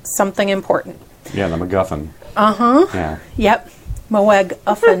 seek something important. Yeah, the MacGuffin. Yeah. Yep,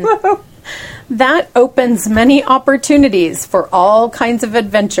 MacGuffin. That opens many opportunities for all kinds of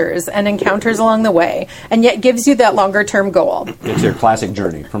adventures and encounters along the way, and yet gives you that longer-term goal. It's your classic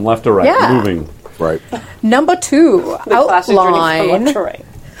journey from left to right, Yeah. moving. Right. Number 2, The classic journey from outline. left to right.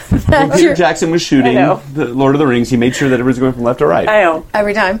 When Peter Jackson was shooting I know. the Lord of the Rings, he made sure that it was going from left to right. I know.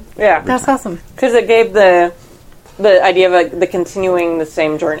 Every time. Yeah. That's awesome. Because it gave the idea of the continuing the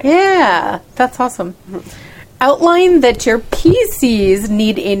same journey. Yeah, that's awesome. Outline that your PCs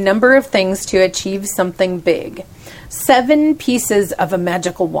need a number of things to achieve something big. 7 pieces of a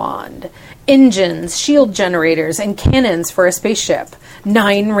magical wand. Engines, shield generators, and cannons for a spaceship.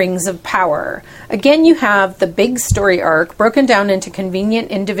 9 rings of power. Again, you have the big story arc broken down into convenient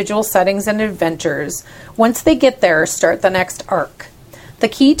individual settings and adventures. Once they get there, start the next arc. The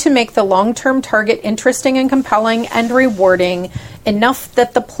key to make the long-term target interesting and compelling and rewarding enough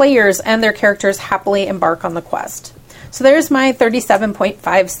that the players and their characters happily embark on the quest. So there's my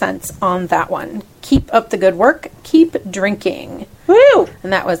 37.5 cents on that one. Keep up the good work. Keep drinking. Woo!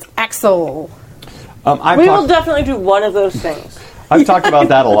 And that was Axel. We will definitely do one of those things. I've talked about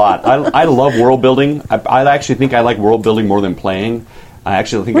that a lot. I love world building. I actually think I like world building more than playing. I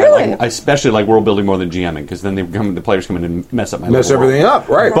actually think I especially like world building more than GMing, because then the players come in and mess up my Mess little everything world. up,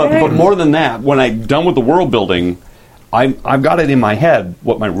 right. But more than that, when I'm done with the world building, I've got it in my head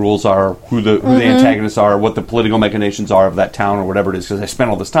what my rules are, who the antagonists are, what the political machinations are of that town or whatever it is, because I spent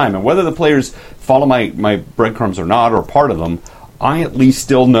all this time. And whether the players follow my breadcrumbs or not, or part of them, I at least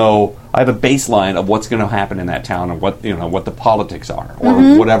still know I have a baseline of what's going to happen in that town and what the politics are,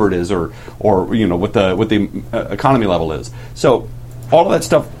 or whatever it is, or what the economy level is. So all of that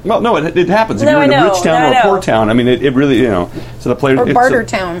stuff. Well, no, it happens. If you're in a rich town or a poor town, I mean, it really, So the players Or barter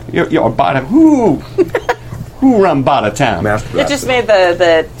town. Or barter. Who run barter town? It just made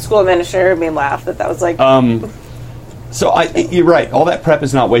the school administrator me laugh that was like. So you're right. All that prep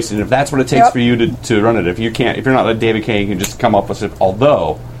is not wasted. If that's what it takes for you to run it, if you're not like David Kay, you can just come up with it.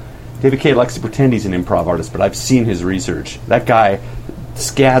 Although David Kay likes to pretend he's an improv artist, but I've seen his research. That guy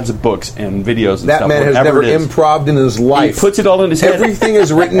scads of books and videos and that stuff. man has never improved in his life. He puts it all in his head. Everything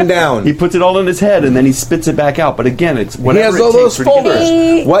is written down. He puts it all in his head, and then he spits it back out. But again, it's whatever he has all it those takes for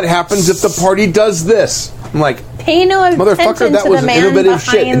folders. What happens if the party does this? I'm like, Pay no attention motherfucker, that to was the man innovative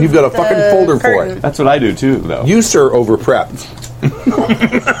shit, and you've got a behind fucking the folder for curtain. it. That's what I do too, though. You, sir, over-prepped.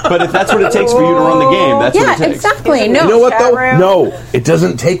 But if that's what it takes for you to run the game, that's what it takes. Exactly. Isn't No, You know what, though? Chat room. No, it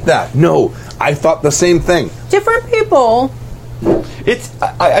doesn't take that. No, I thought the same thing. different people.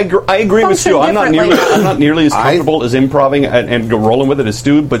 I agree with Function Stu. I'm differently. not nearly as comfortable as improving and rolling with it as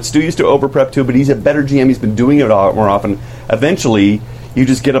Stu. But Stu used to over prep too. But he's a better GM. He's been doing it more often. Eventually, you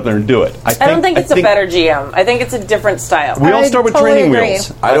just get up there and do it. I don't think it's a better GM. I think it's a different style. We all start with totally training agree.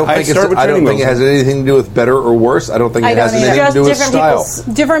 wheels. I don't think it has anything to do with better or worse. I don't think it has anything to do with style.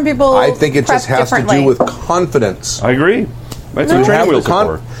 Different people. I think it just prep has to differently. do with confidence. I agree. That's what You training have wheels the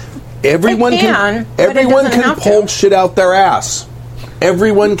are for. Everyone It can, but it everyone doesn't can have to. pull shit out their ass.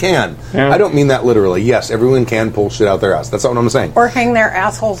 Everyone can. Yeah. I don't mean that literally. Yes, everyone can pull shit out their ass. That's not what I'm saying. Or hang their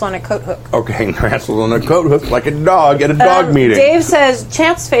assholes on a coat hook. Okay, hang their assholes on a coat hook like a dog at a dog meeting. Dave says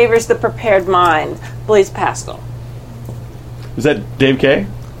Chance favors the prepared mind. Blaise Pascal. Is that Dave Kay?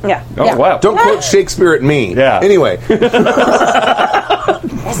 Yeah. Oh, Yeah. wow. Don't quote Shakespeare at me. Yeah. Anyway, It's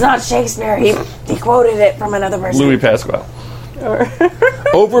not Shakespeare. He quoted it from another person. Louis Pasquale.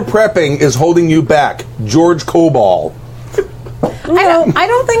 over prepping is holding you back. George Cobol. I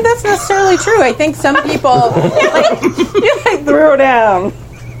don't think that's necessarily true. I think some people You threw down.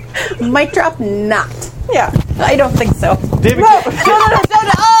 mic drop not. Yeah. I don't think so. David, No.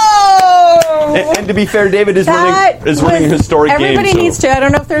 Oh! and to be fair, David is running a historic game. Everybody so- needs to. I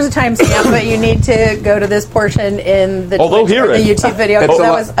don't know if there's a timestamp, but you need to go to this portion in the, Although Twitch, hear or the it. YouTube video. It's Because a that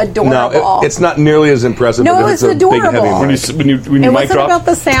lot- was adorable. No, it's not nearly as impressive. No, because it was it's a big, heavy adorable. mic. When you It mic wasn't drop. about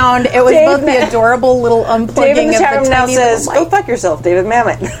the sound. It was Dave both the adorable little unplugging David in the of chat the room now tiny says, little "Go mic. fuck yourself, David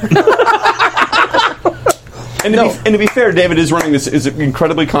Mamet." And to be fair, David is running this is an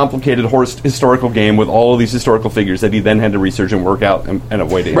incredibly complicated historical game with all of these historical figures that he then had to research and work out and a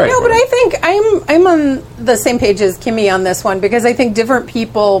way to. Right. No, but I think I'm on the same page as Kimmy on this one because I think different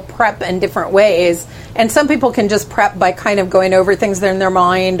people prep in different ways, and some people can just prep by kind of going over things that are in their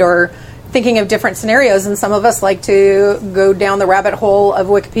mind or thinking of different scenarios, and some of us like to go down the rabbit hole of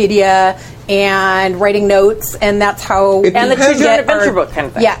Wikipedia and writing notes, and that's how It And the depends. choose your own Get our- adventure book kind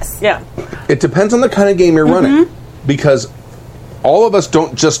of thing. Yes. Yeah. It depends on the kind of game you're running, because all of us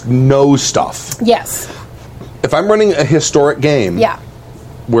don't just know stuff. yes, If I'm running a historic game, yeah,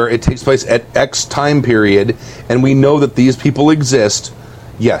 where it takes place at X time period, and we know that these people exist,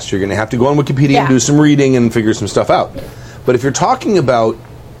 yes, you're going to have to go on Wikipedia Yeah. and do some reading and figure some stuff out. But if you're talking about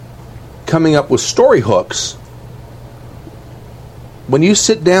coming up with story hooks, when you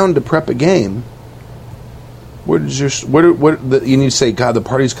sit down to prep a game, you need to say, God, the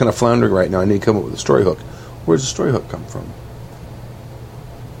party's kind of floundering right now. I need to come up with a story hook. Where does the story hook come from?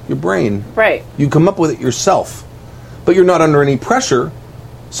 Your brain. Right. You come up with it yourself, but you're not under any pressure,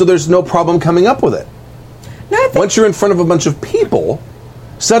 so there's no problem coming up with it. no, I think Once you're in front of a bunch of people,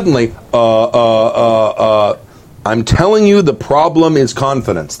 suddenly, I'm telling you, the problem is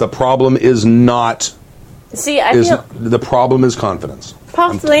confidence. The problem is not. See, I feel The problem is confidence.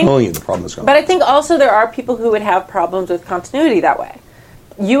 Possibly. I'm telling you, the problem is confidence. But I think also there are people who would have problems with continuity that way.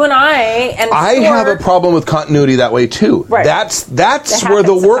 You and I have a problem with continuity that way too. Right. That's That where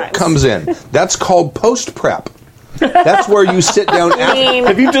the happens work sometimes. comes in. That's called post prep. That's where you sit down after.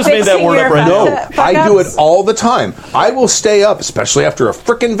 Have you just made that word up right now? No, I do it all the time. I will stay up, especially after a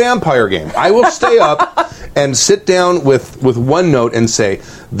frickin' vampire game. I will stay up and sit down with OneNote and say,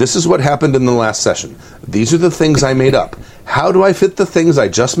 this is what happened in the last session. These are the things I made up. How do I fit the things I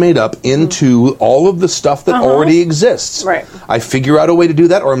just made up into all of the stuff that already exists? Right. I figure out a way to do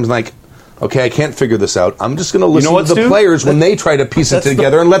that, or I'm like, okay, I can't figure this out. I'm just going to listen what, to the Stu? players when they try to piece it That's the-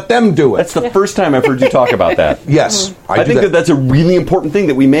 together and let them do it. That's the first time I've heard you talk about that. Yes, I think that that's a really important thing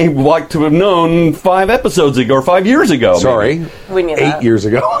that we may like to have known 5 episodes ago or 5 years ago. Sorry, maybe. We knew 8 that. years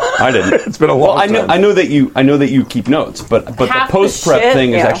ago. I didn't. It's been a long time. I know that you keep notes, but the Half the post prep shit,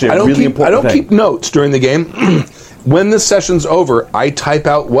 thing is yeah. actually I a don't really keep, important I don't thing. keep notes during the game. When the session's over, I type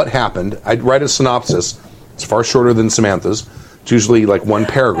out what happened. I write a synopsis. It's far shorter than Samantha's. It's usually like one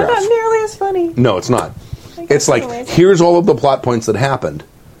paragraph. not nearly as funny. No, it's not. It's like, amazing. here's all of the plot points that happened.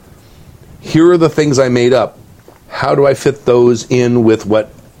 Here are the things I made up. How do I fit those in with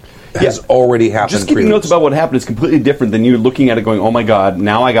what has already happened? Just keeping previously? notes about what happened is completely different than you looking at it going, oh my god,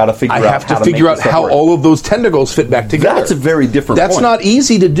 now I got to figure I out have how to figure make out this stuff how work. all of those tentacles fit back together. That's a very different That's point. not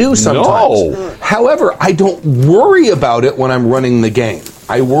easy to do sometimes. No. However, I don't worry about it when I'm running the game.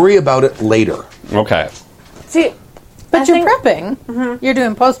 I worry about it later. Okay. See, but I you're think- prepping. You're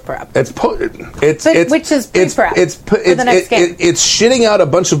doing post prep. It's which is pre-prep it's for the next game. it's shitting out a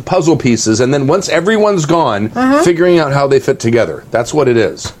bunch of puzzle pieces, and then once everyone's gone, figuring out how they fit together. That's what it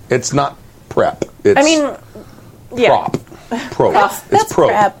is. It's not prep. It's I mean, yeah. prop. Probe. That's It's probe.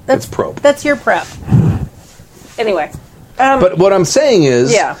 prep. It's probe. That's your prep. Anyway, But what I'm saying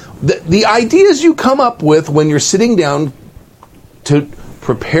is, Yeah. the ideas you come up with when you're sitting down to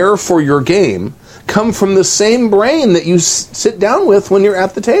prepare for your game come from the same brain that you sit down with when you're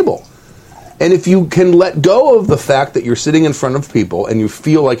at the table. And if you can let go of the fact that you're sitting in front of people and you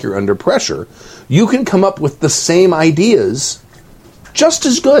feel like you're under pressure, you can come up with the same ideas just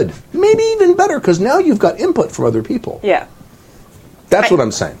as good, maybe even better, because now you've got input from other people. yeah. That's what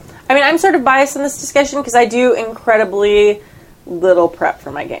I'm saying. I mean, I'm sort of biased in this discussion because I do incredibly little prep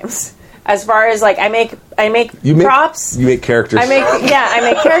for my games. As far as like, I make props. You make characters. I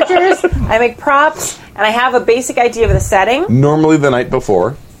make characters. I make props, and I have a basic idea of the setting. Normally the night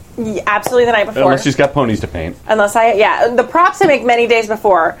before. Absolutely, the night before. Unless she's got ponies to paint. Unless the props I make many days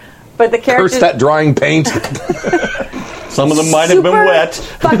before, but the characters. Curse that drawing paint. Some of them might have been Super wet.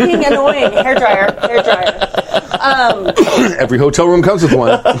 Fucking annoying. Hairdryer. Every hotel room comes with one.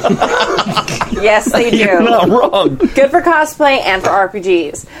 Yes, they do. You're not wrong. Good for cosplay and for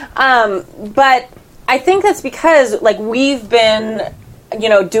RPGs. But I think that's because, like, we've been,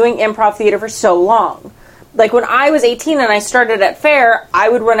 doing improv theater for so long. Like, when I was 18 and I started at Fair, I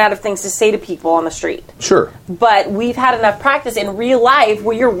would run out of things to say to people on the street. Sure. But we've had enough practice in real life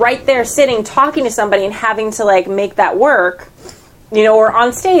where you're right there sitting, talking to somebody and having to, like, make that work, or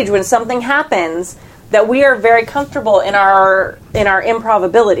on stage when something happens, that we are very comfortable in our improv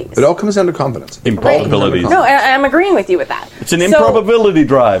abilities. It all comes down to confidence. Improbabilities. No, I'm agreeing with you with that. It's an improbability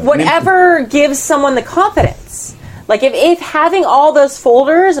drive. Whatever gives someone the confidence. Like, if having all those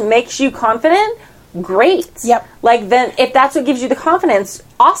folders makes you confident, great. Yep. Like, then, if that's what gives you the confidence,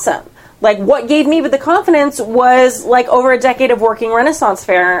 awesome. Like, what gave me the confidence was, like, over a decade of working Renaissance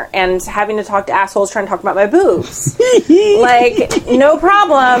Fair and having to talk to assholes trying to talk about my boobs. Like, no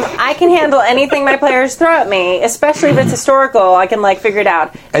problem. I can handle anything my players throw at me, especially if it's historical. I can, like, figure it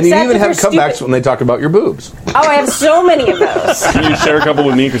out. And you Except even if have they're comebacks stupid. when they talk about your boobs. Oh, I have so many of those. Can you share a couple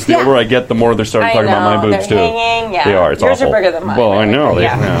with me? Because the older I get, the more they're starting I talking about my know, boobs, they're too. hanging, yeah. They are. It's Yours awful. are bigger than mine, Well, I really, know. but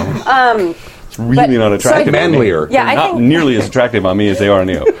yeah. It's really not attractive. Manlier. Yeah, I Not think nearly as attractive on me as they are on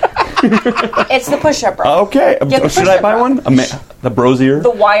you. it's the push-up bra. Okay. Get the Should I push-up buy bra. one? The brosier?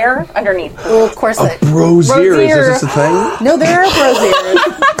 The wire underneath. Well, of course. Brosier. Is Brosier. this a thing? No, there are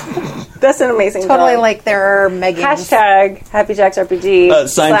brosiers. That's an amazing Totally dog. like there are Megans. Hashtag Happy Jacks RPG.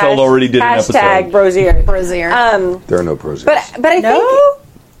 Seinfeld already did an episode. Hashtag Brosier. brosier. There are no brosiers. But I no? think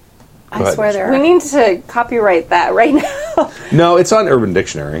I ahead. swear there we are. need to copyright that right now. No, it's on Urban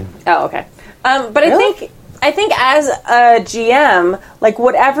Dictionary. Oh, okay. But Really? I think as a GM, like,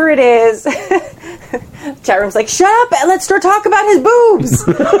 whatever it is, chat room's like, shut up and let's start talking about his boobs.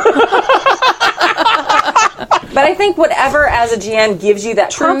 But I think whatever as a GM gives you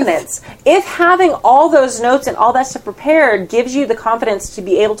that confidence, if having all those notes and all that stuff prepared gives you the confidence to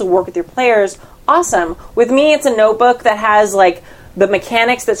be able to work with your players, awesome. With me, it's a notebook that has, like, the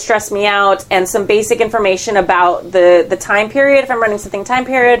mechanics that stress me out and some basic information about the time period, if I'm running something time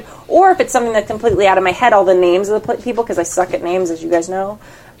period, or if it's something that's completely out of my head, all the names of the people, because I suck at names, as you guys know.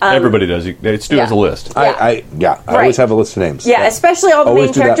 Everybody does. Stu has a list. I always have a list of names. Yeah, especially all the Always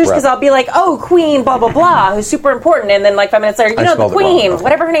main do that characters, because prep. I'll be like, oh, Queen, blah, blah, blah, who's super important, and then, like, 5 minutes later, I the spelled it wrong. Queen, Okay.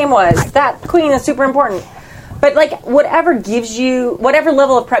 whatever her name was, that Queen is super important. But, like, whatever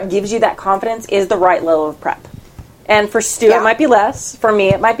level of prep gives you that confidence is the right level of prep. And for Stu, it might be less. For me,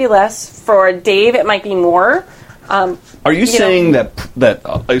 it might be less. For Dave, it might be more. Are you saying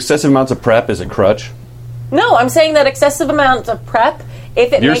that excessive amounts of prep is a crutch? No, I'm saying that excessive amounts of prep,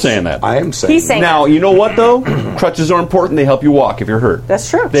 if it You're makes saying that. I am saying He's saying Now, you know what, though? Crutches are important. They help you walk if you're hurt. That's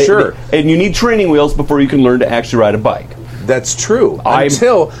true. Sure. And you need training wheels before you can learn to actually ride a bike. that's true. I'm-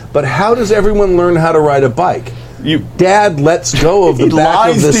 But how does everyone learn how to ride a bike? Dad lets go of the He back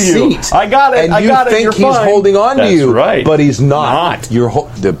of lies the to you. seat. I got it, And I you got it, think you're he's fine. holding on to That's you, right. but he's not.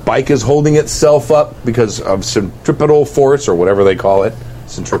 The bike is holding itself up because of centripetal force or whatever they call it,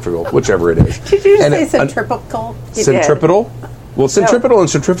 centrifugal, whichever it is. Did you And say it- centripetal? Centripetal? Well, centripetal and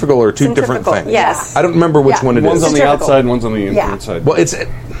centrifugal are two different Centrifugal, things. yes. I don't remember which one it One's is. on the Centrifugal. outside, one's on the Yeah. inside. Well,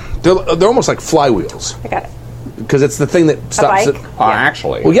 they're almost like flywheels I got it. because it's the thing that stops bike? it.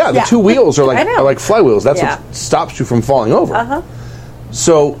 Actually. Well, yeah, the Yeah. two wheels are I know. like flywheels. That's Yeah. what stops you from falling over.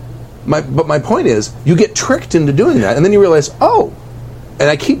 So, my point is, you get tricked into doing that, and then you realize, oh. And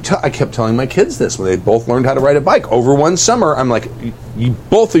I kept telling my kids this when they both learned how to ride a bike over one summer. I'm like, you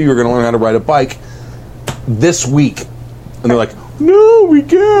both of you are going to learn how to ride a bike this week, and they're like, no, we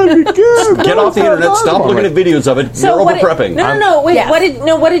can't. Get off the internet. Stop looking at videos of it. You're over prepping. No. Wait. Yes.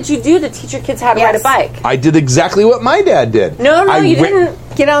 What did you do to teach your kids how to ride a bike? I did exactly what my dad did. No, I you ri- didn't.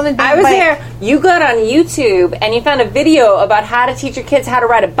 Get on the I was bike. there. You got on YouTube and you found a video about how to teach your kids how to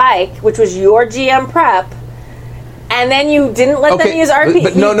ride a bike, which was your GM prep. And then you didn't let them use RP.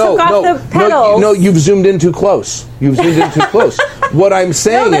 But you no, took off the pedals. no, you've zoomed in too close. You've zoomed in too close. What I'm No,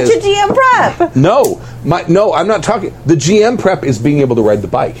 saying that's is, your GM prep. no, I'm not talking. The GM prep is being able to ride the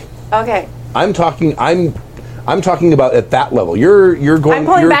bike. Okay. I'm talking about at that level. You're going. I'm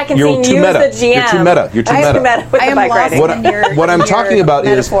pulling you're, back and you're saying too you meta. as the GM. You're too meta. You're too I'm meta. too meta with I the am bike lost riding. in your- What I'm your talking about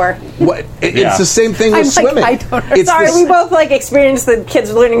metaphor. it's the same thing with I'm like, swimming. I don't It's Sorry, the- we both experienced the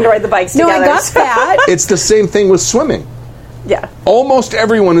kids learning to ride the bikes No, together. I got that. It's the same thing with swimming. Yeah. Almost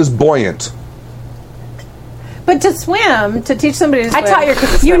everyone is buoyant. But to swim, to teach somebody to swim, I taught your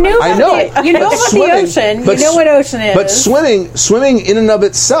kids to you swim. knew I about know. the, you know But about swimming- the ocean. but You know what ocean is. But swimming in and of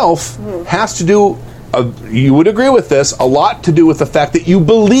itself has to do. You would agree with this. A lot to do with the fact that you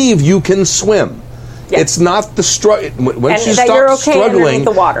believe you can swim. It's not the struggle. Once you that you're stop okay struggling underneath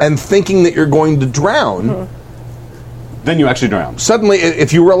the water. and thinking that you're going to drown, Then you actually drown. suddenly,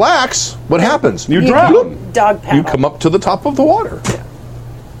 if you relax, what happens? You drown. Dog paddle. You come up to the top of the water.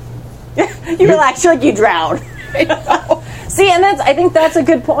 You relax, you're like you drown. See, and I think that's a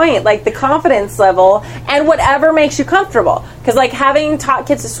good point. Like the confidence level and whatever makes you comfortable. Because like having taught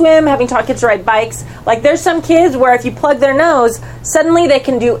kids to swim, having taught kids to ride bikes, like there's some kids where if you plug their nose, suddenly they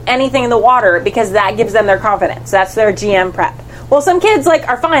can do anything in the water because that gives them their confidence. That's their GM prep. Well, some kids like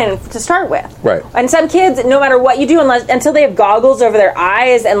are fine to start with, Right. And some kids, no matter what you do, until they have goggles over their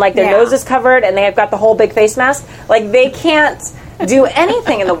eyes and like their Yeah. nose is covered and they have got the whole big face mask, like they can't do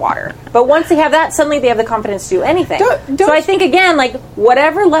anything in the water. But once they have that, suddenly they have the confidence to do anything. Don't- So I think again, like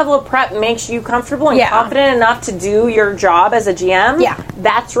whatever level of prep makes you comfortable and Yeah. confident enough to do your job as a GM, Yeah.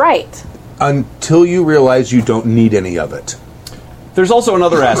 that's right. Until you realize you don't need any of it. There's also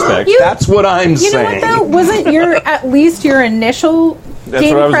another aspect. That's what I'm You know what saying. though? Wasn't your at least your initial That's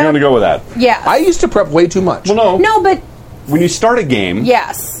game what I was prep? going to go with that. Yeah. I used to prep way too much. Well, no. no, but When you start a game,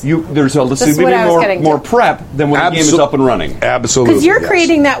 yes. there's a what significantly I was getting more to. prep than when the game is up and running. Absolutely. Because you're yes.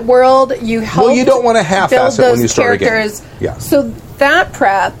 creating that world, you help. Well, you don't want to half-ass it build when you those start a game. characters. Yeah. So that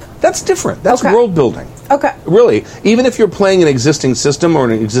prep. That's different. That's Okay. world building. Okay. Really, even if you're playing an existing system or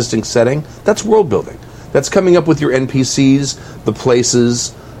an existing setting, that's world building. That's coming up with your NPCs, the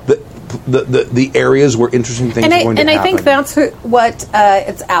places, the areas where interesting things And are I going to happen. think that's what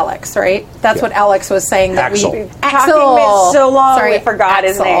it's Alex, right? That's Yeah. what Alex was saying. That Axel. we Talking about so long, we forgot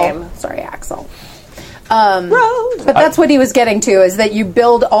his name. Sorry, Axel. But that's what he was getting to, is that you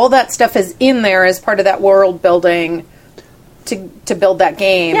build all that stuff is in there as part of that world building to build that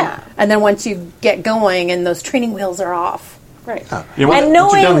game. Yeah. And then once you get going and those training wheels are off. Right. You want And to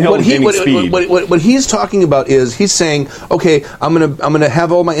put you knowing- downhill in gaming speed. What he's talking about is he's saying, okay, I'm gonna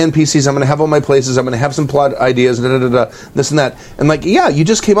have all my NPCs, I'm gonna have all my places, I'm gonna have some plot ideas, this and that, and like, yeah, you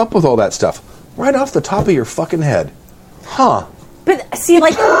just came up with all that stuff right off the top of your fucking head, huh? But see,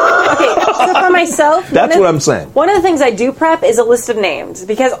 like, okay, so for myself, That's what I'm saying. One of the things I do prep is a list of names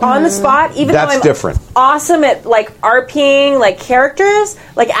because on the spot, even That's though I'm different. awesome at like RPing like characters,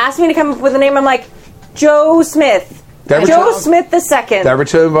 like ask me to come up with a name, I'm like Joe Smith, That Joe ever- Smith the second. Did I ever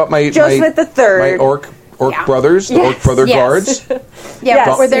tell you about my Joe my, Smith the third. my orc Yeah. brothers, the orc Yes. brother Yes. guards, Yeah,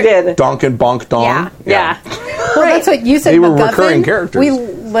 Yes, were you there, did. Donk and Bonk Dong. Yeah. Yeah. Well, that's what you said. They were MacGuffin. recurring characters. We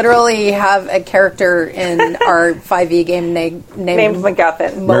literally have a character in our 5e game named Named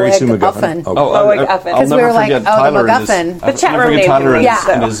MacGuffin. Mary Sue MacGuffin. MacGuffin. Oh. Oh, Oh, I- MacGuffin. I'll 'Cause we never were like, forget oh, the Tyler and his- MacGuffin. I'll The chat never room forget named Tyler him.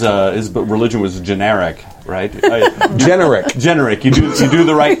 and Yeah. his religion was generic, right? Generic. Generic. You do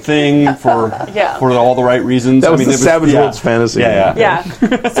the right thing for Yeah. all the right reasons. That was I mean, the it Savage yeah. Worlds fantasy. Yeah. Yeah.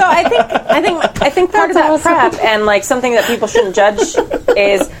 So I think part of that prep and like something that people shouldn't judge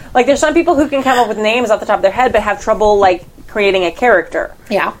is like there's some people who can come up with names off the top of their head but have trouble like creating a character.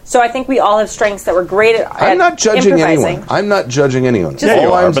 Yeah. So I think we all have strengths that we're great at. I'm not judging improvising. anyone. I'm not judging anyone. Just- Yeah,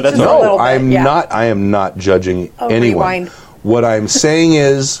 you are, but that's no, all right. A little bit, I'm yeah. not. I am not judging anyone. rewind. What I'm saying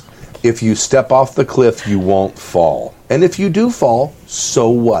is, if you step off the cliff, you won't fall. And if you do fall, so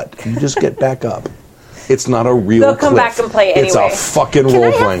what? You just get back up. It's not a real They'll come cliff. back and play It's anyway. a fucking Can I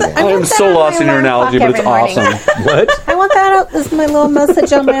role have playing that? game. I'm want so that on lost my in your alarm analogy, clock but it's every morning. awesome. What? I want that out. This is my little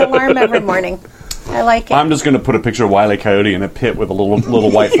message on my alarm every morning. I like it. I'm just going to put a picture of Wile E. Coyote in a pit with a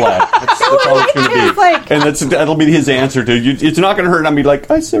little white flag. That's all it's going to It's be. like- And that'll be his answer to you. It's not going to hurt. I'll be like,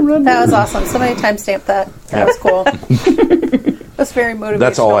 I surrender. That was awesome. Somebody timestamped that. That was cool. That's very motivational.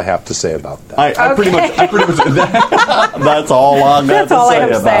 That's all I have to say about that. I pretty much. That's all I'm going That's all I to have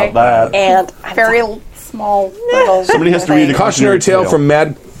say to say. about that. And I'm Very small little. Somebody has to read the Cautionary tale from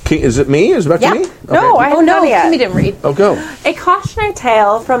Mad King. Is it me? Is it back Yeah. to me? No, I Oh haven't no, done it yet. Timmy didn't read. Oh, go. A cautionary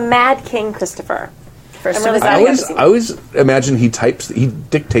tale from Mad King Christopher. First I'm really of all, sorry. I always imagine he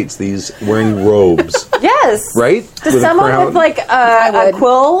dictates these wearing robes, Yes. right? To With a someone crown. with like I a would.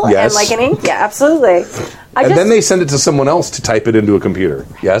 quill Yes. and like an ink. Yeah, absolutely. And then they send it to someone else to type it into a computer.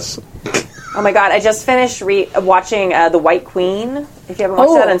 Yes? Oh my god! I just finished watching The White Queen. If you haven't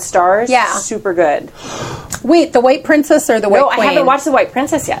watched Oh, that on Stars, yeah. super good. Wait, the White Princess or the White No, Queen? I haven't watched The White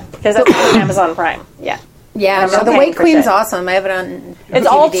Princess yet because that's on Amazon Prime. Yeah, Yeah, I'm no, not the paying White for Queen's shit. awesome. I have it on. It's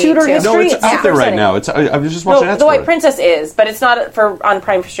all DVD Tudor too. history. No, it's It's out there super right exciting. now. I was just watching No, ads The for White it. Princess is, but it's not on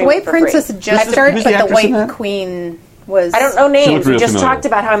Prime The Streaming. White for Princess free. just Who's started, the but the actress in White that? Queen was. I don't know She names. looked We real just familiar. talked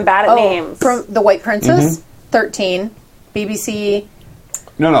about how I'm bad at Oh, names. from the White Princess, 13, BBC.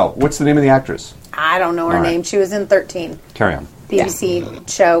 No. What's the name of the actress? I don't know her All right. name. She was in 13, Carry on. BBC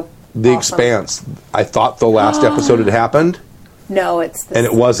show. The Awesome. Expanse. I thought the last episode had happened, No, it's this and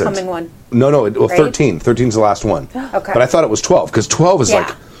it wasn't. coming one. No, Right? 13. 13's the last one. Okay. But I thought it was 12, because 12 is Yeah.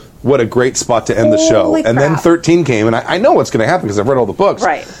 like what a great spot to end the show. Holy And then crap. 13 came, and I know what's going to happen because I've read all the books.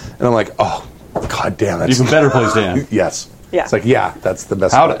 Right. And I'm like, oh, god damn it. Even better place to end. Yes. Yeah. It's like, yeah, that's the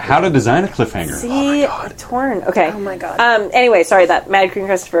best. How to design a cliffhanger. See, torn. Okay. Oh my God. Anyway, sorry, that Mad King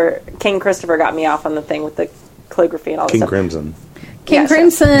Christopher got me off on the thing with the calligraphy and all that King stuff. Crimson. King Yeah, sure.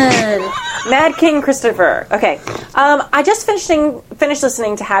 Crimson. Mad King Christopher. Okay. I just finished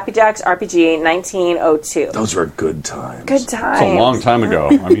listening to Happy Jack's RPG 1902. Those were good times. Good times. It's a long time ago.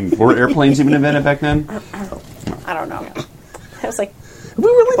 I mean, were airplanes even invented back then? I don't know. It was like, Have we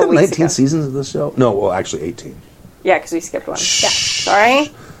really Couple done weeks 19 ago. seasons of this show? No, well, actually 18. yeah, because we skipped one. Yeah.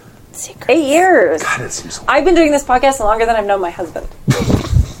 Sorry. Secret. 8 years. God, it seems so I've been doing this podcast longer than I've known my husband.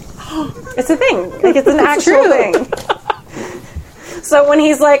 It's a thing. Like, it's an actual thing. So when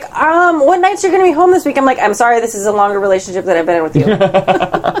he's like, what nights are you going to be home this week? I'm like, I'm sorry, this is a longer relationship than I've been in with you.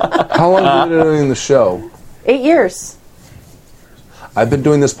 How long have you been doing the show? 8 years. I've been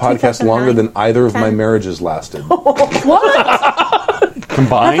doing this podcast 2009, longer than either of my marriages lasted.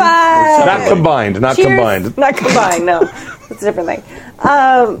 Combined? Bye. Not combined. Not Cheers. combined. Not combined, no. It's a different thing.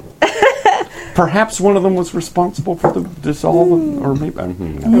 Perhaps one of them was responsible for the dissolve, or maybe.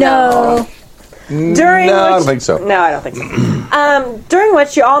 No. During No, I which, don't think so. No, I don't think so. During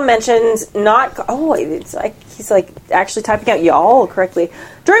which you all mentioned not. Oh, it's like he's like actually typing out y'all correctly.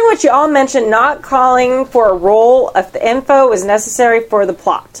 During which you all mentioned not calling for a roll if the info was necessary for the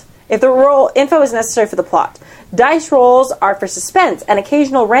plot. If the info is necessary for the plot, dice rolls are for suspense and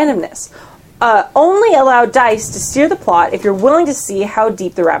occasional randomness. Only allow dice to steer the plot if you're willing to see how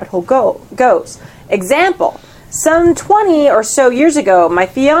deep the rabbit hole goes. Example. Some 20 or so years ago, my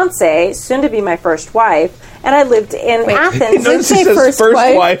fiance, soon to be my first wife, and I lived in Athens. Did you say first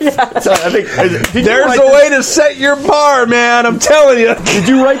wife? So I think, There's a way to set your bar, man. I'm telling you. Did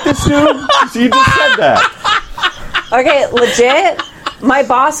you write this, dude? So you just said that. Okay, legit. My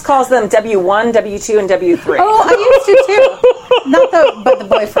boss calls them W1, W2, and W3. Oh, I used to too. Not but the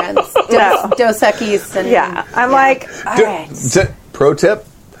boyfriends. Dos Equis and Yeah, I'm like, all right. Pro tip: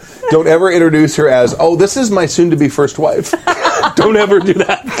 don't ever introduce her as, "Oh, this is my soon-to-be first wife." Don't ever do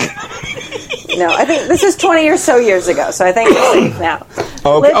that. No, I think this is 20 or so years ago, so I think it's safe now.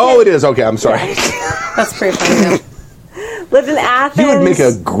 Okay. Lived Oh, in- it is. Okay, I'm sorry. that's pretty funny. Lived in Athens. You would make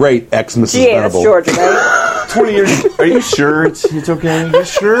a great ex-Mrs. GA, that's Venable. Georgia, right? 20 years. Are you sure it's okay? Are you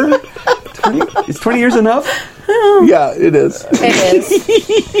sure? 20, is 20 years enough? Yeah, it is. It is.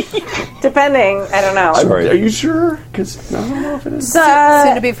 Depending, I don't know. Sorry. Are you sure? Because I don't know if it is.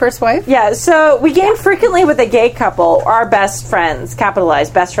 Soon to be first wife. Yeah, so we game frequently with a gay couple, our best friends,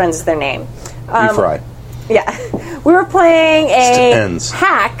 capitalized, best friends is their name. You fry. Yeah. We were playing a Ends.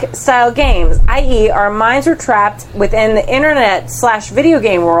 hack-style games, i.e. our minds were trapped within the internet/video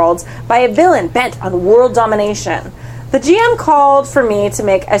game worlds by a villain bent on world domination. The GM called for me to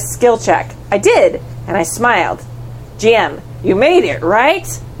make a skill check. I did, and I smiled. GM, you made it, right?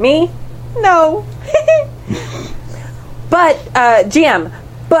 Me? No. But, GM,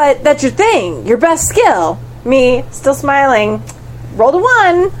 but that's your thing, your best skill. Me, still smiling. Rolled a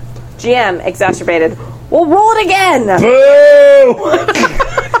 1. GM, exacerbated. Well, roll it again. Boo!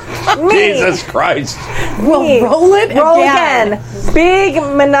 Jesus Christ. We'll roll it Roll again. again. Big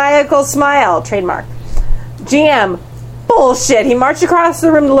maniacal smile. Trademark. GM. Bullshit. He marched across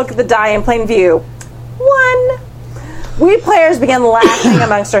the room to look at the die in plain view. 1. We players began laughing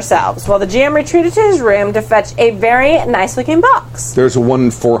amongst ourselves while the GM retreated to his room to fetch a very nice-looking box. There's a 1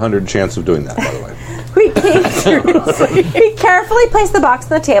 in 400 chance of doing that, by the way. He carefully placed the box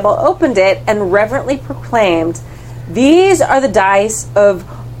on the table, opened it, and reverently proclaimed, "These are the dice of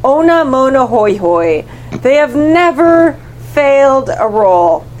Ona Mona Hoi Hoi. They have never failed a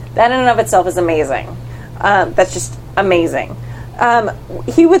roll." That in and of itself is amazing. That's just amazing.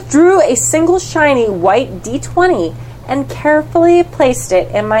 He withdrew a single shiny white D20 and carefully placed it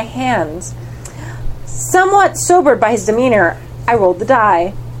in my hands. Somewhat sobered by his demeanor, I rolled the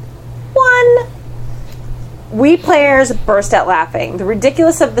die. 1. We players burst out laughing. The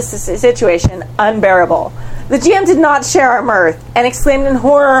ridiculous of the situation unbearable. The GM did not share our mirth and exclaimed in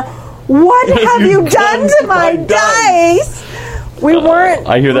horror, "What have you done to my dice?" We weren't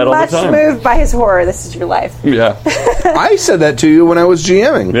I hear that all the much time. moved by his horror. This is your life. Yeah. I said that to you when I was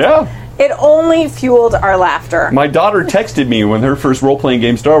GMing. Yeah. It only fueled our laughter. My daughter texted me when her first role-playing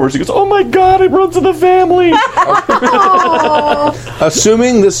game Star Wars. She goes, "Oh my God, it runs in the family."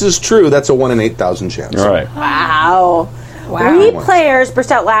 Assuming this is true, that's a 1 in 8,000 chance. All right. Wow. We players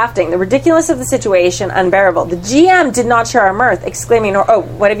burst out laughing. The ridiculous of the situation unbearable. The GM did not share our mirth, exclaiming, "Oh,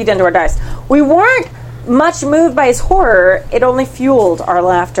 what have you done to our dice?" We weren't much moved by his horror. It only fueled our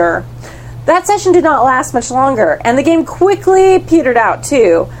laughter. That session did not last much longer, and the game quickly petered out,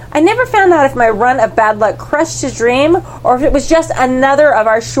 too. I never found out if my run of bad luck crushed his dream, or if it was just another of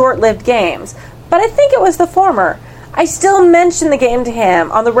our short-lived games. But I think it was the former. I still mention the game to him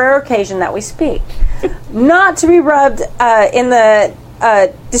on the rare occasion that we speak. Not to be rubbed in the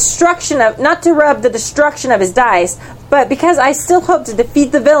not to rub the destruction of his dice, but because I still hope to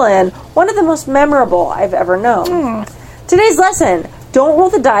defeat the villain, one of the most memorable I've ever known. Today's lesson: don't roll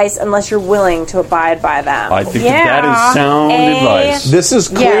the dice unless you're willing to abide by them. I think that is sound advice. This is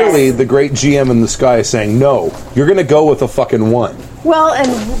clearly the great GM in the sky saying, no, you're going to go with a fucking 1. Well, and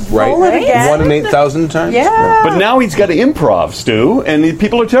Right? roll it again. 1 in 8,000 times? Yeah. But now he's got to improv, Stu, and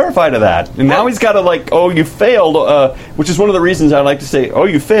people are terrified of that. And now he's got to you failed, which is one of the reasons I like to say, oh,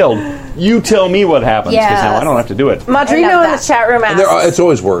 you failed. You tell me what happens, because now I don't have to do it. Madrino in the chat room asks... It's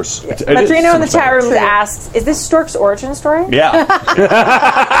always worse. Madrino in the chat room asks, is this Stork's origin story? Yeah.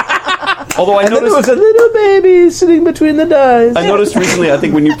 Although I And then there noticed... was a little baby sitting between the dice. I noticed recently, I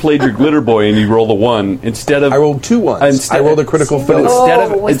think when you played your Glitter Boy and you rolled a 1, instead of... I rolled 2 1s. I rolled a critical failure.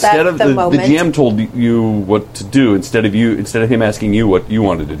 was instead that of the the moment? GM told you what to do instead of him asking you what you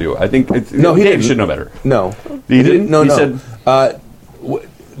wanted to do. I think No, he Dave didn't. should know better. No. He didn't? No, He no. said-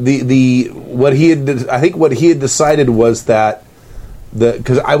 What he had... I think what he had decided was that...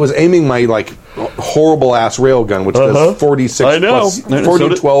 Because I was aiming my, horrible-ass railgun, which does 46 I know. plus... And 40, so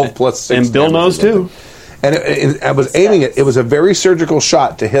did- 12 plus 6 And Bill damage knows, or something. too. And I was aiming it. It was a very surgical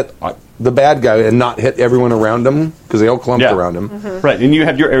shot to hit the bad guy and not hit everyone around him, because they all clumped around him. Right, and you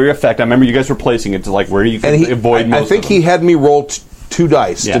had your area effect. I remember you guys were placing it to where you could And avoid most I think of them. he had me roll 2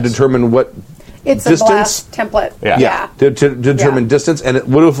 dice to Yes. determine what It's distance. a blast template. Yeah. To determine distance, and it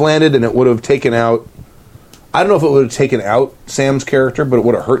would have landed, and it would have taken out. I don't know if it would have taken out Sam's character, but it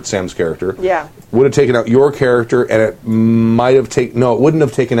would have hurt Sam's character. Yeah. Would have taken out your character, and it might have taken. No, it wouldn't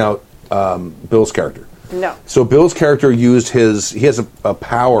have taken out Bill's character. No. So Bill's character used his. He has a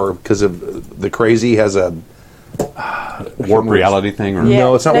power because of the crazy. Has a warp reality thing, or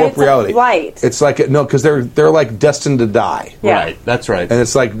no, it's not warp it's reality. light. It's like no, because they're like destined to die. Yeah. Right, that's right. And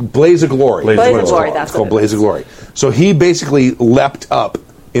it's like Blaze of Glory. Blaze is of what it's Glory, called. that's It's called what it Blaze of Glory. So he basically leapt up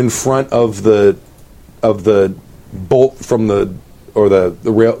in front of the bolt from the thing from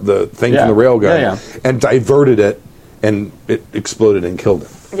the railgun and diverted it, and it exploded and killed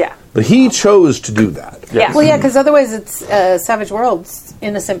him. Yeah. But he chose to do that. Yeah. Well, yeah, because otherwise it's Savage Worlds,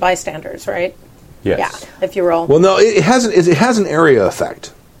 innocent bystanders, right? Yes. Yeah, if you roll. Well, no, it has an area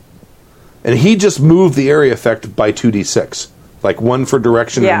effect, and he just moved the area effect by 2d6, like 1 for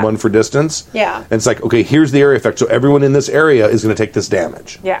direction and 1 for distance. Yeah. And it's like, okay, here's the area effect, so everyone in this area is going to take this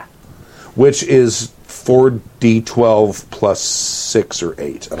damage. Yeah. Which is 4d12 plus 6 or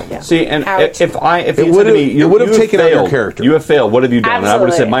 8. I don't know. See, and Ouch. if It you would said to have- me, it would have you taken out your failed. character. You have failed. What have you done? And I would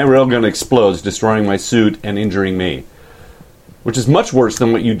have said, Absolutely. my railgun explodes, destroying my suit and injuring me, which is much worse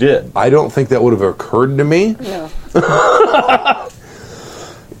than what you did. I don't think that would have occurred to me. No.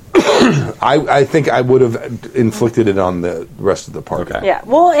 I think I would have inflicted it on the rest of the party. Okay. Yeah.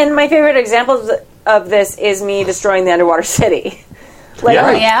 Well, and my favorite example of this is me destroying the underwater city. Like,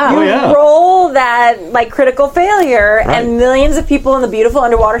 Yeah. Yeah. you Oh, yeah. roll that critical failure, Right. and millions of people in the beautiful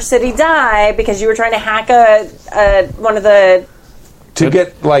underwater city die because you were trying to hack one of the. To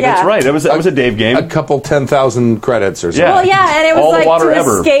get like Yeah. That's right. That was a Dave game. a couple 10,000 credits or something. Yeah. Well, yeah, and it was All the like water to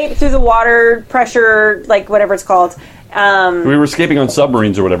ever. escape through the water pressure, whatever it's called. We were escaping on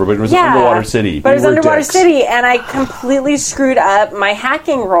submarines or whatever, but it was an underwater city. But it was We were underwater dicks. city, and I completely screwed up my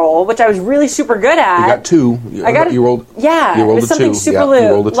hacking roll, which I was really super good at. You got 2. You rolled. Yeah, You rolled it was a something 2. super Yeah, you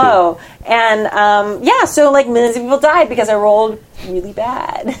rolled a 2. low. And so millions of people died because I rolled really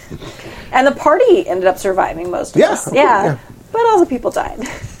bad. And the party ended up surviving most of Yeah, us. of course, yeah. But all the people died.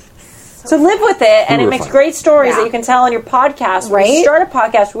 So live with it, and We it were makes fine. great stories Yeah. that you can tell on your podcast. When you Right? start a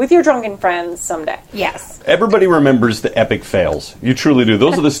podcast with your drunken friends someday. Yes. Everybody remembers the epic fails. You truly do.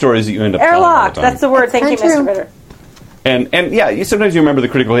 Those are the stories that you end up telling all Airlock, the time. that's the word. Thank you, Very Mr. true. Ritter. And yeah, sometimes you remember the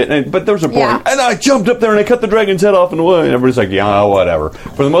critical hit, but those are boring. Yeah. And I jumped up there and I cut the dragon's head off and away. And everybody's like, yeah, whatever.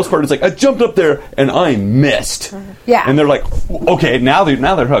 For the most part, it's like I jumped up there and I missed. Yeah. And they're like, okay, now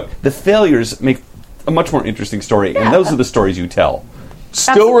they're hooked. The failures make a much more interesting story, and those are the stories you tell.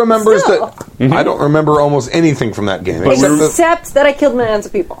 Still remembers Still. that. I don't remember almost anything from that game. But we're- Except that I killed millions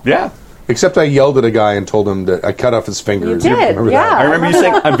of people. Yeah. Except I yelled at a guy and told him that I cut off his fingers. You did, remember yeah. that? I remember you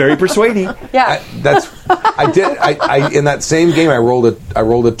saying, I'm very persuading. Yeah. I in that same game I rolled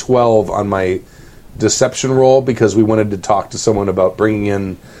a 12 on my deception roll because we wanted to talk to someone about bringing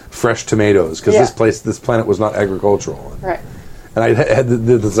in fresh tomatoes because this planet was not agricultural. Right. And I had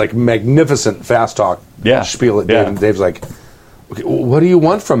this magnificent fast talk spiel at Dave, Yeah. and Dave's like, Okay, what do you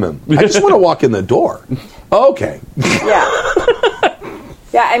want from him? I just want to walk in the door. Okay. Yeah.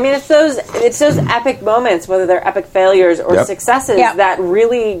 Yeah, I mean, it's those epic moments, whether they're epic failures or successes, that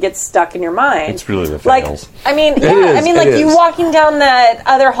really get stuck in your mind. It's really the fails. Like, I mean, you walking down that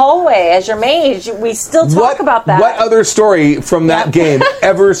other hallway as your mage, we still talk about that. What other story from that game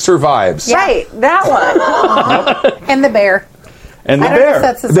ever survives? Right, that one. And the bear. And the I don't know bear. if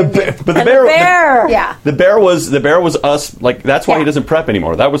that's the same game. But the And bear. the bear. Yeah. The bear was us. Like that's why he doesn't prep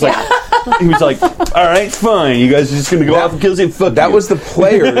anymore. That was like he was like, all right, fine. You guys are just going to go off and kill him. Fuck That you." was the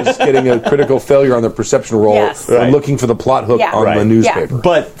players getting a critical failure on their perception roll, Yes. Right. looking for the plot hook Yeah. on Right. the newspaper.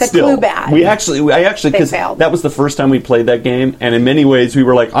 But The still, clue bad. I actually They because failed. that was the first time we played that game, and in many ways we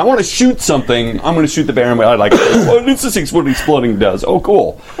were like, I want to shoot something. I'm going to shoot the bear, and I like, oh, this is what exploding does. Oh,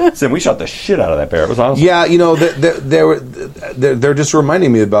 cool. So we shot the shit out of that bear. It was awesome. Yeah, they're just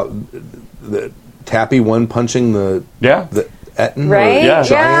reminding me about the Tappy one punching the Etten Right? or Yeah.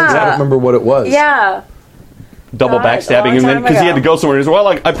 Giants. I don't remember what it was. Yeah. Double God, a backstabbing long him then time because he had ago. to go somewhere. He's well,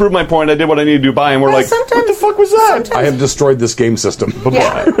 like I proved my point. I did what I needed to do by, and we're like, what the fuck was that? I have destroyed this game system.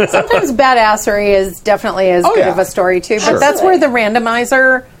 Yeah. Sometimes badassery is definitely as good of a story too, but Sure. that's where the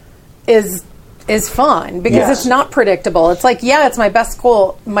randomizer is fun because Yes. it's not predictable. It's like, it's my best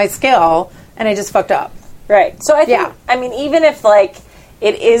my skill, and I just fucked up. Right. So I think, I mean, even if like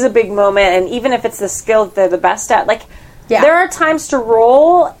it is a big moment, and even if it's the skill that they're the best at, like there are times to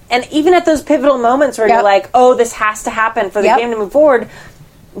roll, and even at those pivotal moments where you're like, oh, this has to happen for the game to move forward.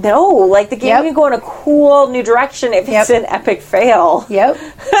 No, like the game can go in a cool new direction if it's an epic fail. Yep.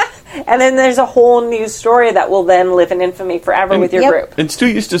 And then there's a whole new story that will then live in infamy forever with your group. And Stu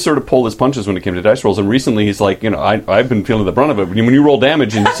used to sort of pull his punches when it came to dice rolls, and recently he's like, I've been feeling the brunt of it. When you roll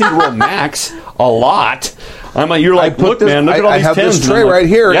damage and you seem to roll max a lot, you're like, look, man, look at all I these have tens. this tray right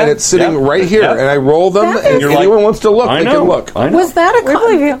here, and it's sitting right here, and I roll them, and if anyone wants to look, they can look. Was that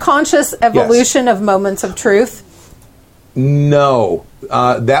a conscious evolution of moments of truth? No,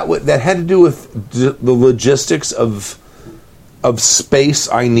 that had to do with the logistics of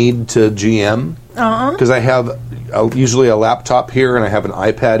space I need to GM because I have usually a laptop here and I have an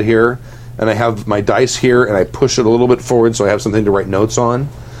iPad here and I have my dice here and I push it a little bit forward so I have something to write notes on,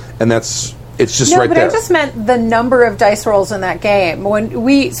 and it's just right but there. I just meant the number of dice rolls in that game.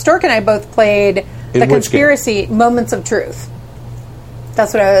 When Stork and I both played the Conspiracy Moments of Truth.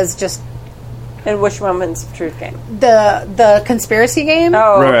 That's what I was just. In which Moments of Truth game? The Conspiracy game.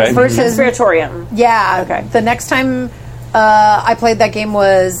 Oh, right. versus Conspiratorium. Yeah. Okay. The next time I played that game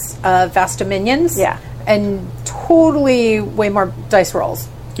was Vast Dominions. Yeah. And totally way more dice rolls.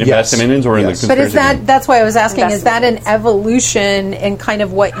 In Vast Dominions or in the But Conspiracy is that, game? that's why I was asking, Vast is that an evolution in kind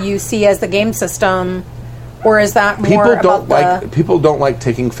of what you see as the game system? Or is that more People don't like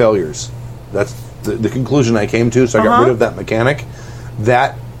taking failures. That's the conclusion I came to, so I got rid of that mechanic.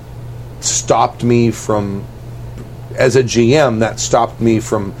 That stopped me from, as a GM, that stopped me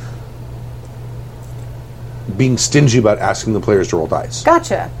from being stingy about asking the players to roll dice.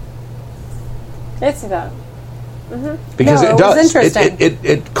 Gotcha. I see that. Because No, it it does. was interesting.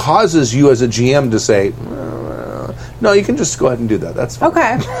 It causes you as a GM to say, no, you can just go ahead and do that. That's fine.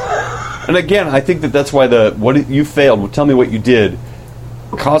 Okay. And again, I think that's why you failed. Tell me what you did.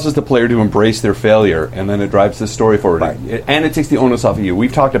 Causes the player to embrace their failure, and then it drives the story forward. Right. And it takes the onus off of you.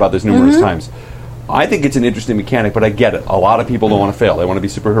 We've talked about this numerous times. I think it's an interesting mechanic, but I get it. A lot of people don't want to fail. They want to be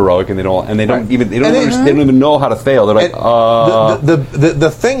super heroic, and they don't even know how to fail. They're like,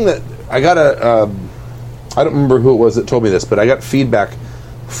 the thing that I got I don't remember who it was that told me this, but I got feedback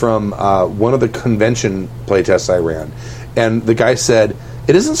from one of the convention playtests I ran, and the guy said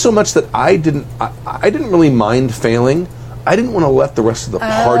it isn't so much that I didn't really mind failing. I didn't want to let the rest of the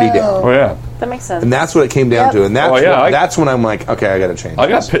party down. oh yeah. That makes sense. And that's what it came down to. And that's when I'm like, okay, I got to change.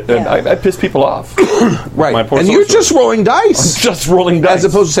 I piss people off. right. My poor And you're social. just rolling dice. Just rolling dice. As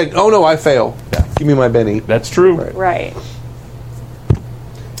opposed to saying, oh no, I fail. Yeah. Give me my Benny. That's true. Right.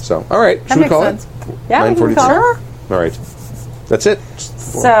 So, all right. That Should we makes call sense. it? Yeah, we can 9:42. call it. All right. That's it.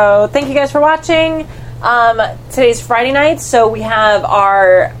 So thank you guys for watching. Today's Friday night, so we have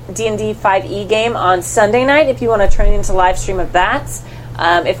our D&D 5e game on Sunday night if you want to turn into live stream of that.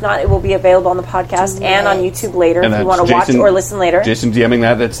 If not, it will be available on the podcast and on YouTube later if you want to watch or listen later. Jason DMing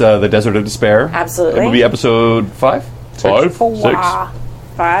that. That's The Desert of Despair. Absolutely. It will be episode 5? 5? 6?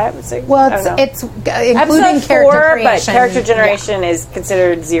 5, 6? Well, it's including episode 4, character creation. but character generation is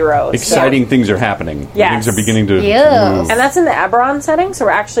considered 0. Exciting things are happening. Yes. Things are beginning to Yes. move. And that's in the Eberron setting, so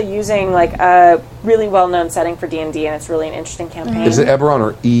we're actually using like a really well-known setting for D&D, and it's really an interesting campaign. Is it Eberron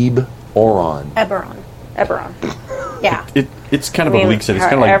or Ebe Oron? Eberron. Eberron. Yeah. It's kind of a bleak city. It's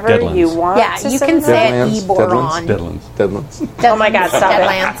kind of like however Deadlands. you want. Yeah, to you say can that. say Deadlands, Eberron. Deadlands. Oh my God, stop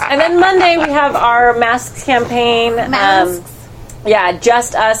Deadlands. it. And then Monday we have our masks campaign. Masks. Yeah,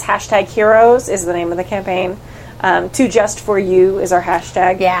 Just Us, #Heroes is the name of the campaign. To Just For You is our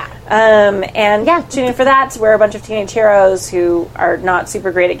hashtag. Yeah. And yeah, tune in for that. We're a bunch of teenage heroes who are not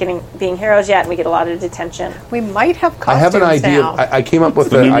super great at being heroes yet, and we get a lot of detention. We might have I have an costumes idea. now. I came up with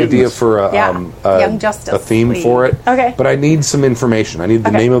The an New idea Mutants. for Young Justice a theme League. for it. Okay. But I need some information. I need the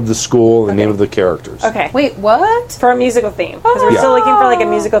Okay. name of the school, the name of the characters. Okay. Wait, what? For a musical theme. Because we're Yeah. still looking for like a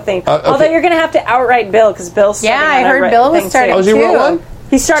musical theme. okay. Although you're going to have to outright Bill, because Bill's Yeah, starting I on a heard Bill was thing starting too. Oh, is he too. wrote one?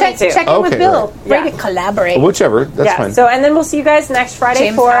 He's starting to. Check in with Okay, Bill. right. Ready to collaborate. Whichever. That's Yeah. fine. So, and then we'll see you guys next Friday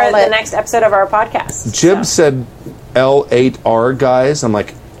James for Howlett. the next episode of our podcast. Jib said L8R guys. I'm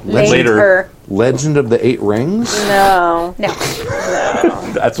like, Later. Legend of the Eight Rings? No. No.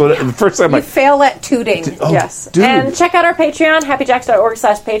 That's what the first time You I. fail at tooting. Oh, Yes. dude. And check out our Patreon,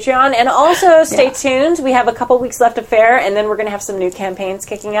 happyjacks.org/Patreon. And also stay tuned. We have a couple weeks left of fair, and then we're going to have some new campaigns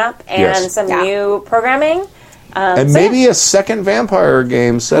kicking up and Yes. some Yeah. new programming. And maybe a second vampire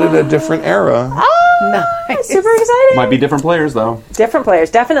game set at a different era. Nice. Super exciting. Might be different players, though. Different players.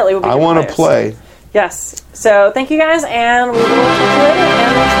 Definitely will be I different want to players. play. Yes. So thank you guys, and we will talk to you later.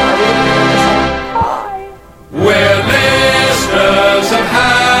 And We're listeners of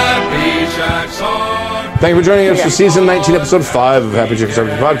Happy Jacks on. Thank you for joining us for season 19, episode 5 of Happy Chicken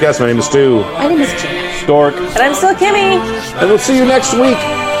Service Podcast. My name is Stu. My name is Jen. Stork. And I'm still Kimmy. And we'll see you next week,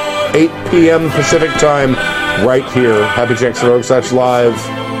 8 p.m. Pacific time, right here, happyjacks.org/live.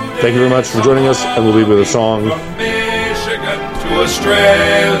 Thank you very much for joining us, and we'll leave with a song. Michigan to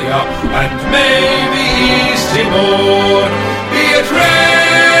Australia and maybe East Timor. Be it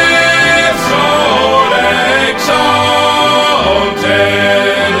rafts or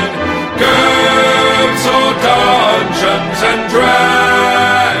exalted, GURPS or Dungeons and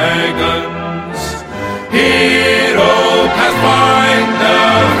Dragons. Hero, Pathfinder,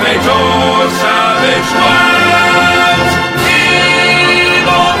 fate or savage wilds.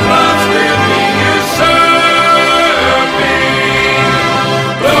 Evil plots will be usurping.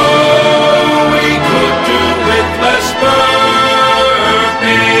 Though we could do with less burping.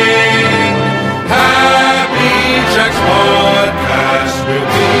 Happy Jack's podcast will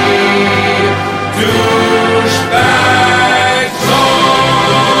be douchebags on.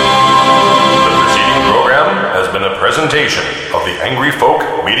 The preceding program has been a presentation of the Angry Folk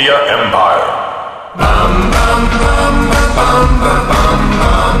Media Empire.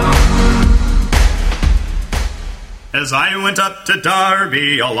 As I went up to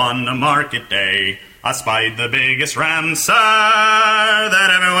Derby all on a market day, I spied the biggest ram, sir, that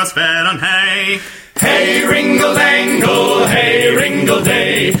ever was fed on hay. Hey, ringle-dangle, hey,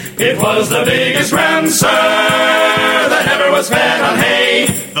 ringle-day. It was the biggest ram, sir, that ever was fed on hay.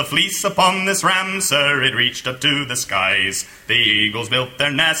 The fleece upon this ram, sir, it reached up to the skies. The eagles built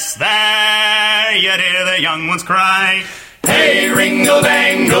their nests there, yet hear the young ones cry. Hey,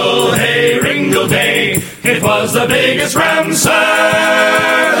 ringle-dangle, hey, ringle-day. It was the biggest ram, sir,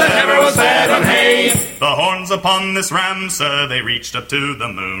 that ever was fed on hay. The horns upon this ram, sir, they reached up to the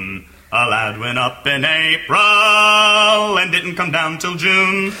moon. A lad went up in April and didn't come down till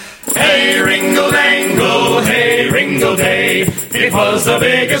June. Hey, ringle-dangle, hey, ringle-day. It was the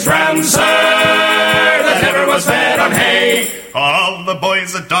biggest ram, sir, that ever was fed on hay. All the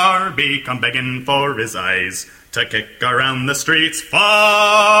boys at Derby come begging for his eyes to kick around the streets, for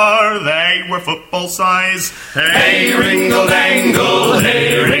they were football size. Hey, ringle-dangle,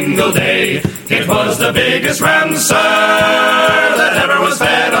 hey, ringle-day. It was the biggest ram, sir, that ever was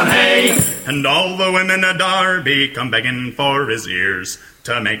fed on hay. And all the women at Derby come begging for his ears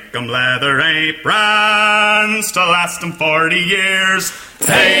to make 'em leather aprons to last 'em 40 years.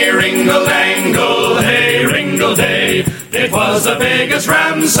 Hey, ringle-dangle, hey, ringle-day. It was the biggest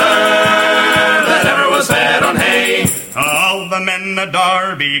ram, sir, that ever was fed on hay. All the men at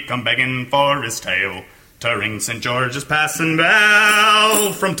Derby come begging for his tail to ring St. George's passing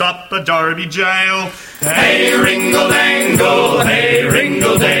bell from top of Derby jail. Hey, ringle-dangle, hey,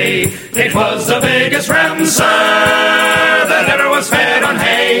 ringle-day. It was the biggest ram, sir, that ever was fed on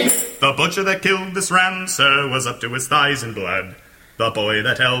hay. The butcher that killed this ram, sir, was up to his thighs in blood. The boy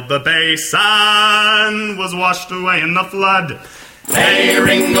that held the basin was washed away in the flood. Hey,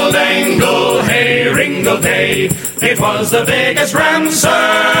 ringle-dangle, hey, ringle-day. It was the biggest ram, sir,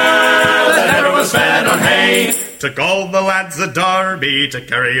 that ever was fed on hay. Took all the lads at Derby to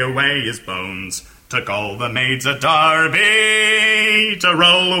carry away his bones, took all the maids at Derby to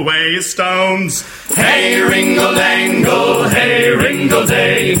roll away his stones. Hey, ringle-dangle, hey,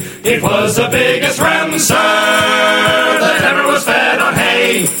 ringle-day, it was the biggest ram, sir, that ever was fed on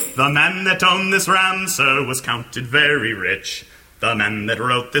hay. The man that owned this ram, sir, was counted very rich. The man that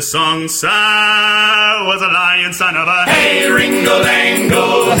wrote this song, sir, was a lion son of a hey,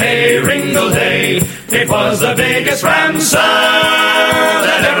 ringle-dangle, hey, ringle-day, it was the biggest ram, sir,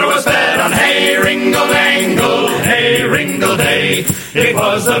 that ever was fed on hay, ringle-dangle, hey, ringle-day, it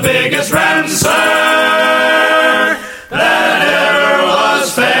was the biggest ram, sir,